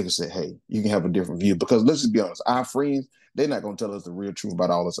yourself and they can say, hey, you can have a different view. Because let's just be honest, our friends, they're not going to tell us the real truth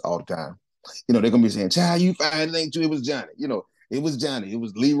about all this all the time. They're going to be saying, child, you find it ain't true. It was Johnny. It was Johnny. It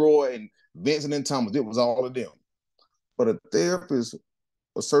was Leroy and Vincent and Thomas. It was all of them. But a therapist,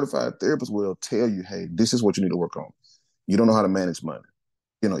 a certified therapist will tell you, hey, this is what you need to work on. You don't know how to manage money.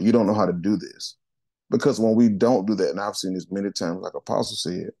 You don't know how to do this. Because when we don't do that, and I've seen this many times, like Apostle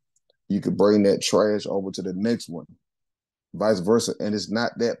said, you could bring that trash over to the next one, vice versa, and it's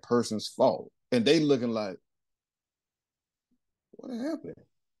not that person's fault. And they looking like, what happened?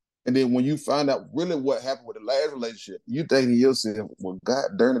 And then when you find out really what happened with the last relationship, you think to yourself, well,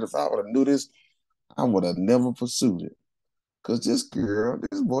 God darn it, if I would have knew this, I would have never pursued it. Because this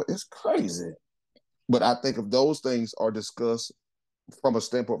boy is crazy. But I think if those things are discussed from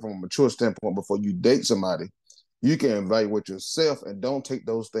a mature standpoint before you date somebody, you can evaluate yourself and don't take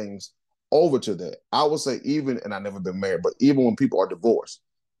those things over to that. I would say even, and I've never been married, but even when people are divorced,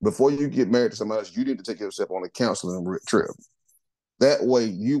 before you get married to somebody else, you need to take yourself on a counseling trip. That way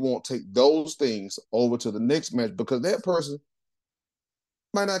you won't take those things over to the next marriage because that person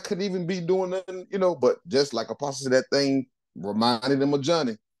might not could even be doing nothing, but just like Apostle said, that thing reminded them of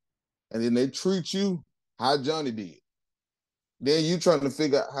Johnny. And then they treat you how Johnny did. Then you trying to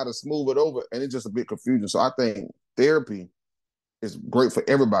figure out how to smooth it over, and it's just a bit confusing. So I think therapy is great for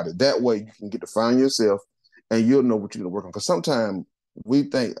everybody. That way you can get to find yourself and you'll know what you're going to work on. Because sometimes we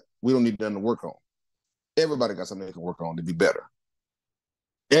think we don't need nothing to work on. Everybody got something they can work on to be better.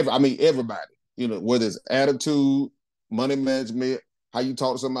 Everybody, whether it's attitude, money management, how you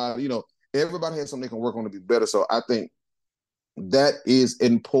talk to somebody, everybody has something they can work on to be better. So I think that is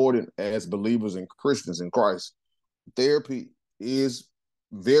important as believers and Christians in Christ. Therapy is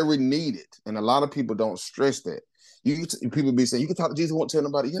very needed, and a lot of people don't stress that. People be saying you can talk to Jesus, won't tell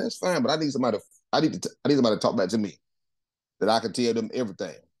nobody. Yeah, that's fine, but I need somebody. I need somebody to talk back to me that I can tell them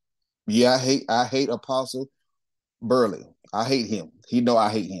everything. Yeah, I hate Apostle Burley. I hate him. He know I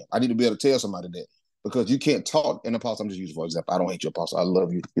hate him. I need to be able to tell somebody that because you can't talk. And Apostle, I'm just using for example. I don't hate you, Apostle. I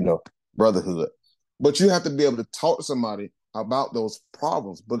love you. Brotherhood. But you have to be able to talk to somebody about those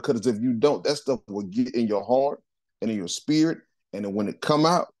problems because if you don't, that stuff will get in your heart and in your spirit. And then when it come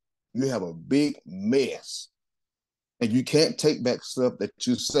out, you have a big mess. And you can't take back stuff that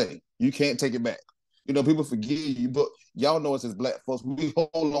you say. You can't take it back. You know, people forgive you, but y'all know us as Black folks. We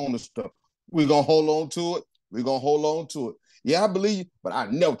hold on to stuff. We're gonna hold on to it. We're gonna hold on to it. Yeah, I believe you, but I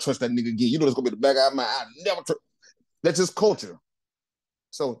never trust that nigga again. You know, it's gonna be the back of my eye. I never trust. That's just culture.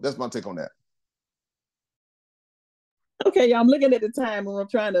 So that's my take on that. Okay, y'all, I'm looking at the time and I'm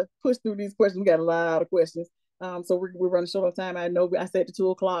trying to push through these questions. We got a lot of questions. So we're running short on time. I know I said to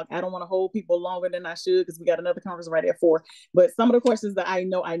 2:00. I don't want to hold people longer than I should because we got another conference right at 4. But some of the questions that I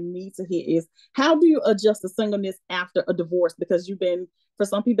know I need to hit is, how do you adjust to singleness after a divorce? Because for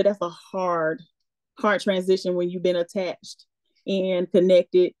some people, that's a hard transition when you've been attached and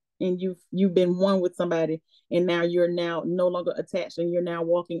connected and you've been one with somebody, and now you're now no longer attached and you're now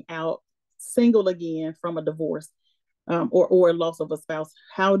walking out single again from a divorce. Or a loss of a spouse.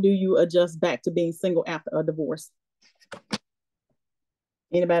 How do you adjust back to being single after a divorce?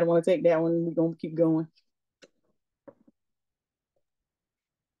 Anybody want to take that one? We're gonna keep going.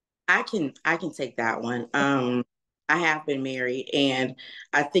 I can take that one. I have been married, and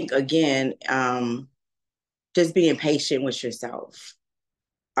I think again, just being patient with yourself.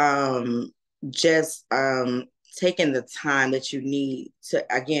 Just taking the time that you need to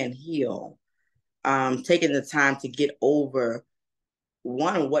again heal. Taking the time to get over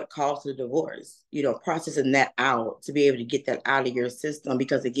what caused the divorce, processing that out to be able to get that out of your system.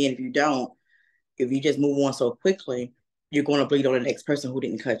 Because again, if you just move on so quickly, you're going to bleed on the next person who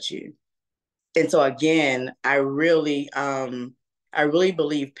didn't cut you. And so again, I really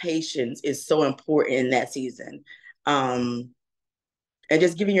believe patience is so important in that season. And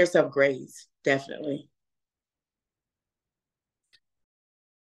just giving yourself grace, definitely.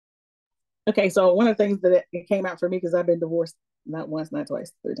 Okay, so one of the things that came out for me, because I've been divorced not once, not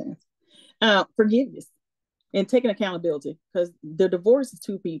twice, 3 times, forgiveness and taking accountability, because the divorce is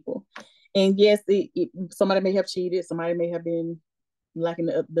 2 people. And yes, somebody may have cheated, somebody may have been liking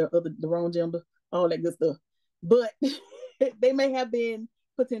the wrong gender, all that good stuff, but they may have been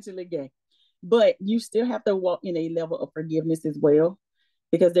potentially gay. But you still have to walk in a level of forgiveness as well,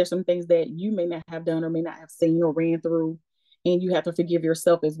 because there's some things that you may not have done or may not have seen or ran through, and you have to forgive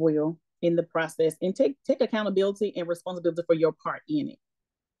yourself as well in the process, and take accountability and responsibility for your part in it.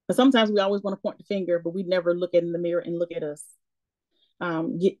 Because sometimes we always want to point the finger, but we never look in the mirror and look at us.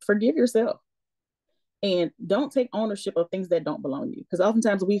 Forgive yourself, and don't take ownership of things that don't belong to you. Because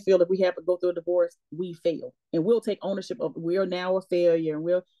oftentimes we feel if we have to go through a divorce, we fail, and we'll take ownership of we're now a failure,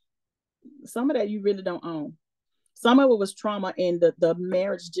 and some of that you really don't own. Some of it was trauma, and the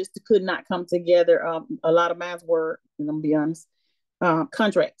marriage just could not come together. A lot of mine were, and I'm gonna be honest,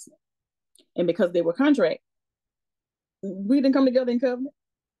 contracts. And because they were contract, we didn't come together in covenant.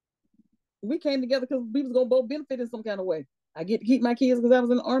 We came together because we was gonna both benefit in some kind of way. I get to keep my kids because I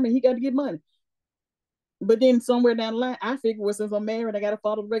was in the army. He got to get money. But then somewhere down the line, I figured, well, since I'm married, I got to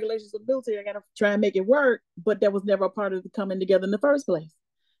follow the regulations of the military. I got to try and make it work. But that was never a part of the coming together in the first place.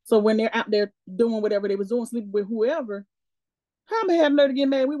 So when they're out there doing whatever they was doing, sleeping with whoever, how am I having to get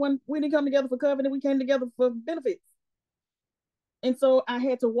married? We didn't come together for covenant. We came together for benefits. And so I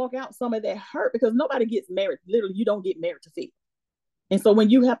had to walk out some of that hurt, because nobody gets married. Literally, you don't get married to fail. And so when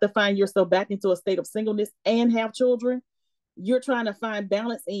you have to find yourself back into a state of singleness and have children, you're trying to find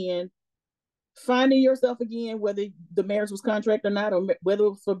balance in finding yourself again, whether the marriage was contract or not, or whether it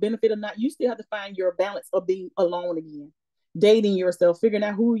was for benefit or not. You still have to find your balance of being alone again, dating yourself, figuring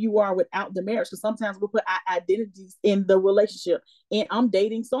out who you are without the marriage. Because sometimes we put our identities in the relationship, and I'm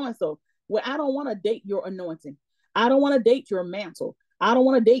dating so-and-so. Well, I don't want to date your anointing. I don't want to date your mantle. I don't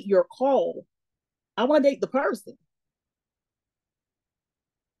want to date your call. I want to date the person.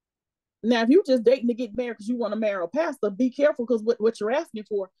 Now, if you're just dating to get married because you want to marry a pastor, be careful, because what you're asking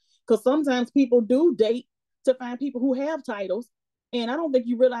for. Because sometimes people do date to find people who have titles, and I don't think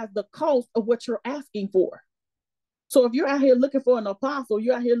you realize the cost of what you're asking for. So if you're out here looking for an apostle,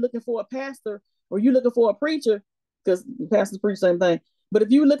 you're out here looking for a pastor, or you're looking for a preacher, because pastors preach the same thing. But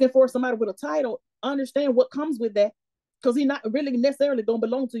if you're looking for somebody with a title, understand what comes with that, because he's not really necessarily going to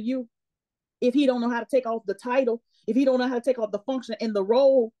belong to you if he don't know how to take off the title, if he don't know how to take off the function and the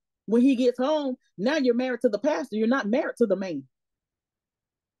role. When he gets home, now you're married to the pastor. You're not married to the man.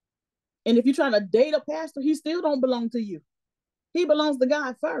 And if you're trying to date a pastor, he still don't belong to you. He belongs to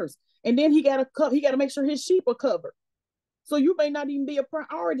God first. And then he got to make sure his sheep are covered. So you may not even be a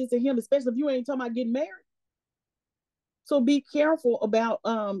priority to him, especially if you ain't talking about getting married. So be careful about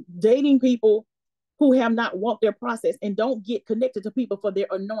dating people who have not walked their process, and don't get connected to people for their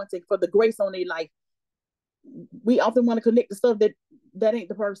anointing, for the grace on their life. We often want to connect to stuff that ain't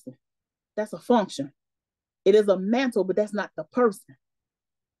the person. That's a function. It is a mantle, but that's not the person.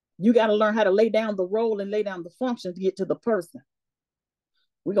 You got to learn how to lay down the role and lay down the function to get to the person.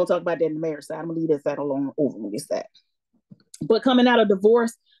 We're going to talk about that in the marriage side. I'm going to leave that side alone over with this side. But coming out of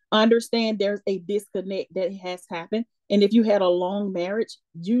divorce, understand there's a disconnect that has happened. And if you had a long marriage,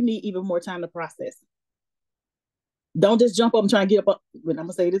 you need even more time to process. Don't just jump up and try and get up. I'm going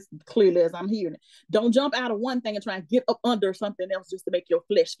to say this clearly as I'm hearing it. Don't jump out of one thing and try and get up under something else just to make your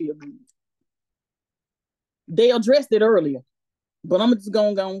flesh feel good. They addressed it earlier, but I'm just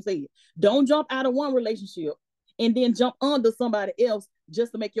going to say it. Don't jump out of one relationship and then jump under somebody else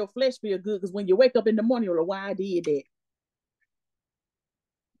just to make your flesh feel good. Because when you wake up in the morning, you're like, why I did that?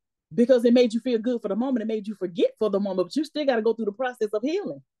 Because it made you feel good for the moment. It made you forget for the moment, but you still got to go through the process of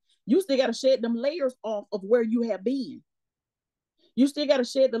healing. You still got to shed them layers off of where you have been. You still got to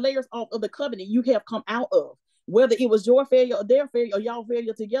shed the layers off of the covenant you have come out of. Whether it was your failure or their failure or y'all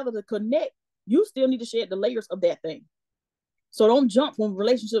failure together to connect, you still need to shed the layers of that thing. So don't jump from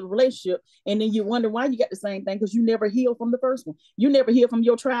relationship to relationship and then you wonder why you got the same thing, because you never healed from the first one. You never healed from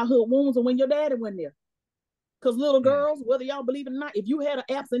your childhood wounds or when your daddy went there. Because little girls, whether y'all believe it or not, if you had an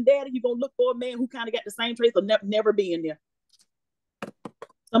absent daddy, you're going to look for a man who kind of got the same traits of never being there.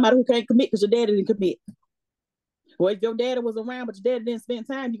 Somebody who can't commit because your daddy didn't commit. Or if your daddy was around but your daddy didn't spend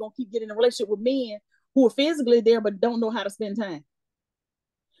time, you're going to keep getting in a relationship with men who are physically there but don't know how to spend time.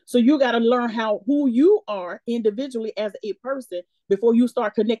 So you got to learn who you are individually as a person before you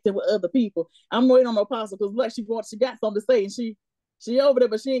start connecting with other people. I'm waiting on my apostle because look, she got something to say and she over there,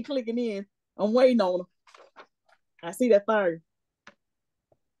 but she ain't clicking in. I'm waiting on her. I see that fire.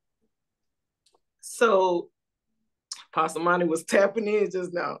 So Apostle Monty was tapping in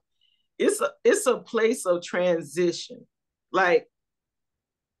just now. It's a place of transition. Like,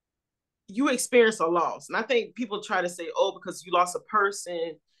 you experience a loss. And I think people try to say, oh, because you lost a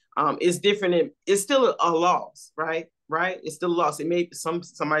person, it's different. It's still a loss, right? Right? It's still a loss. It may be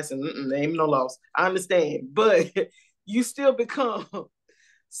somebody say, there ain't no loss. I understand. But you still become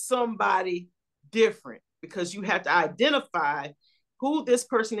somebody different because you have to identify who this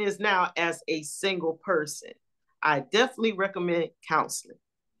person is now as a single person. I definitely recommend counseling.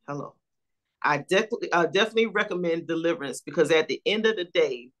 Hello. I definitely recommend deliverance, because at the end of the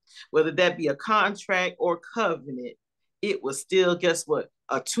day, whether that be a contract or covenant, it was still, guess what?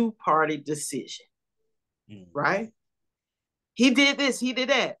 A two-party decision, right? He did this, he did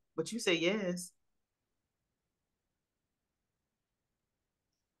that, but you say yes.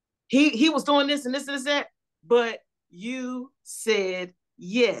 He was doing this and this and that, but you said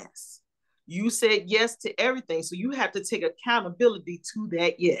yes. You said yes to everything, so you have to take accountability to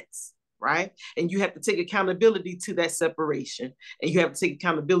that yes. Right? And you have to take accountability to that separation, and you have to take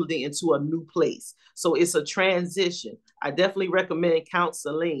accountability into a new place. So it's a transition. I definitely recommend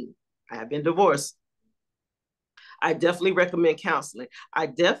counseling. I have been divorced. I definitely recommend counseling. I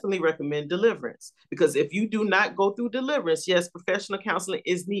definitely recommend deliverance, because if you do not go through deliverance, yes, professional counseling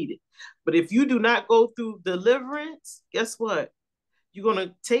is needed. But if you do not go through deliverance, guess what? You're going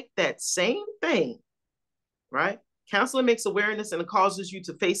to take that same thing, right? Counseling makes awareness and it causes you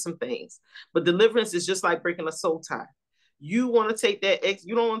to face some things. But deliverance is just like breaking a soul tie. You want to take that ex,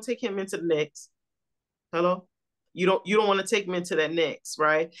 you don't want to take him into the next. Hello? You don't want to take him into that next,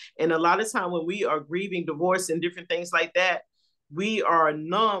 right? And a lot of time when we are grieving divorce and different things like that, we are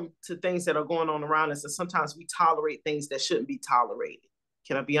numb to things that are going on around us. And sometimes we tolerate things that shouldn't be tolerated.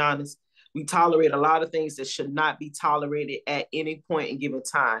 Can I be honest? We tolerate a lot of things that should not be tolerated at any point in given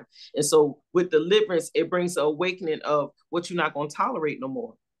time. And so with deliverance, it brings an awakening of what you're not going to tolerate no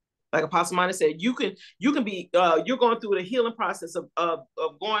more. Like Apostle Monty said, you can be, you're going through the healing process of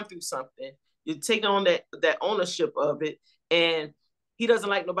going through something. You're taking on that ownership of it. And he doesn't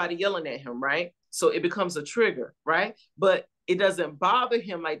like nobody yelling at him, right? So it becomes a trigger, right? But it doesn't bother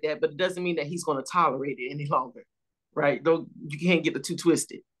him like that, but it doesn't mean that he's going to tolerate it any longer, right? You can't get the two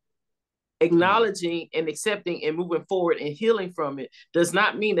twisted. Acknowledging and accepting and moving forward and healing from it does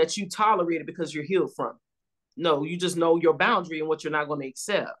not mean that you tolerate it because you're healed from it. No, you just know your boundary and what you're not going to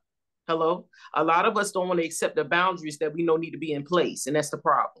accept. Hello? A lot of us don't want to accept the boundaries that we know need to be in place, and that's the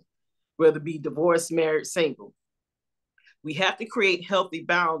problem. Whether it be divorced, married, single. We have to create healthy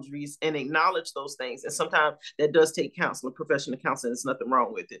boundaries and acknowledge those things. And sometimes that does take counseling, professional counseling. There's nothing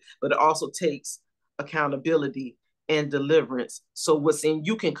wrong with it. But it also takes accountability and deliverance so what's in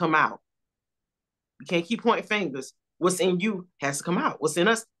you can come out. You can't keep pointing fingers. What's in you has to come out. What's in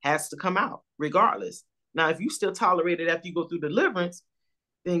us has to come out, regardless. Now, if you still tolerate it after you go through deliverance,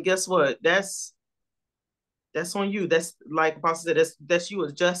 then guess what? That's on you. That's like Apostle said, that's you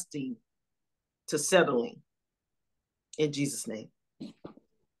adjusting to settling. In Jesus' name.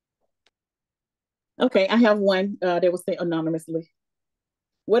 Okay, I have one that was sent anonymously.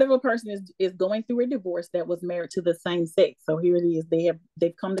 What if a person is going through a divorce that was married to the same sex? So here it is.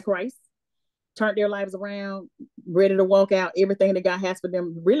 They've come to Christ, turned their lives around, ready to walk out everything that God has for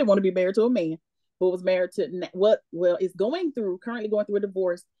them. Really want to be married to a man who was married to is currently going through a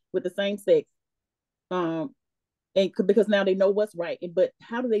divorce with the same sex. And because now they know what's right. But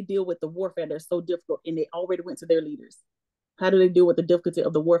how do they deal with the warfare that's so difficult? And they already went to their leaders. How do they deal with the difficulty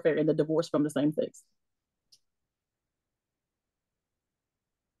of the warfare and the divorce from the same sex?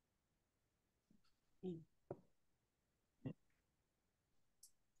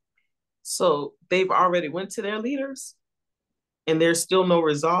 So they've already went to their leaders and there's still no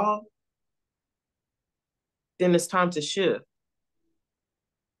resolve. Then it's time to shift,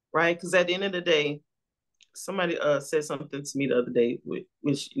 right? Because at the end of the day, somebody said something to me the other day,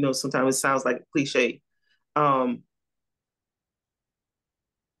 which sometimes it sounds like a cliche.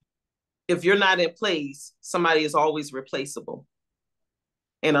 If you're not in place, somebody is always replaceable.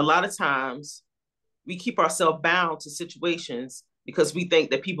 And a lot of times we keep ourselves bound to situations because we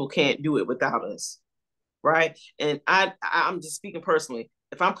think that people can't do it without us, right? And I'm just speaking personally.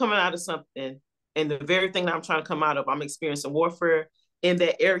 If I'm coming out of something and the very thing that I'm trying to come out of, I'm experiencing warfare in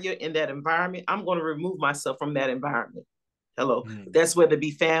that area, in that environment, I'm going to remove myself from that environment. Hello. That's whether it be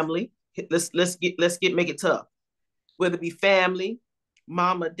family. Let's make it tough. Whether it be family,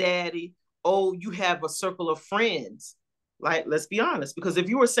 mama, daddy, you have a circle of friends. Like, let's be honest, because if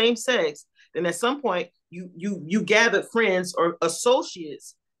you were same sex, then at some point you gathered friends or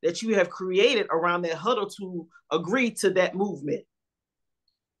associates that you have created around that huddle to agree to that movement.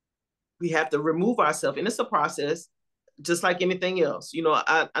 We have to remove ourselves, and it's a process, just like anything else.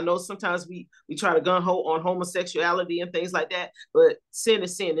 I know sometimes we try to gun ho on homosexuality and things like that, but sin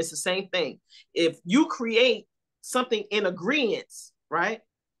is sin. It's the same thing. If you create something in agreement, right?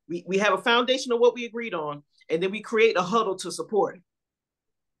 We have a foundation of what we agreed on, and then we create a huddle to support it.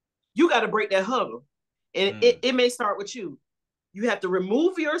 You got to break that huddle. And it may start with you. You have to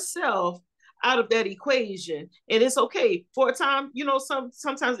remove yourself out of that equation. And it's okay. For a time,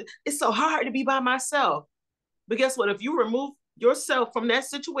 sometimes it's so hard to be by myself. But guess what? If you remove yourself from that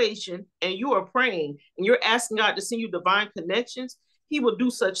situation and you are praying and you're asking God to send you divine connections, he will do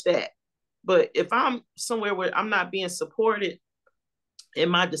such that. But if I'm somewhere where I'm not being supported in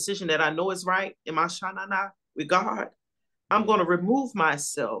my decision that I know is right, in my shanana with God, I'm going to remove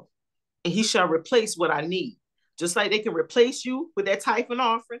myself and he shall replace what I need. Just like they can replace you with that tithe and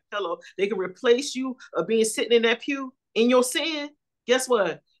offering. Hello. They can replace you of being sitting in that pew in your sin. Guess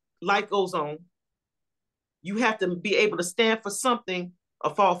what? Life goes on. You have to be able to stand for something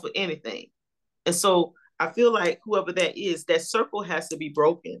or fall for anything. And so I feel like whoever that is, that circle has to be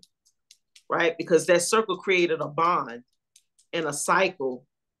broken, right? Because that circle created a bond and a cycle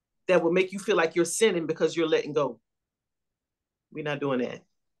that will make you feel like you're sinning because you're letting go. We're not doing that.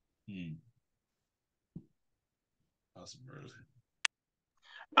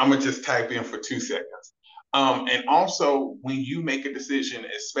 I'm going to just type in for 2 seconds. And also, when you make a decision,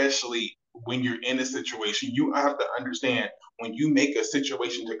 especially when you're in a situation, you have to understand when you make a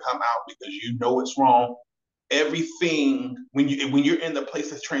situation to come out because you know it's wrong, everything, when you're in the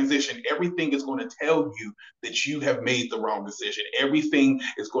place of transition, everything is going to tell you that you have made the wrong decision. Everything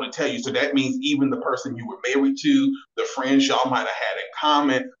is going to tell you. So that means even the person you were married to, the friends y'all might have had in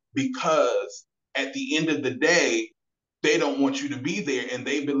common, because at the end of the day, they don't want you to be there, and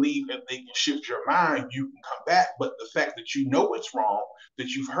they believe if they can shift your mind, you can come back. But the fact that you know it's wrong, that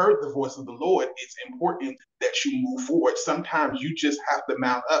you've heard the voice of the Lord, it's important that you move forward. Sometimes you just have to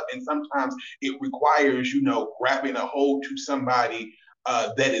mount up, and sometimes it requires, grabbing a hold to somebody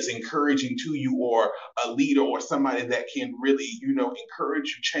that is encouraging to you, or a leader, or somebody that can really, encourage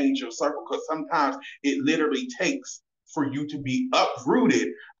you, change your circle. Because sometimes it literally takes for you to be uprooted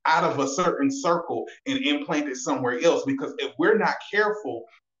out of a certain circle and implanted somewhere else. Because if we're not careful,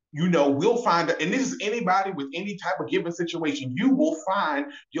 we'll find, and this is anybody with any type of given situation, you will find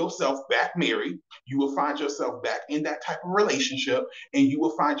yourself back married. You will find yourself back in that type of relationship, and you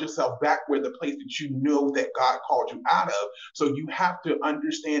will find yourself back where the place that you know that God called you out of. So you have to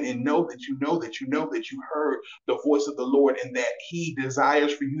understand and know that you heard the voice of the Lord, and that he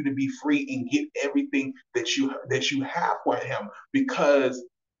desires for you to be free and get everything that you have for him, because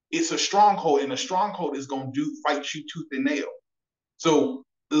it's a stronghold, and a stronghold is going to fight you tooth and nail. So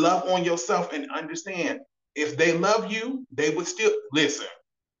love on yourself and understand, if they love you, they would still listen.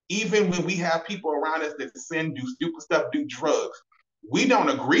 Even when we have people around us that sin, do stupid stuff, do drugs, we don't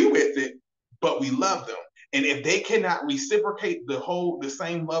agree with it, but we love them. And if they cannot reciprocate the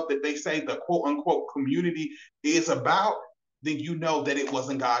same love that they say the quote unquote community is about, then you know that it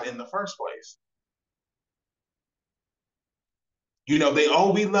wasn't God in the first place. You know,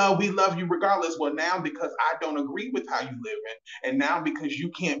 we love you regardless. Well, now because I don't agree with how you live and now because you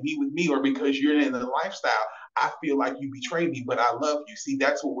can't be with me or because you're in the lifestyle, I feel like you betrayed me, but I love you. See,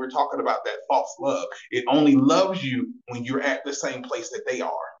 that's what we're talking about, that false love. It only loves you when you're at the same place that they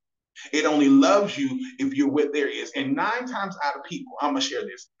are. It only loves you if you're what there is. And 9 times out of people, I'm gonna share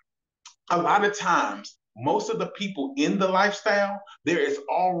this. A lot of times, most of the people in the lifestyle, there is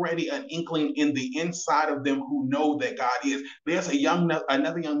already an inkling in the inside of them who know that God is. There's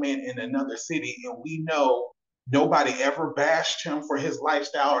another young man in another city, and we know nobody ever bashed him for his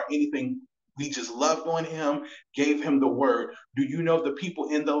lifestyle or anything. We just loved on him, gave him the word. Do you know the people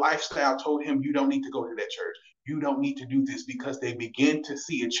in the lifestyle told him, you don't need to go to that church. You don't need to do this, because they begin to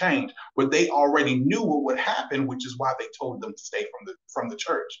see a change. But they already knew what would happen, which is why they told them to stay from the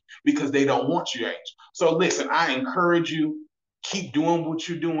church, because they don't want change. So listen, I encourage you, keep doing what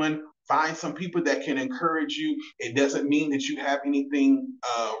you're doing. Find some people that can encourage you. It doesn't mean that you have anything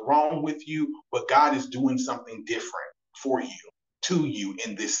wrong with you, but God is doing something different for you, to you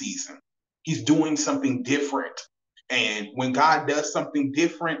in this season. He's doing something different. And when God does something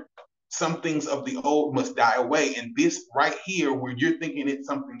different, some things of the old must die away. And this right here, where you're thinking it's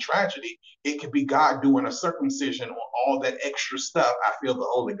something tragedy, it could be God doing a circumcision on all that extra stuff. I feel the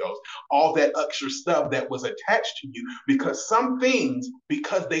Holy Ghost, all that extra stuff that was attached to you, because some things,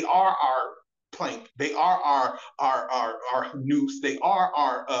 because they are our plank, they are our noose, they are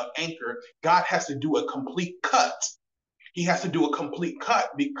our anchor. God has to do a complete cut. He has to do a complete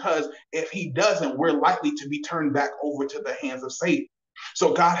cut, because if he doesn't, we're likely to be turned back over to the hands of Satan.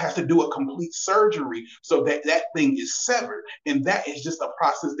 So God has to do a complete surgery so that that thing is severed. And that is just a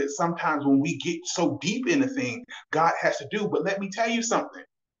process that sometimes when we get so deep in a thing, God has to do. But let me tell you something.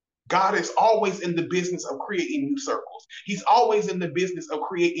 God is always in the business of creating new circles. He's always in the business of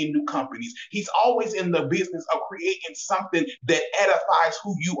creating new companies. He's always in the business of creating something that edifies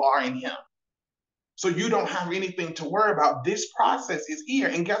who you are in him. So you don't have anything to worry about. This process is here.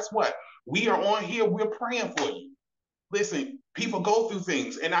 And guess what? We are on here. We're praying for you. Listen, people go through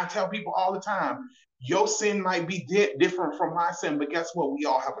things. And I tell people all the time, your sin might be different from my sin, but guess what? We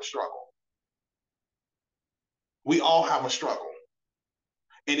all have a struggle. We all have a struggle.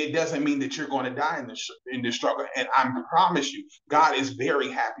 And it doesn't mean that you're going to die in this struggle. And I promise you, God is very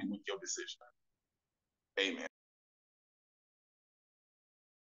happy with your decision. Amen.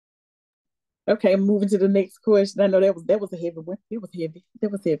 Okay, moving to the next question. I know that was a heavy one. It was heavy.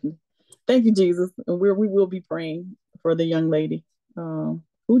 That was heavy. Thank you, Jesus. And we will be praying for the young lady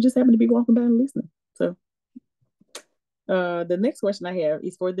who just happened to be walking by and listening. So the next question I have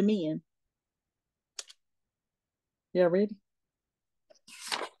is for the men. Y'all ready?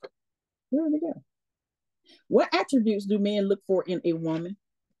 Where did they go? What attributes do men look for in a woman?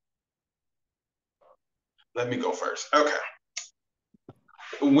 Let me go first. Okay.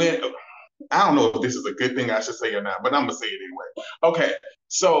 I don't know if this is a good thing I should say or not, but I'm gonna say it anyway. Okay,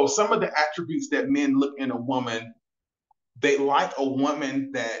 so some of the attributes that men look in a woman, they like a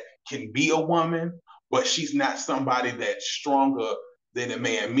woman that can be a woman, but she's not somebody that's stronger than a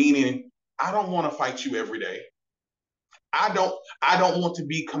man. Meaning, I don't want to fight you every day. I don't want to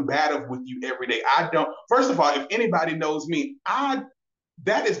be combative with you every day. I don't. First of all, if anybody knows me,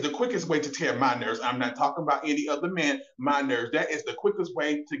 that is the quickest way to tear my nerves. I'm not talking about any other man, my nerves. That is the quickest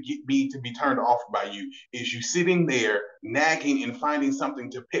way to get me to be turned off by you, is you sitting there nagging and finding something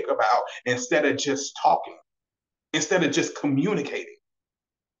to pick about instead of just talking, instead of just communicating.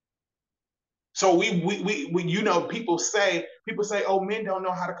 So we you know, people say, oh, men don't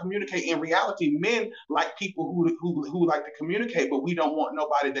know how to communicate. In reality, men like people who like to communicate, but we don't want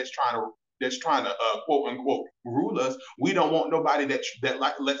nobody that's trying to quote unquote rule us. We don't want nobody that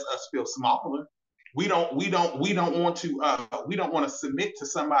like lets us feel smaller. We don't want to submit to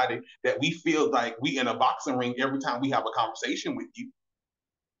somebody that we feel like we in a boxing ring every time we have a conversation with you.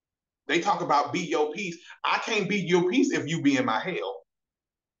 They talk about be your peace. I can't be your peace if you be in my hell.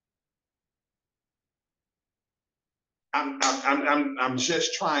 I'm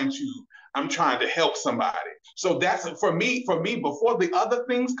just trying to help somebody. So that's for me, before the other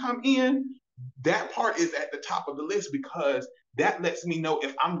things come in, that part is at the top of the list, because that lets me know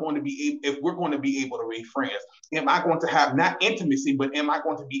if we're going to be able to be friends. Am I going to have not intimacy, but am I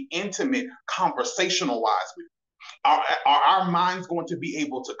going to be intimate conversational wise with you? Are our minds going to be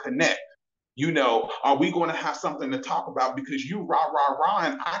able to connect? You know, are we going to have something to talk about? Because you rah,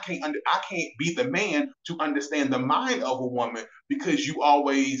 and I can't be the man to understand the mind of a woman, because you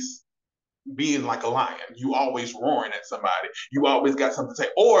always being like a lion. You always roaring at somebody. You always got something to say,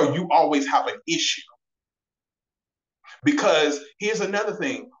 or you always have an issue. Because here's another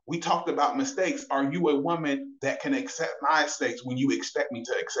thing. We talked about mistakes. Are you a woman that can accept my mistakes when you expect me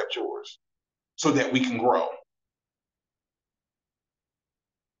to accept yours so that we can grow?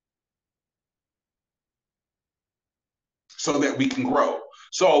 So that we can grow.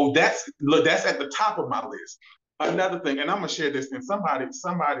 So that's at the top of my list. Another thing, and I'm gonna share this, and somebody is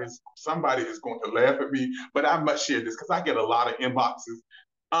going to laugh at me, but I must share this because I get a lot of inboxes.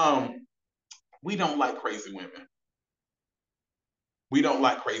 We don't like crazy women. We don't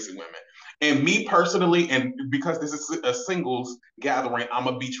like crazy women. And me personally, and because this is a singles gathering, I'm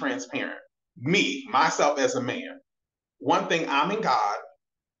gonna be transparent. Me, myself as a man, one thing, I'm in God.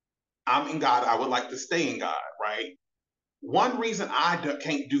 I would like to stay in God, right? One reason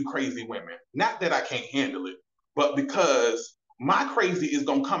can't do crazy women, not that I can't handle it, but because my crazy is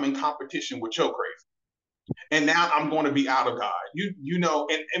gonna come in competition with your crazy. And now I'm going to be out of God. You know,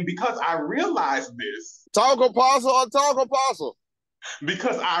 and because I realized this. Talk apostle.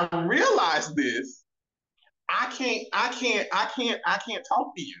 Because I realized this, I can't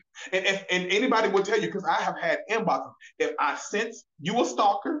talk to you. And anybody will tell you, because I have had inboxes. If I sense you a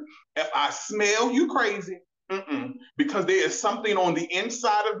stalker, if I smell you crazy, because there is something on the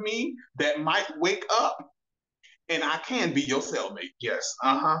inside of me that might wake up, and I can be your cellmate. Yes.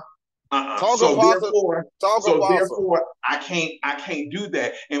 So therefore, I can't do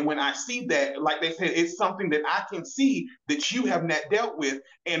that. And when I see that, like they said, it's something that I can see that you have not dealt with,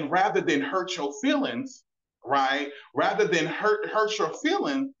 and rather than hurt your feelings, right? Rather than hurt your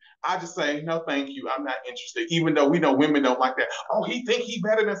feelings, I just say, no, thank you. I'm not interested. Even though we know women don't like that. Oh, he think he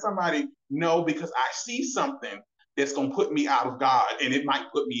better than somebody. No, because I see something that's gonna put me out of God, and it might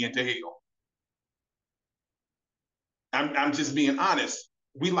put me into hell. I'm just being honest.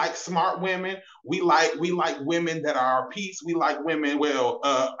 We like smart women. We like women that are peace. We like women. Well,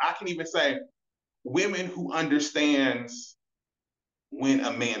 I can even say women who understands when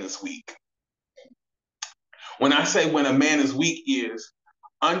a man is weak. When I say when a man is weak, is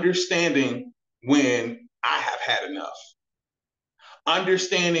understanding when I have had enough.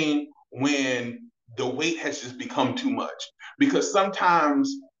 Understanding when the weight has just become too much. Because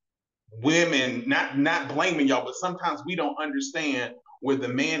sometimes women, not blaming y'all, but sometimes we don't understand where the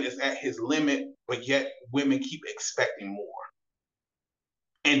man is at his limit, but yet women keep expecting more.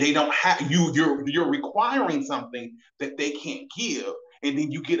 And they don't have you're requiring something that they can't give, and then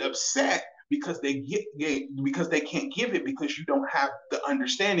you get upset because because they can't give it, because you don't have the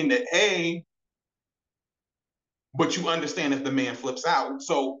understanding that, hey, but you understand if the man flips out.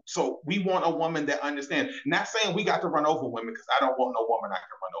 So we want a woman that understands. Not saying we got to run over women, because I don't want no woman I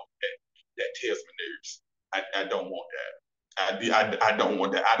can run over that tears my nerves. I don't want that. I don't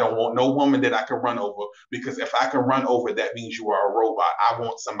want that. I don't want no woman that I can run over, because if I can run over, that means you are a robot. I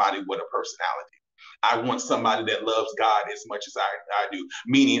want somebody with a personality. I want somebody that loves God as much as I do.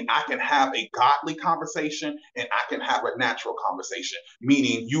 Meaning I can have a godly conversation and I can have a natural conversation.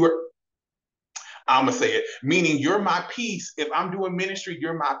 Meaning I'm going to say it, meaning you're my peace. If I'm doing ministry,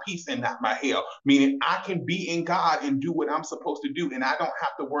 you're my peace and not my hell. Meaning I can be in God and do what I'm supposed to do, and I don't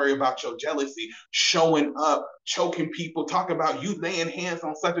have to worry about your jealousy, showing up, choking people, talking about you laying hands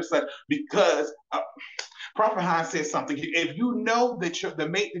on such and such, because Prophet Hines says something. If you know that the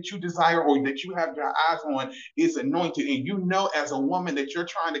mate that you desire or that you have your eyes on is anointed, and you know as a woman that you're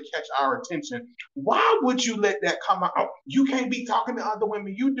trying to catch our attention, why would you let that come out? Oh, you can't be talking to other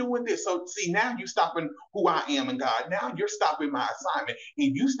women. You doing this. So see, now you're stopping who I am in God. Now you're stopping my assignment.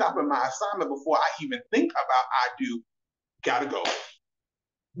 And you stopping my assignment before I even think about I do. Gotta go.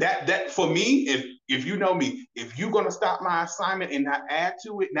 That for me, if you know me, if you're gonna stop my assignment and not add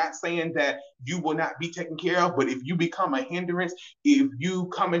to it, not saying that you will not be taken care of, but if you become a hindrance, if you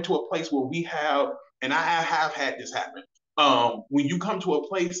come into a place where we have, and I have had this happen, when you come to a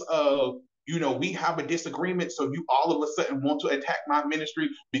place of, we have a disagreement, so you all of a sudden want to attack my ministry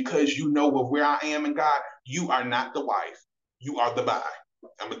because you know where I am in God, you are not the wife, you are the bride.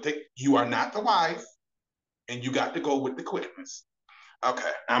 You are not the wife, and you got to go with the quickness.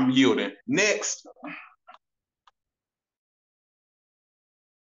 Okay, I'm yielding. Next.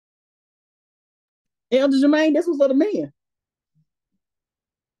 Elder Jermaine, this was for the men.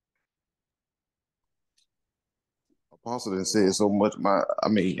 Apostle didn't say so much.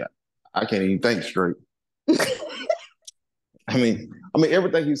 I can't even think straight. I mean,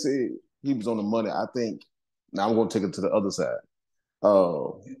 everything he said, he was on the money. I think. Now I'm going to take it to the other side.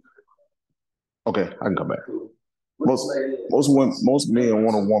 Okay, I can come back. Most men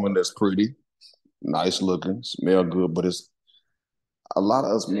want a woman that's pretty, nice looking, smell good, but it's a lot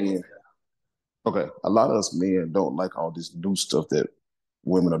of us men. Okay, a lot of us men don't like all this new stuff that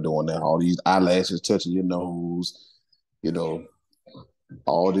women are doing now. All these eyelashes touching your nose, You know,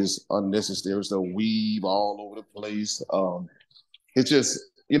 all this unnecessary stuff, weave all over the place. It's just,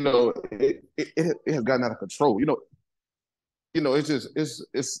 it has gotten out of control.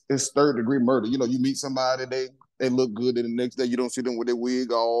 It's third degree murder. You meet somebody, they look good, and the next day you don't see them with their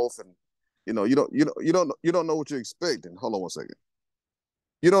wig off, and you don't know what you're expecting. Hold on one second.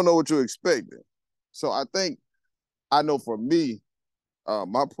 You don't know what you're expecting. So I know for me,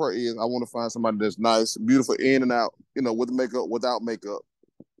 my prayer is I want to find somebody that's nice, beautiful in and out, with makeup, without makeup,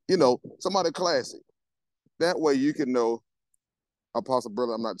 somebody classy. That way you can know, Apostle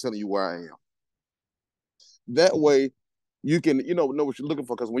Brother, I'm not telling you where I am. That way you can, know what you're looking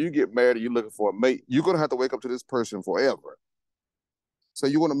for. Because when you get married and you're looking for a mate, you're going to have to wake up to this person forever. So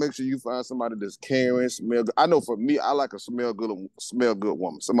you want to make sure you find somebody that's caring, smell good. I know for me, I like a smell good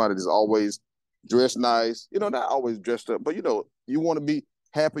woman. Somebody that's always dressed nice. Not always dressed up, but you want to be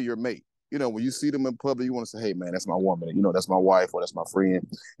happy your mate. When you see them in public, you want to say, "Hey, man, that's my woman. That's my wife or that's my friend."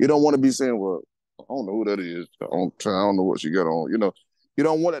 You don't want to be saying, "Well, I don't know who that is. I don't know what she got on." You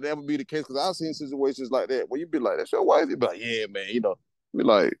don't want it to ever be the case, because I've seen situations like that where you be like, "That's your wife." You be like, "Yeah, man." Be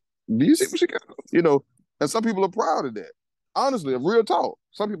like, "Do you see what she got on?" And some people are proud of that. Honestly, a real talk.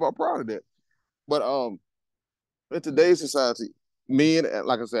 Some people are proud of that. But in today's society, men,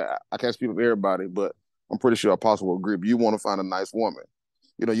 like I said, I can't speak for everybody, but I'm pretty sure Apostle will agree. But you want to find a nice woman.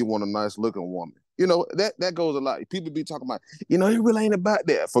 You want a nice looking woman. That goes a lot. People be talking about, it really ain't about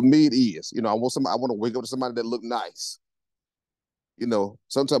that. For me, it is. I want to wake up to somebody that look nice.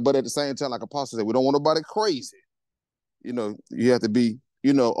 Sometimes, but at the same time, like Apostle said, we don't want nobody crazy. You have to be,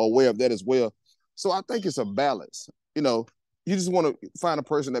 aware of that as well. So I think it's a balance. You just want to find a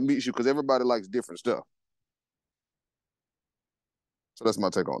person that meets you, because everybody likes different stuff. So that's my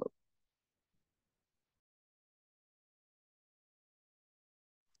take on it.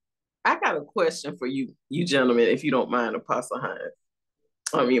 I got a question for you gentlemen, if you don't mind, Apostle Hines.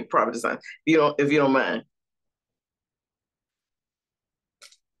 I mean, Prophet Hines, if you don't mind.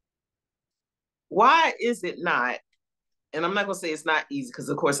 Why is it not, and I'm not gonna say it's not easy, because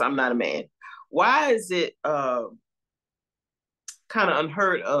of course I'm not a man. Why is it kind of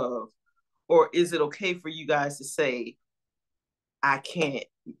unheard of, or is it okay for you guys to say, I can't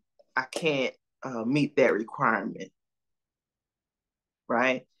meet that requirement,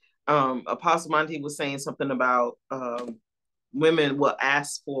 right? Apostle Monty was saying something about women will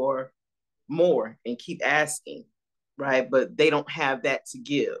ask for more and keep asking, right? But they don't have that to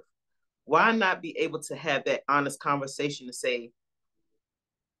give. Why not be able to have that honest conversation to say,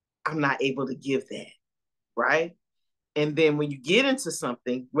 I'm not able to give that, right? And then when you get into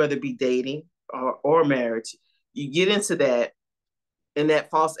something, whether it be dating or marriage, you get into that, and that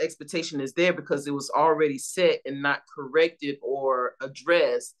false expectation is there because it was already set and not corrected or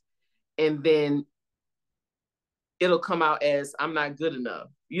addressed. And then it'll come out as, I'm not good enough.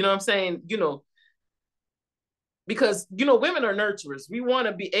 You know what I'm saying? Because, women are nurturers. We want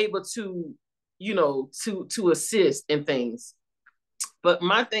to be able to, to assist in things. But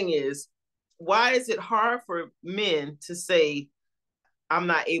my thing is, why is it hard for men to say, I'm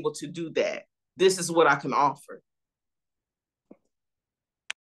not able to do that? This is what I can offer.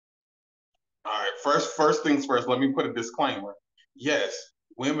 All right, first things first, let me put a disclaimer. Yes,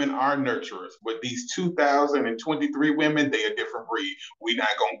 women are nurturers, but these 2023 women, they a different breed. We not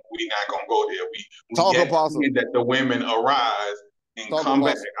gonna go there. We get that the women arise and come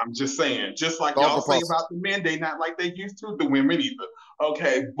back. I'm just saying, just like y'all say about the men, they not like they used to, the women either.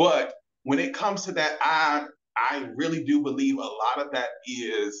 Okay, but when it comes to that, I really do believe a lot of that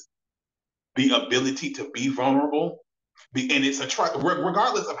is the ability to be vulnerable. And it's a trust,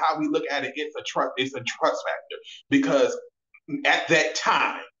 regardless of how we look at it, it's a trust factor. Because at that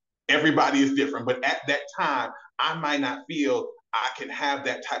time, everybody is different, but at that time, I might not feel I can have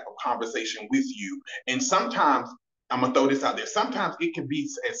that type of conversation with you. And sometimes, I'm gonna throw this out there, sometimes it can be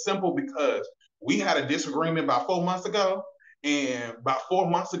as simple because we had a disagreement about 4 months ago, and about 4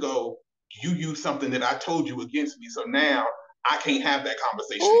 months ago, you used something that I told you against me. So now I can't have that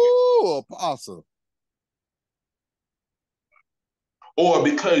conversation. Oh, Apostle. Or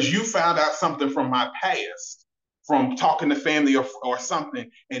because you found out something from my past, from talking to family or something,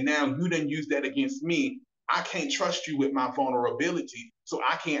 and now you didn't use that against me. I can't trust you with my vulnerability. So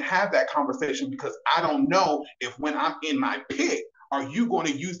I can't have that conversation because I don't know if when I'm in my pit, are you going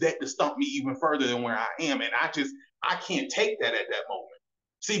to use that to stump me even further than where I am? And I can't take that at that moment.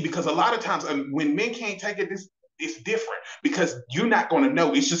 See, because a lot of times when men can't take it, it's different because you're not going to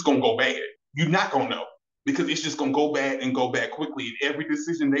know. It's just going to go bad. You're not going to know because it's just going to go bad and go bad quickly. And every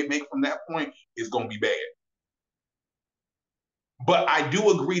decision they make from that point is going to be bad. But I do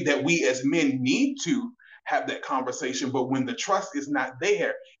agree that we as men need to have that conversation. But when the trust is not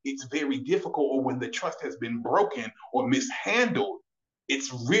there, it's very difficult. Or when the trust has been broken or mishandled,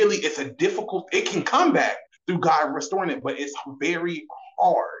 it's a difficult, it can come back through God restoring it, but it's very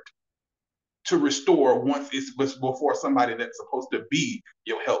hard to restore once it's before somebody that's supposed to be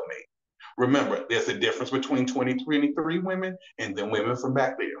your helpmate. Remember, there's a difference between 2023 women and the women from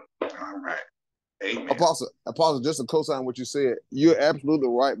back there. All right. Amen. Apostle, just to co-sign what you said, you're absolutely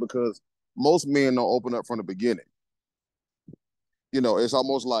right, because most men don't open up from the beginning. It's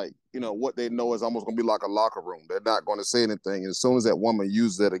almost like, what they know is almost going to be like a locker room. They're not going to say anything. And as soon as that woman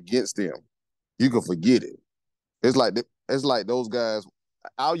uses that against them, you can forget it. It's like those guys.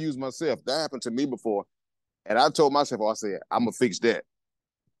 I'll use myself. That happened to me before. And I told myself, I said, I'm going to fix that.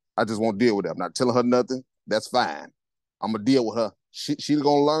 I just won't deal with that. I'm not telling her nothing. That's fine. I'm going to deal with her. She's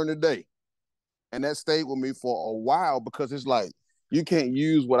going to learn today. And that stayed with me for a while, because it's like, you can't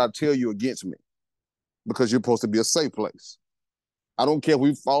use what I tell you against me, because you're supposed to be a safe place. I don't care if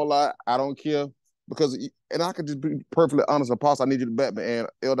we fall out. I don't care, and I can just be perfectly honest, Apostle, I need you to back me, and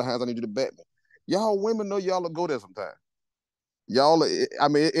Elder Hines, I need you to back me. Y'all women know y'all will go there sometime. Y'all,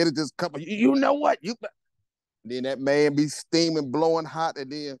 it'll just come, you know what? Then that man be steaming, blowing hot, and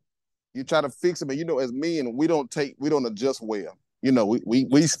then you try to fix him. And as men, we don't adjust well.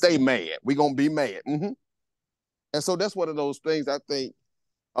 We stay mad. We gonna be mad. Mm-hmm. And so that's one of those things I think,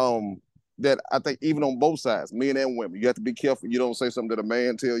 that I think even on both sides, men and women, you have to be careful you don't say something that a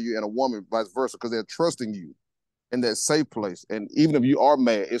man tell you and a woman vice versa, because they're trusting you in that safe place. And even if you are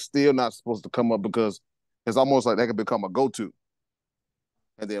mad, it's still not supposed to come up, because it's almost like that can become a go-to.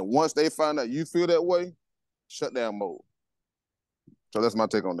 And then once they find out you feel that way, shut down mode. So that's my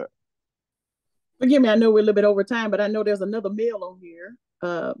take on that. Forgive me, I know we're a little bit over time, but I know there's another male on here,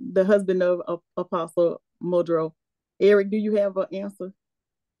 the husband of Apostle Muldrow. Eric, do you have an answer?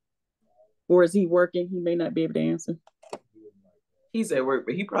 Or is he working? He may not be able to answer. He's at work,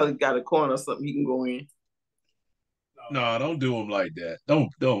 but he probably got a corner or something he can go in. No, don't do him like that. Don't.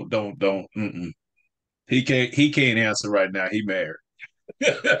 Mm-mm. He can't answer right now. He married. He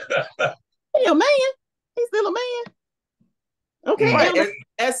a man. He's still a man. Okay. Right.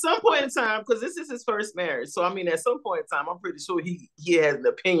 At some point in time, because this is his first marriage, so at some point in time, I'm pretty sure he has an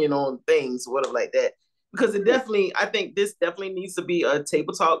opinion on things, whatever like that. Because I think this definitely needs to be a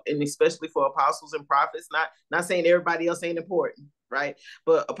table talk, and especially for apostles and prophets. Not saying everybody else ain't important, right?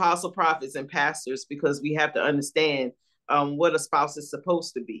 But apostle, prophets, and pastors, because we have to understand what a spouse is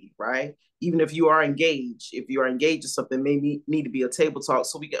supposed to be, right? Even if you are engaged, in something, maybe need to be a table talk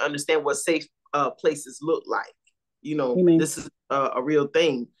so we can understand what safe places look like. Amen. This is a real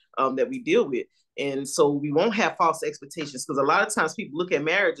thing that we deal with. And so we won't have false expectations, because a lot of times people look at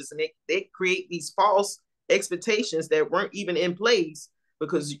marriages and they create these false expectations that weren't even in place,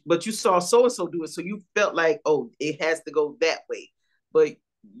 but you saw so-and-so do it. So you felt like, oh, it has to go that way. But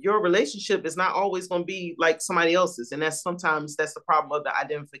your relationship is not always going to be like somebody else's. And that's the problem of the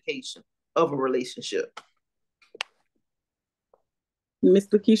identification of a relationship. Ms.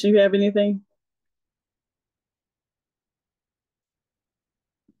 Lakeisha, you have anything?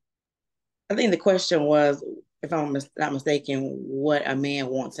 I think the question was, if I'm not mistaken, what a man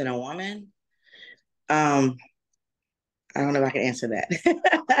wants in a woman. I don't know if I can answer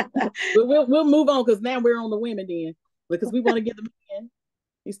that. We'll move on, because now we're on the women then, because we want to get the men.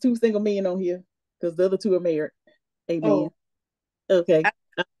 There's 2 single men on here, because the other 2 are married. Amen. Oh. Okay.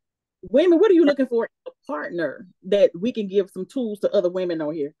 Women, what are you looking for in a partner that we can give some tools to other women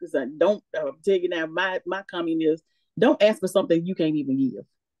on here? Because I don't tell you now, my comment is, don't ask for something you can't even give.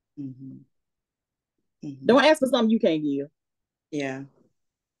 Mm-hmm. Mm-hmm. Don't ask for something you can't give. Yeah.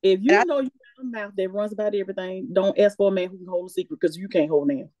 If you know you got a mouth that runs about everything, don't ask for a man who can hold a secret, because you can't hold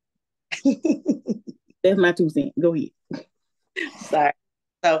them. That's my 2 cents. Go ahead. Sorry.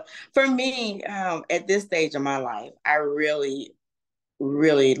 So for me, at this stage of my life, I really,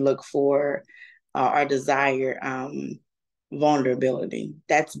 really look for or desire vulnerability.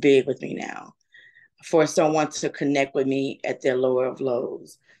 That's big with me now. For someone to connect with me at their lower of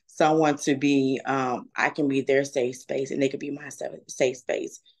lows. Someone to be, I can be their safe space, and they could be my safe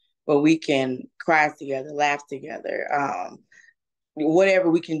space, where we can cry together, laugh together,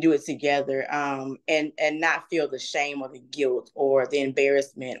 whatever we can do it together, and not feel the shame or the guilt or the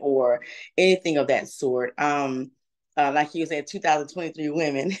embarrassment or anything of that sort. Like you said, 2023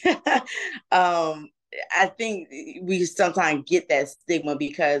 women. I think we sometimes get that stigma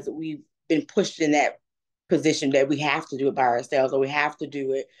because we've been pushed in that position that we have to do it by ourselves, or we have to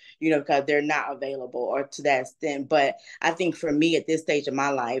do it, because they're not available, or to that extent. But I think for me at this stage of my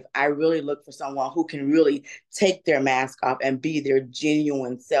life, I really look for someone who can really take their mask off and be their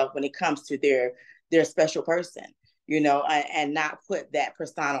genuine self when it comes to their their special person, and not put that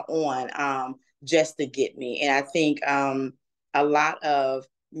persona on just to get me. And I think a lot of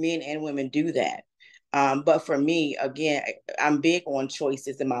men and women do that. But for me, again, I'm big on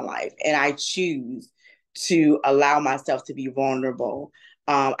choices in my life, and I choose to allow myself to be vulnerable.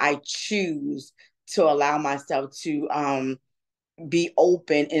 I choose to allow myself to be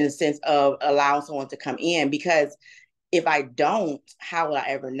open in the sense of allowing someone to come in, because if I don't, how will I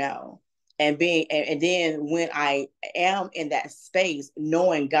ever know? And then when I am in that space,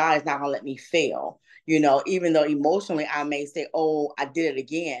 knowing God is not gonna let me fail, even though emotionally I may say, oh, I did it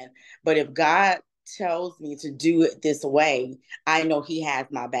again. But if God tells me to do it this way, I know he has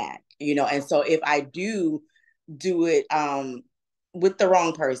my back, and so if I do it with the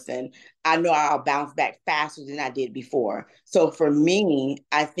wrong person, I know I'll bounce back faster than I did before. So for me,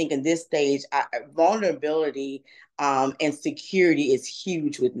 I think in this stage, vulnerability and security is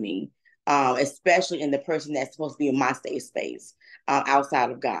huge with me, especially in the person that's supposed to be in my safe space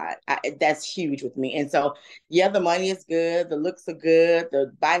outside of God. That's huge with me. And so, yeah, the money is good, the looks are good,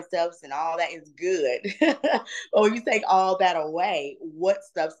 the biceps and all that is good. But when you take all that away, what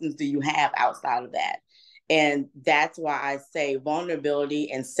substance do you have outside of that? And that's why I say vulnerability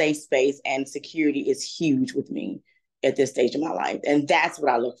and safe space and security is huge with me at this stage of my life. And that's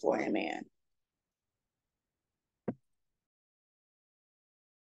what I look for in a man.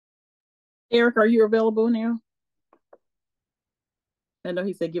 Eric, are you available now? I know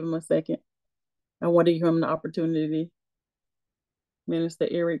he said give him a second. I want to give him the opportunity, Minister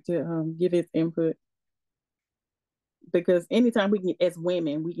Eric, to give his input. Because anytime we can, as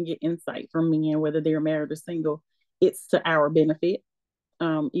women, we can get insight from men, whether they're married or single, it's to our benefit.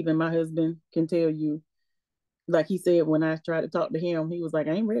 Even my husband can tell you, like he said, when I tried to talk to him, he was like,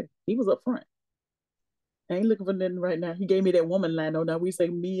 I ain't ready. He was up front. I ain't looking for nothing right now. He gave me that woman line. Oh, now we say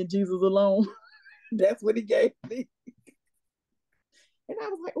me and Jesus alone. That's what he gave me. And I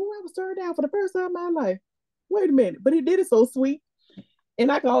was like, oh, I was turned down for the first time in my life. Wait a minute. But he did it so sweet.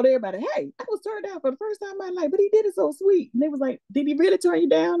 And I called everybody, hey, I was turned down for the first time in my life, but he did it so sweet. And they was like, did he really turn you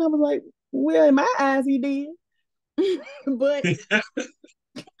down? I was like, well, in my eyes, he did. But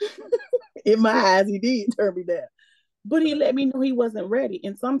in my eyes, he did turn me down. But he let me know he wasn't ready.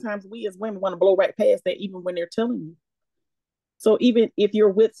 And sometimes we as women want to blow right past that, even when they're telling you. So even if you're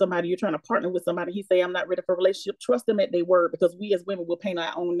with somebody, you're trying to partner with somebody, he say, I'm not ready for a relationship, trust them at their word, because we as women will paint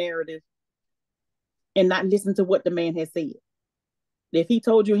our own narrative and not listen to what the man has said. If he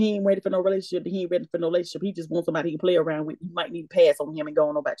told you he ain't ready for no relationship, then he ain't ready for no relationship. He just wants somebody he can play around with. You might need to pass on him and go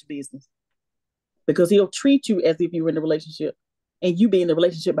on about your business, because he'll treat you as if you were in a relationship and you be in the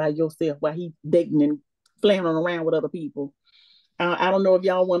relationship by yourself while he's dating and flannelling around with other people. I don't know if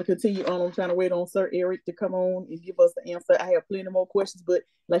y'all want to continue on. I'm trying to wait on Sir Eric to come on and give us the answer. I have plenty more questions, but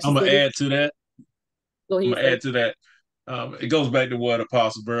like I'm going to add to that. Go ahead, I'm going to add to that. It goes back to what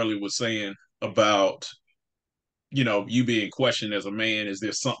Apostle Burley was saying about, you being questioned as a man. Is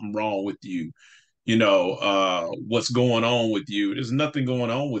there something wrong with you? What's going on with you? There's nothing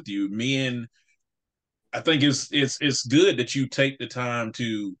going on with you. Men, I think it's good that you take the time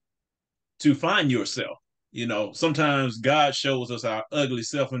to find yourself. Sometimes God shows us our ugly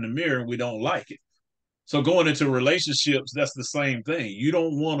self in the mirror and we don't like it. So going into relationships, that's the same thing. You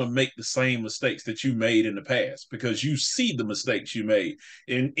don't want to make the same mistakes that you made in the past, because you see the mistakes you made.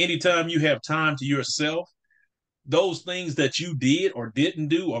 And anytime you have time to yourself, those things that you did or didn't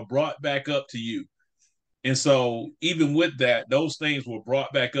do are brought back up to you. And so even with that, those things were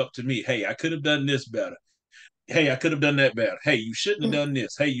brought back up to me. Hey, I could have done this better. Hey, I could have done that better. Hey, you shouldn't have done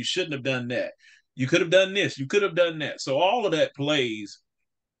this. Hey, you shouldn't have done that. You could have done this. You could have done that. So all of that plays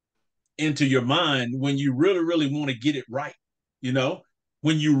into your mind when you really, really want to get it right.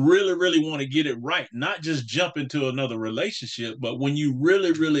 When you really, really want to get it right, not just jump into another relationship, but when you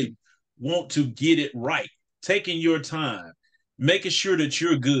really, really want to get it right, taking your time, making sure that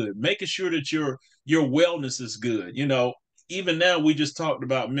you're good, making sure that your wellness is good. Even now we just talked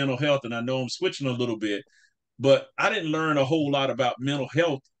about mental health, and I know I'm switching a little bit, but I didn't learn a whole lot about mental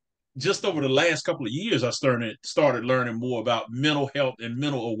health. Just over the last couple of years, I started learning more about mental health and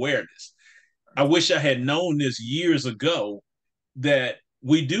mental awareness. I wish I had known this years ago, that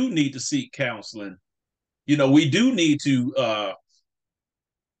we do need to seek counseling. We do need to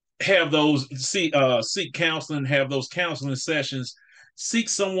have those seek counseling, have those counseling sessions, seek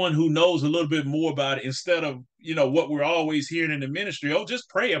someone who knows a little bit more about it, instead of what we're always hearing in the ministry. Oh, just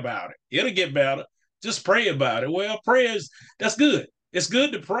pray about it, it'll get better. Just pray about it. Well, that's good. It's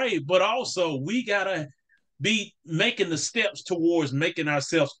good to pray, but also we gotta be making the steps towards making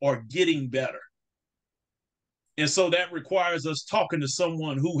ourselves or getting better. And so that requires us talking to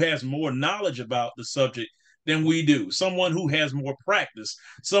someone who has more knowledge about the subject than we do, someone who has more practice,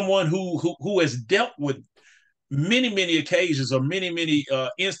 someone who has dealt with many occasions or many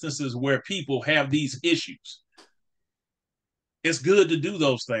instances where people have these issues. It's good to do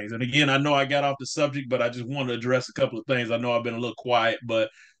those things. And again, I know I got off the subject, but I just want to address a couple of things. I know I've been a little quiet, but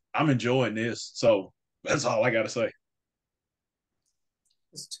I'm enjoying this. So that's all I got to say.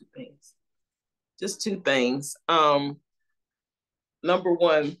 Just two things. Just two things. Number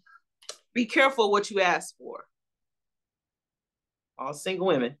one, be careful what you ask for. All single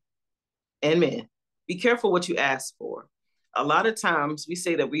women and men, be careful what you ask for. A lot of times we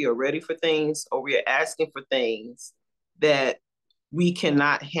say that we are ready for things, or we are asking for things that we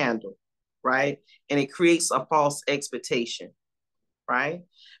cannot handle, right? And it creates a false expectation, right?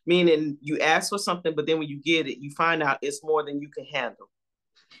 Meaning you ask for something, but then when you get it, you find out it's more than you can handle,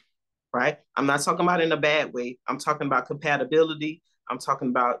 right? I'm not talking about in a bad way. I'm talking about compatibility. I'm talking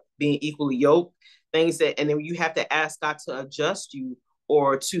about being equally yoked, things that, and then you have to ask God to adjust you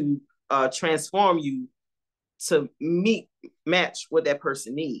or to transform you to match what that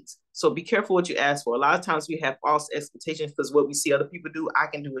person needs. So be careful what you ask for. A lot of times we have false expectations because what we see other people do, I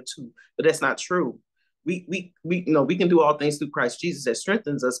can do it too, but that's not true. We know we can do all things through Christ Jesus that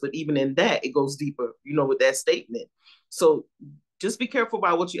strengthens us, but even in that, it goes deeper, with that statement. So just be careful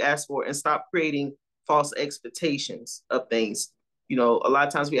about what you ask for and stop creating false expectations of things. A lot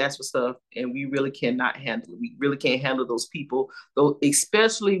of times we ask for stuff and we really cannot handle it. We really can't handle those people, though,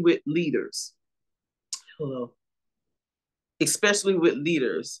 especially with leaders. Hello. Especially with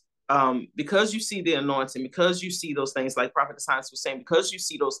leaders. Because you see the anointing, because you see those things, like Prophet Science was saying, because you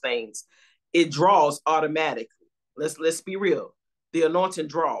see those things, it draws automatically. Let's be real. The anointing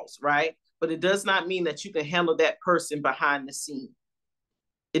draws, right? But it does not mean that you can handle that person behind the scene.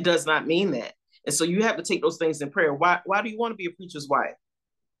 It does not mean that. And so you have to take those things in prayer. Why do you want to be a preacher's wife?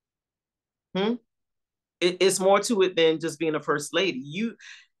 It's more to it than just being a first lady.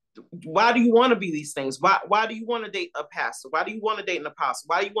 Why do you want to be these things? Why do you want to date a pastor? Why do you want to date an apostle?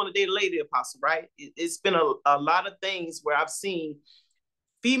 Why do you want to date a lady apostle, right? It's been a lot of things where I've seen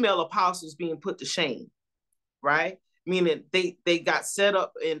female apostles being put to shame, right? Meaning they got set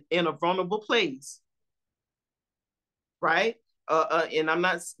up in a vulnerable place, right? And I'm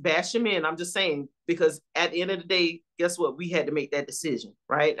not bashing men. I'm just saying, because at the end of the day, guess what? We had to make that decision,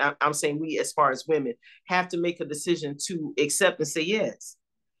 right? I'm saying we, as far as women, have to make a decision to accept and say yes,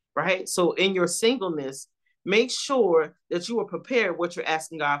 right? So in your singleness, make sure that you are prepared what you're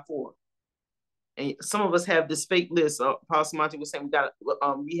asking God for. And some of us have this fake list. Pastor Monty was saying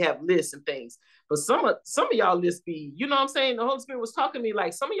we have lists and things, but some of y'all lists be, you know what I'm saying? The Holy Spirit was talking to me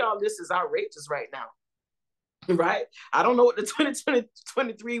like some of y'all lists is outrageous right now. Right? I don't know what the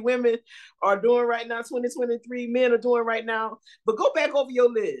 2023 women are doing right now, 2023 men are doing right now, but go back over your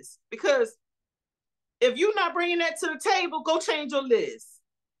list, because if you're not bringing that to the table, go change your list.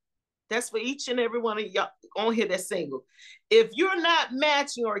 That's for each and every one of y'all on here that's single. If you're not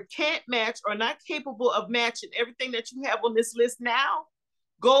matching or can't match or not capable of matching everything that you have on this list now,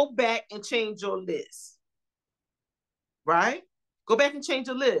 go back and change your list. Right? Go back and change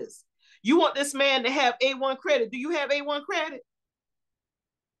your list. You want this man to have A1 credit. Do you have A1 credit?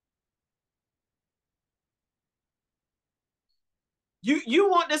 You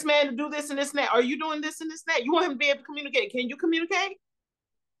want this man to do this and this and that. Are you doing this and this and that? You want him to be able to communicate. Can you communicate?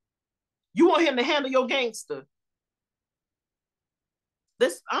 You want him to handle your gangster.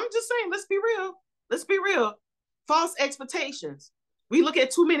 I'm just saying, let's be real. Let's be real. False expectations. We look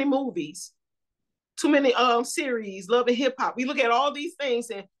at too many movies, too many series, Love and Hip Hop. We look at all these things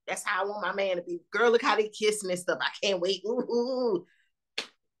and that's how I want my man to be. Girl, look how they kissing and stuff. I can't wait. Ooh.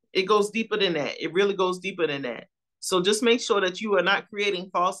 It goes deeper than that. It really goes deeper than that. So just make sure that you are not creating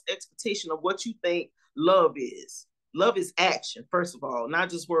false expectation of what you think love is. Love is action, first of all, not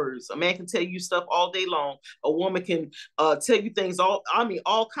just words. A man can tell you stuff all day long. A woman can tell you things, all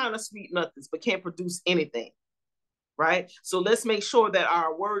kind of sweet nothings, but can't produce anything, right? So let's make sure that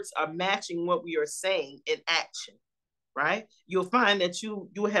our words are matching what we are saying in action, right? You'll find that you'll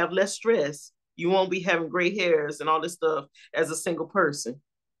have less stress. You won't be having gray hairs and all this stuff as a single person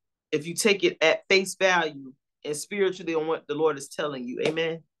if you take it at face value and spiritually on what the Lord is telling you.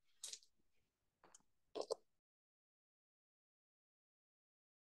 Amen.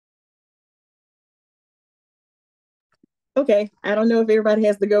 Okay, I don't know if everybody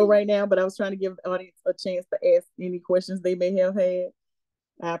has to go right now, but I was trying to give the audience a chance to ask any questions they may have had.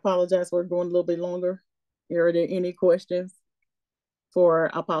 I apologize for going a little bit longer. Are there any questions for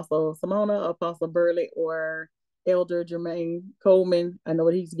Apostle Simona, Apostle Burley, or Elder Jermaine Coleman? I know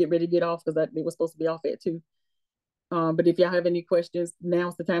he's getting ready to get off because they were supposed to be off at 2. But if y'all have any questions,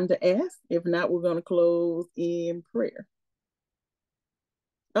 now's the time to ask. If not, we're going to close in prayer.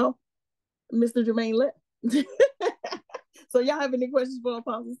 Oh, Mr. Jermaine left. So y'all have any questions for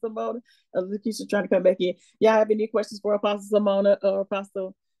Apostle Simona? Lakeisha trying to come back in. Y'all have any questions for Apostle Simona or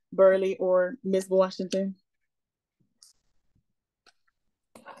Apostle Burley or Miss Washington?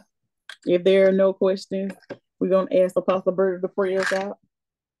 If there are no questions, we're going to ask Apostle Burley to pray us out.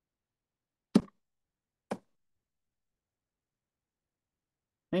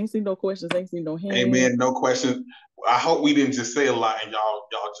 I ain't seen no questions. I ain't seen no hands. Amen. No questions. I hope we didn't just say a lot and y'all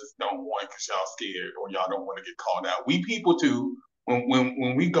just don't want because y'all scared or y'all don't want to get called out. We people too.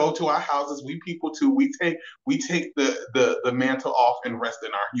 When we go to our houses, we people too. We take the mantle off and rest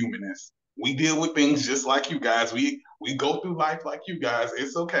in our humanness. We deal with things just like you guys. We go through life like you guys.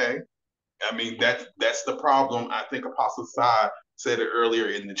 It's okay. I mean, that's the problem. I think Apostle Sai said it earlier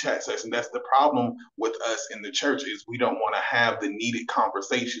in the chat session. That's the problem with us in the church is we don't want to have the needed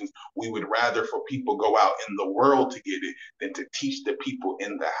conversations. We would rather for people go out in the world to get it than to teach the people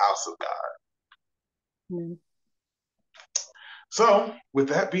in the house of God. Mm-hmm. So, with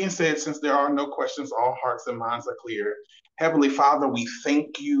that being said, since there are no questions, all hearts and minds are clear. Heavenly Father, we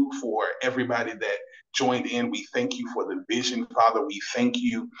thank you for everybody that joined in. We thank you for the vision, Father. We thank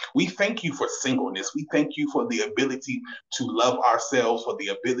you. We thank you for singleness. We thank you for the ability to love ourselves, for the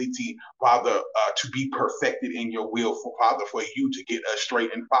ability, Father, to be perfected in your will, for Father, for you to get us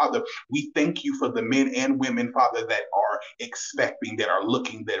straight. And Father, we thank you for the men and women, Father, that are expecting, that are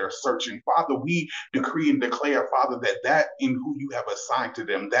looking, that are searching. Father, we decree and declare, Father, that in who you have assigned to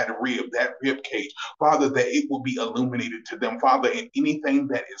them, that rib cage, Father, that it will be illuminated to them, Father, and anything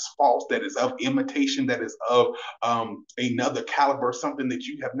that is false, that is of imitation, that is of another caliber, something that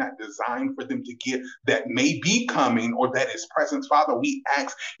you have not designed for them to get, that may be coming or that is present, Father, we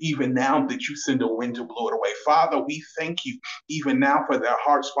ask even now that you send a wind to blow it away. Father, we thank you even now for their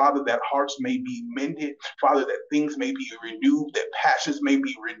hearts, Father, that hearts may be mended, Father, that things may be renewed, that passions may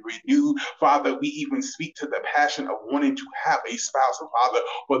be renewed. Father, we even speak to the passion of wanting to have a spouse, Father,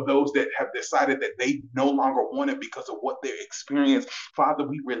 for those that have decided that they no longer want it because of what they experienced. Father,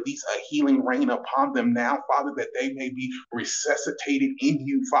 we release a healing rain upon them now, Father, that they may be resuscitated in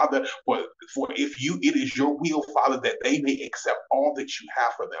you, Father, for it is your will, Father, that they may accept all that you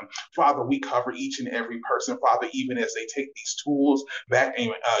have for them. Father, we cover each and every person, Father, even as they take these tools back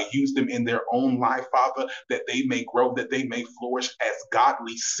and use them in their own life, Father, that they may grow, that they may flourish as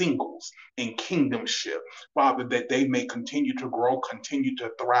godly singles in kingdomship, Father, that they may continue to grow, continue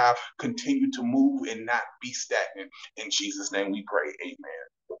to thrive, continue to move and not be stagnant. In Jesus' name we pray,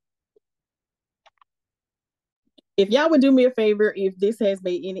 amen. If y'all would do me a favor, if this has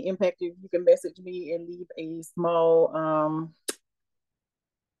made any impact, if you can message me and leave a small,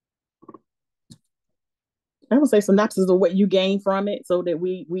 I would say synopsis of what you gain from it so that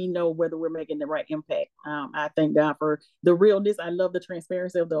we know whether we're making the right impact. I thank God for the realness. I love the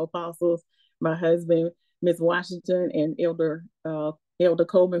transparency of the apostles, my husband, Miss Washington, and Elder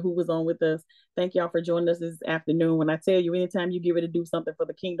Coleman, who was on with us. Thank y'all for joining us this afternoon. When I tell you, anytime you get ready to do something for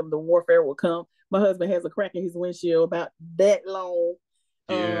the kingdom, the warfare will come. My husband has a crack in his windshield about that long.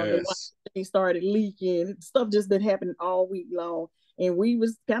 Yes. He started leaking. Stuff just been happening all week long. And we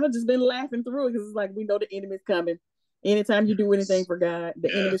was kind of just been laughing through it because it's like we know the enemy's coming. Anytime you do anything for God, the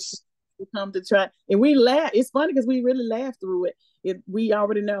enemy's come to try. And we laugh. It's funny because we really laugh through it. We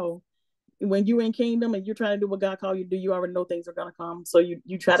already know when you're in kingdom and you're trying to do what God called you to do, you already know things are gonna come. So you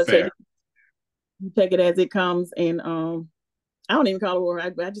try to take it as it comes. And I don't even call it war. I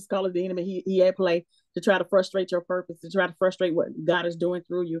just call it the enemy. He at play to try to frustrate your purpose, to try to frustrate what God is doing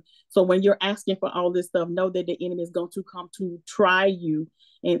through you. So when you're asking for all this stuff, know that the enemy is going to come to try you,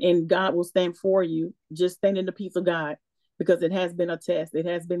 and God will stand for you. Just stand in the peace of God, because it has been a test. It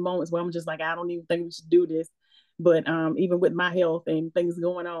has been moments where I'm just like, I don't even think we should do this. But even with my health and things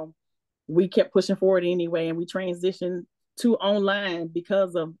going on, we kept pushing forward anyway, and we transitioned to online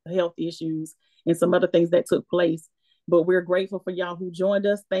because of health issues and some other things that took place. But we're grateful for y'all who joined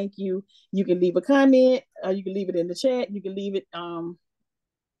us. Thank you. You can leave a comment. You can leave it in the chat. You can leave it,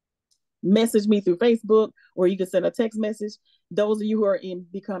 message me through Facebook, or you can send a text message. Those of you who are in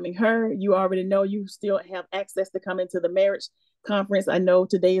Becoming Her, you already know you still have access to come into the marriage conference. I know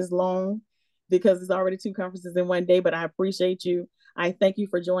today is long because it's already 2 conferences in one day, but I appreciate you. I thank you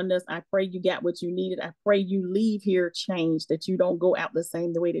for joining us. I pray you got what you needed. I pray you leave here changed, that you don't go out the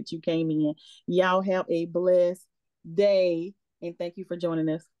same the way that you came in. Y'all have a blessed day, and thank you for joining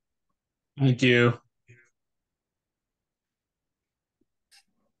us. Thank you.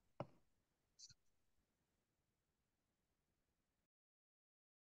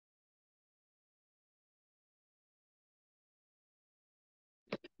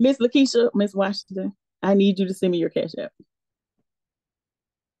 Miss Lakeisha, Miss Washington, I need you to send me your cash app.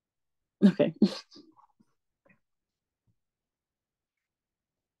 Okay.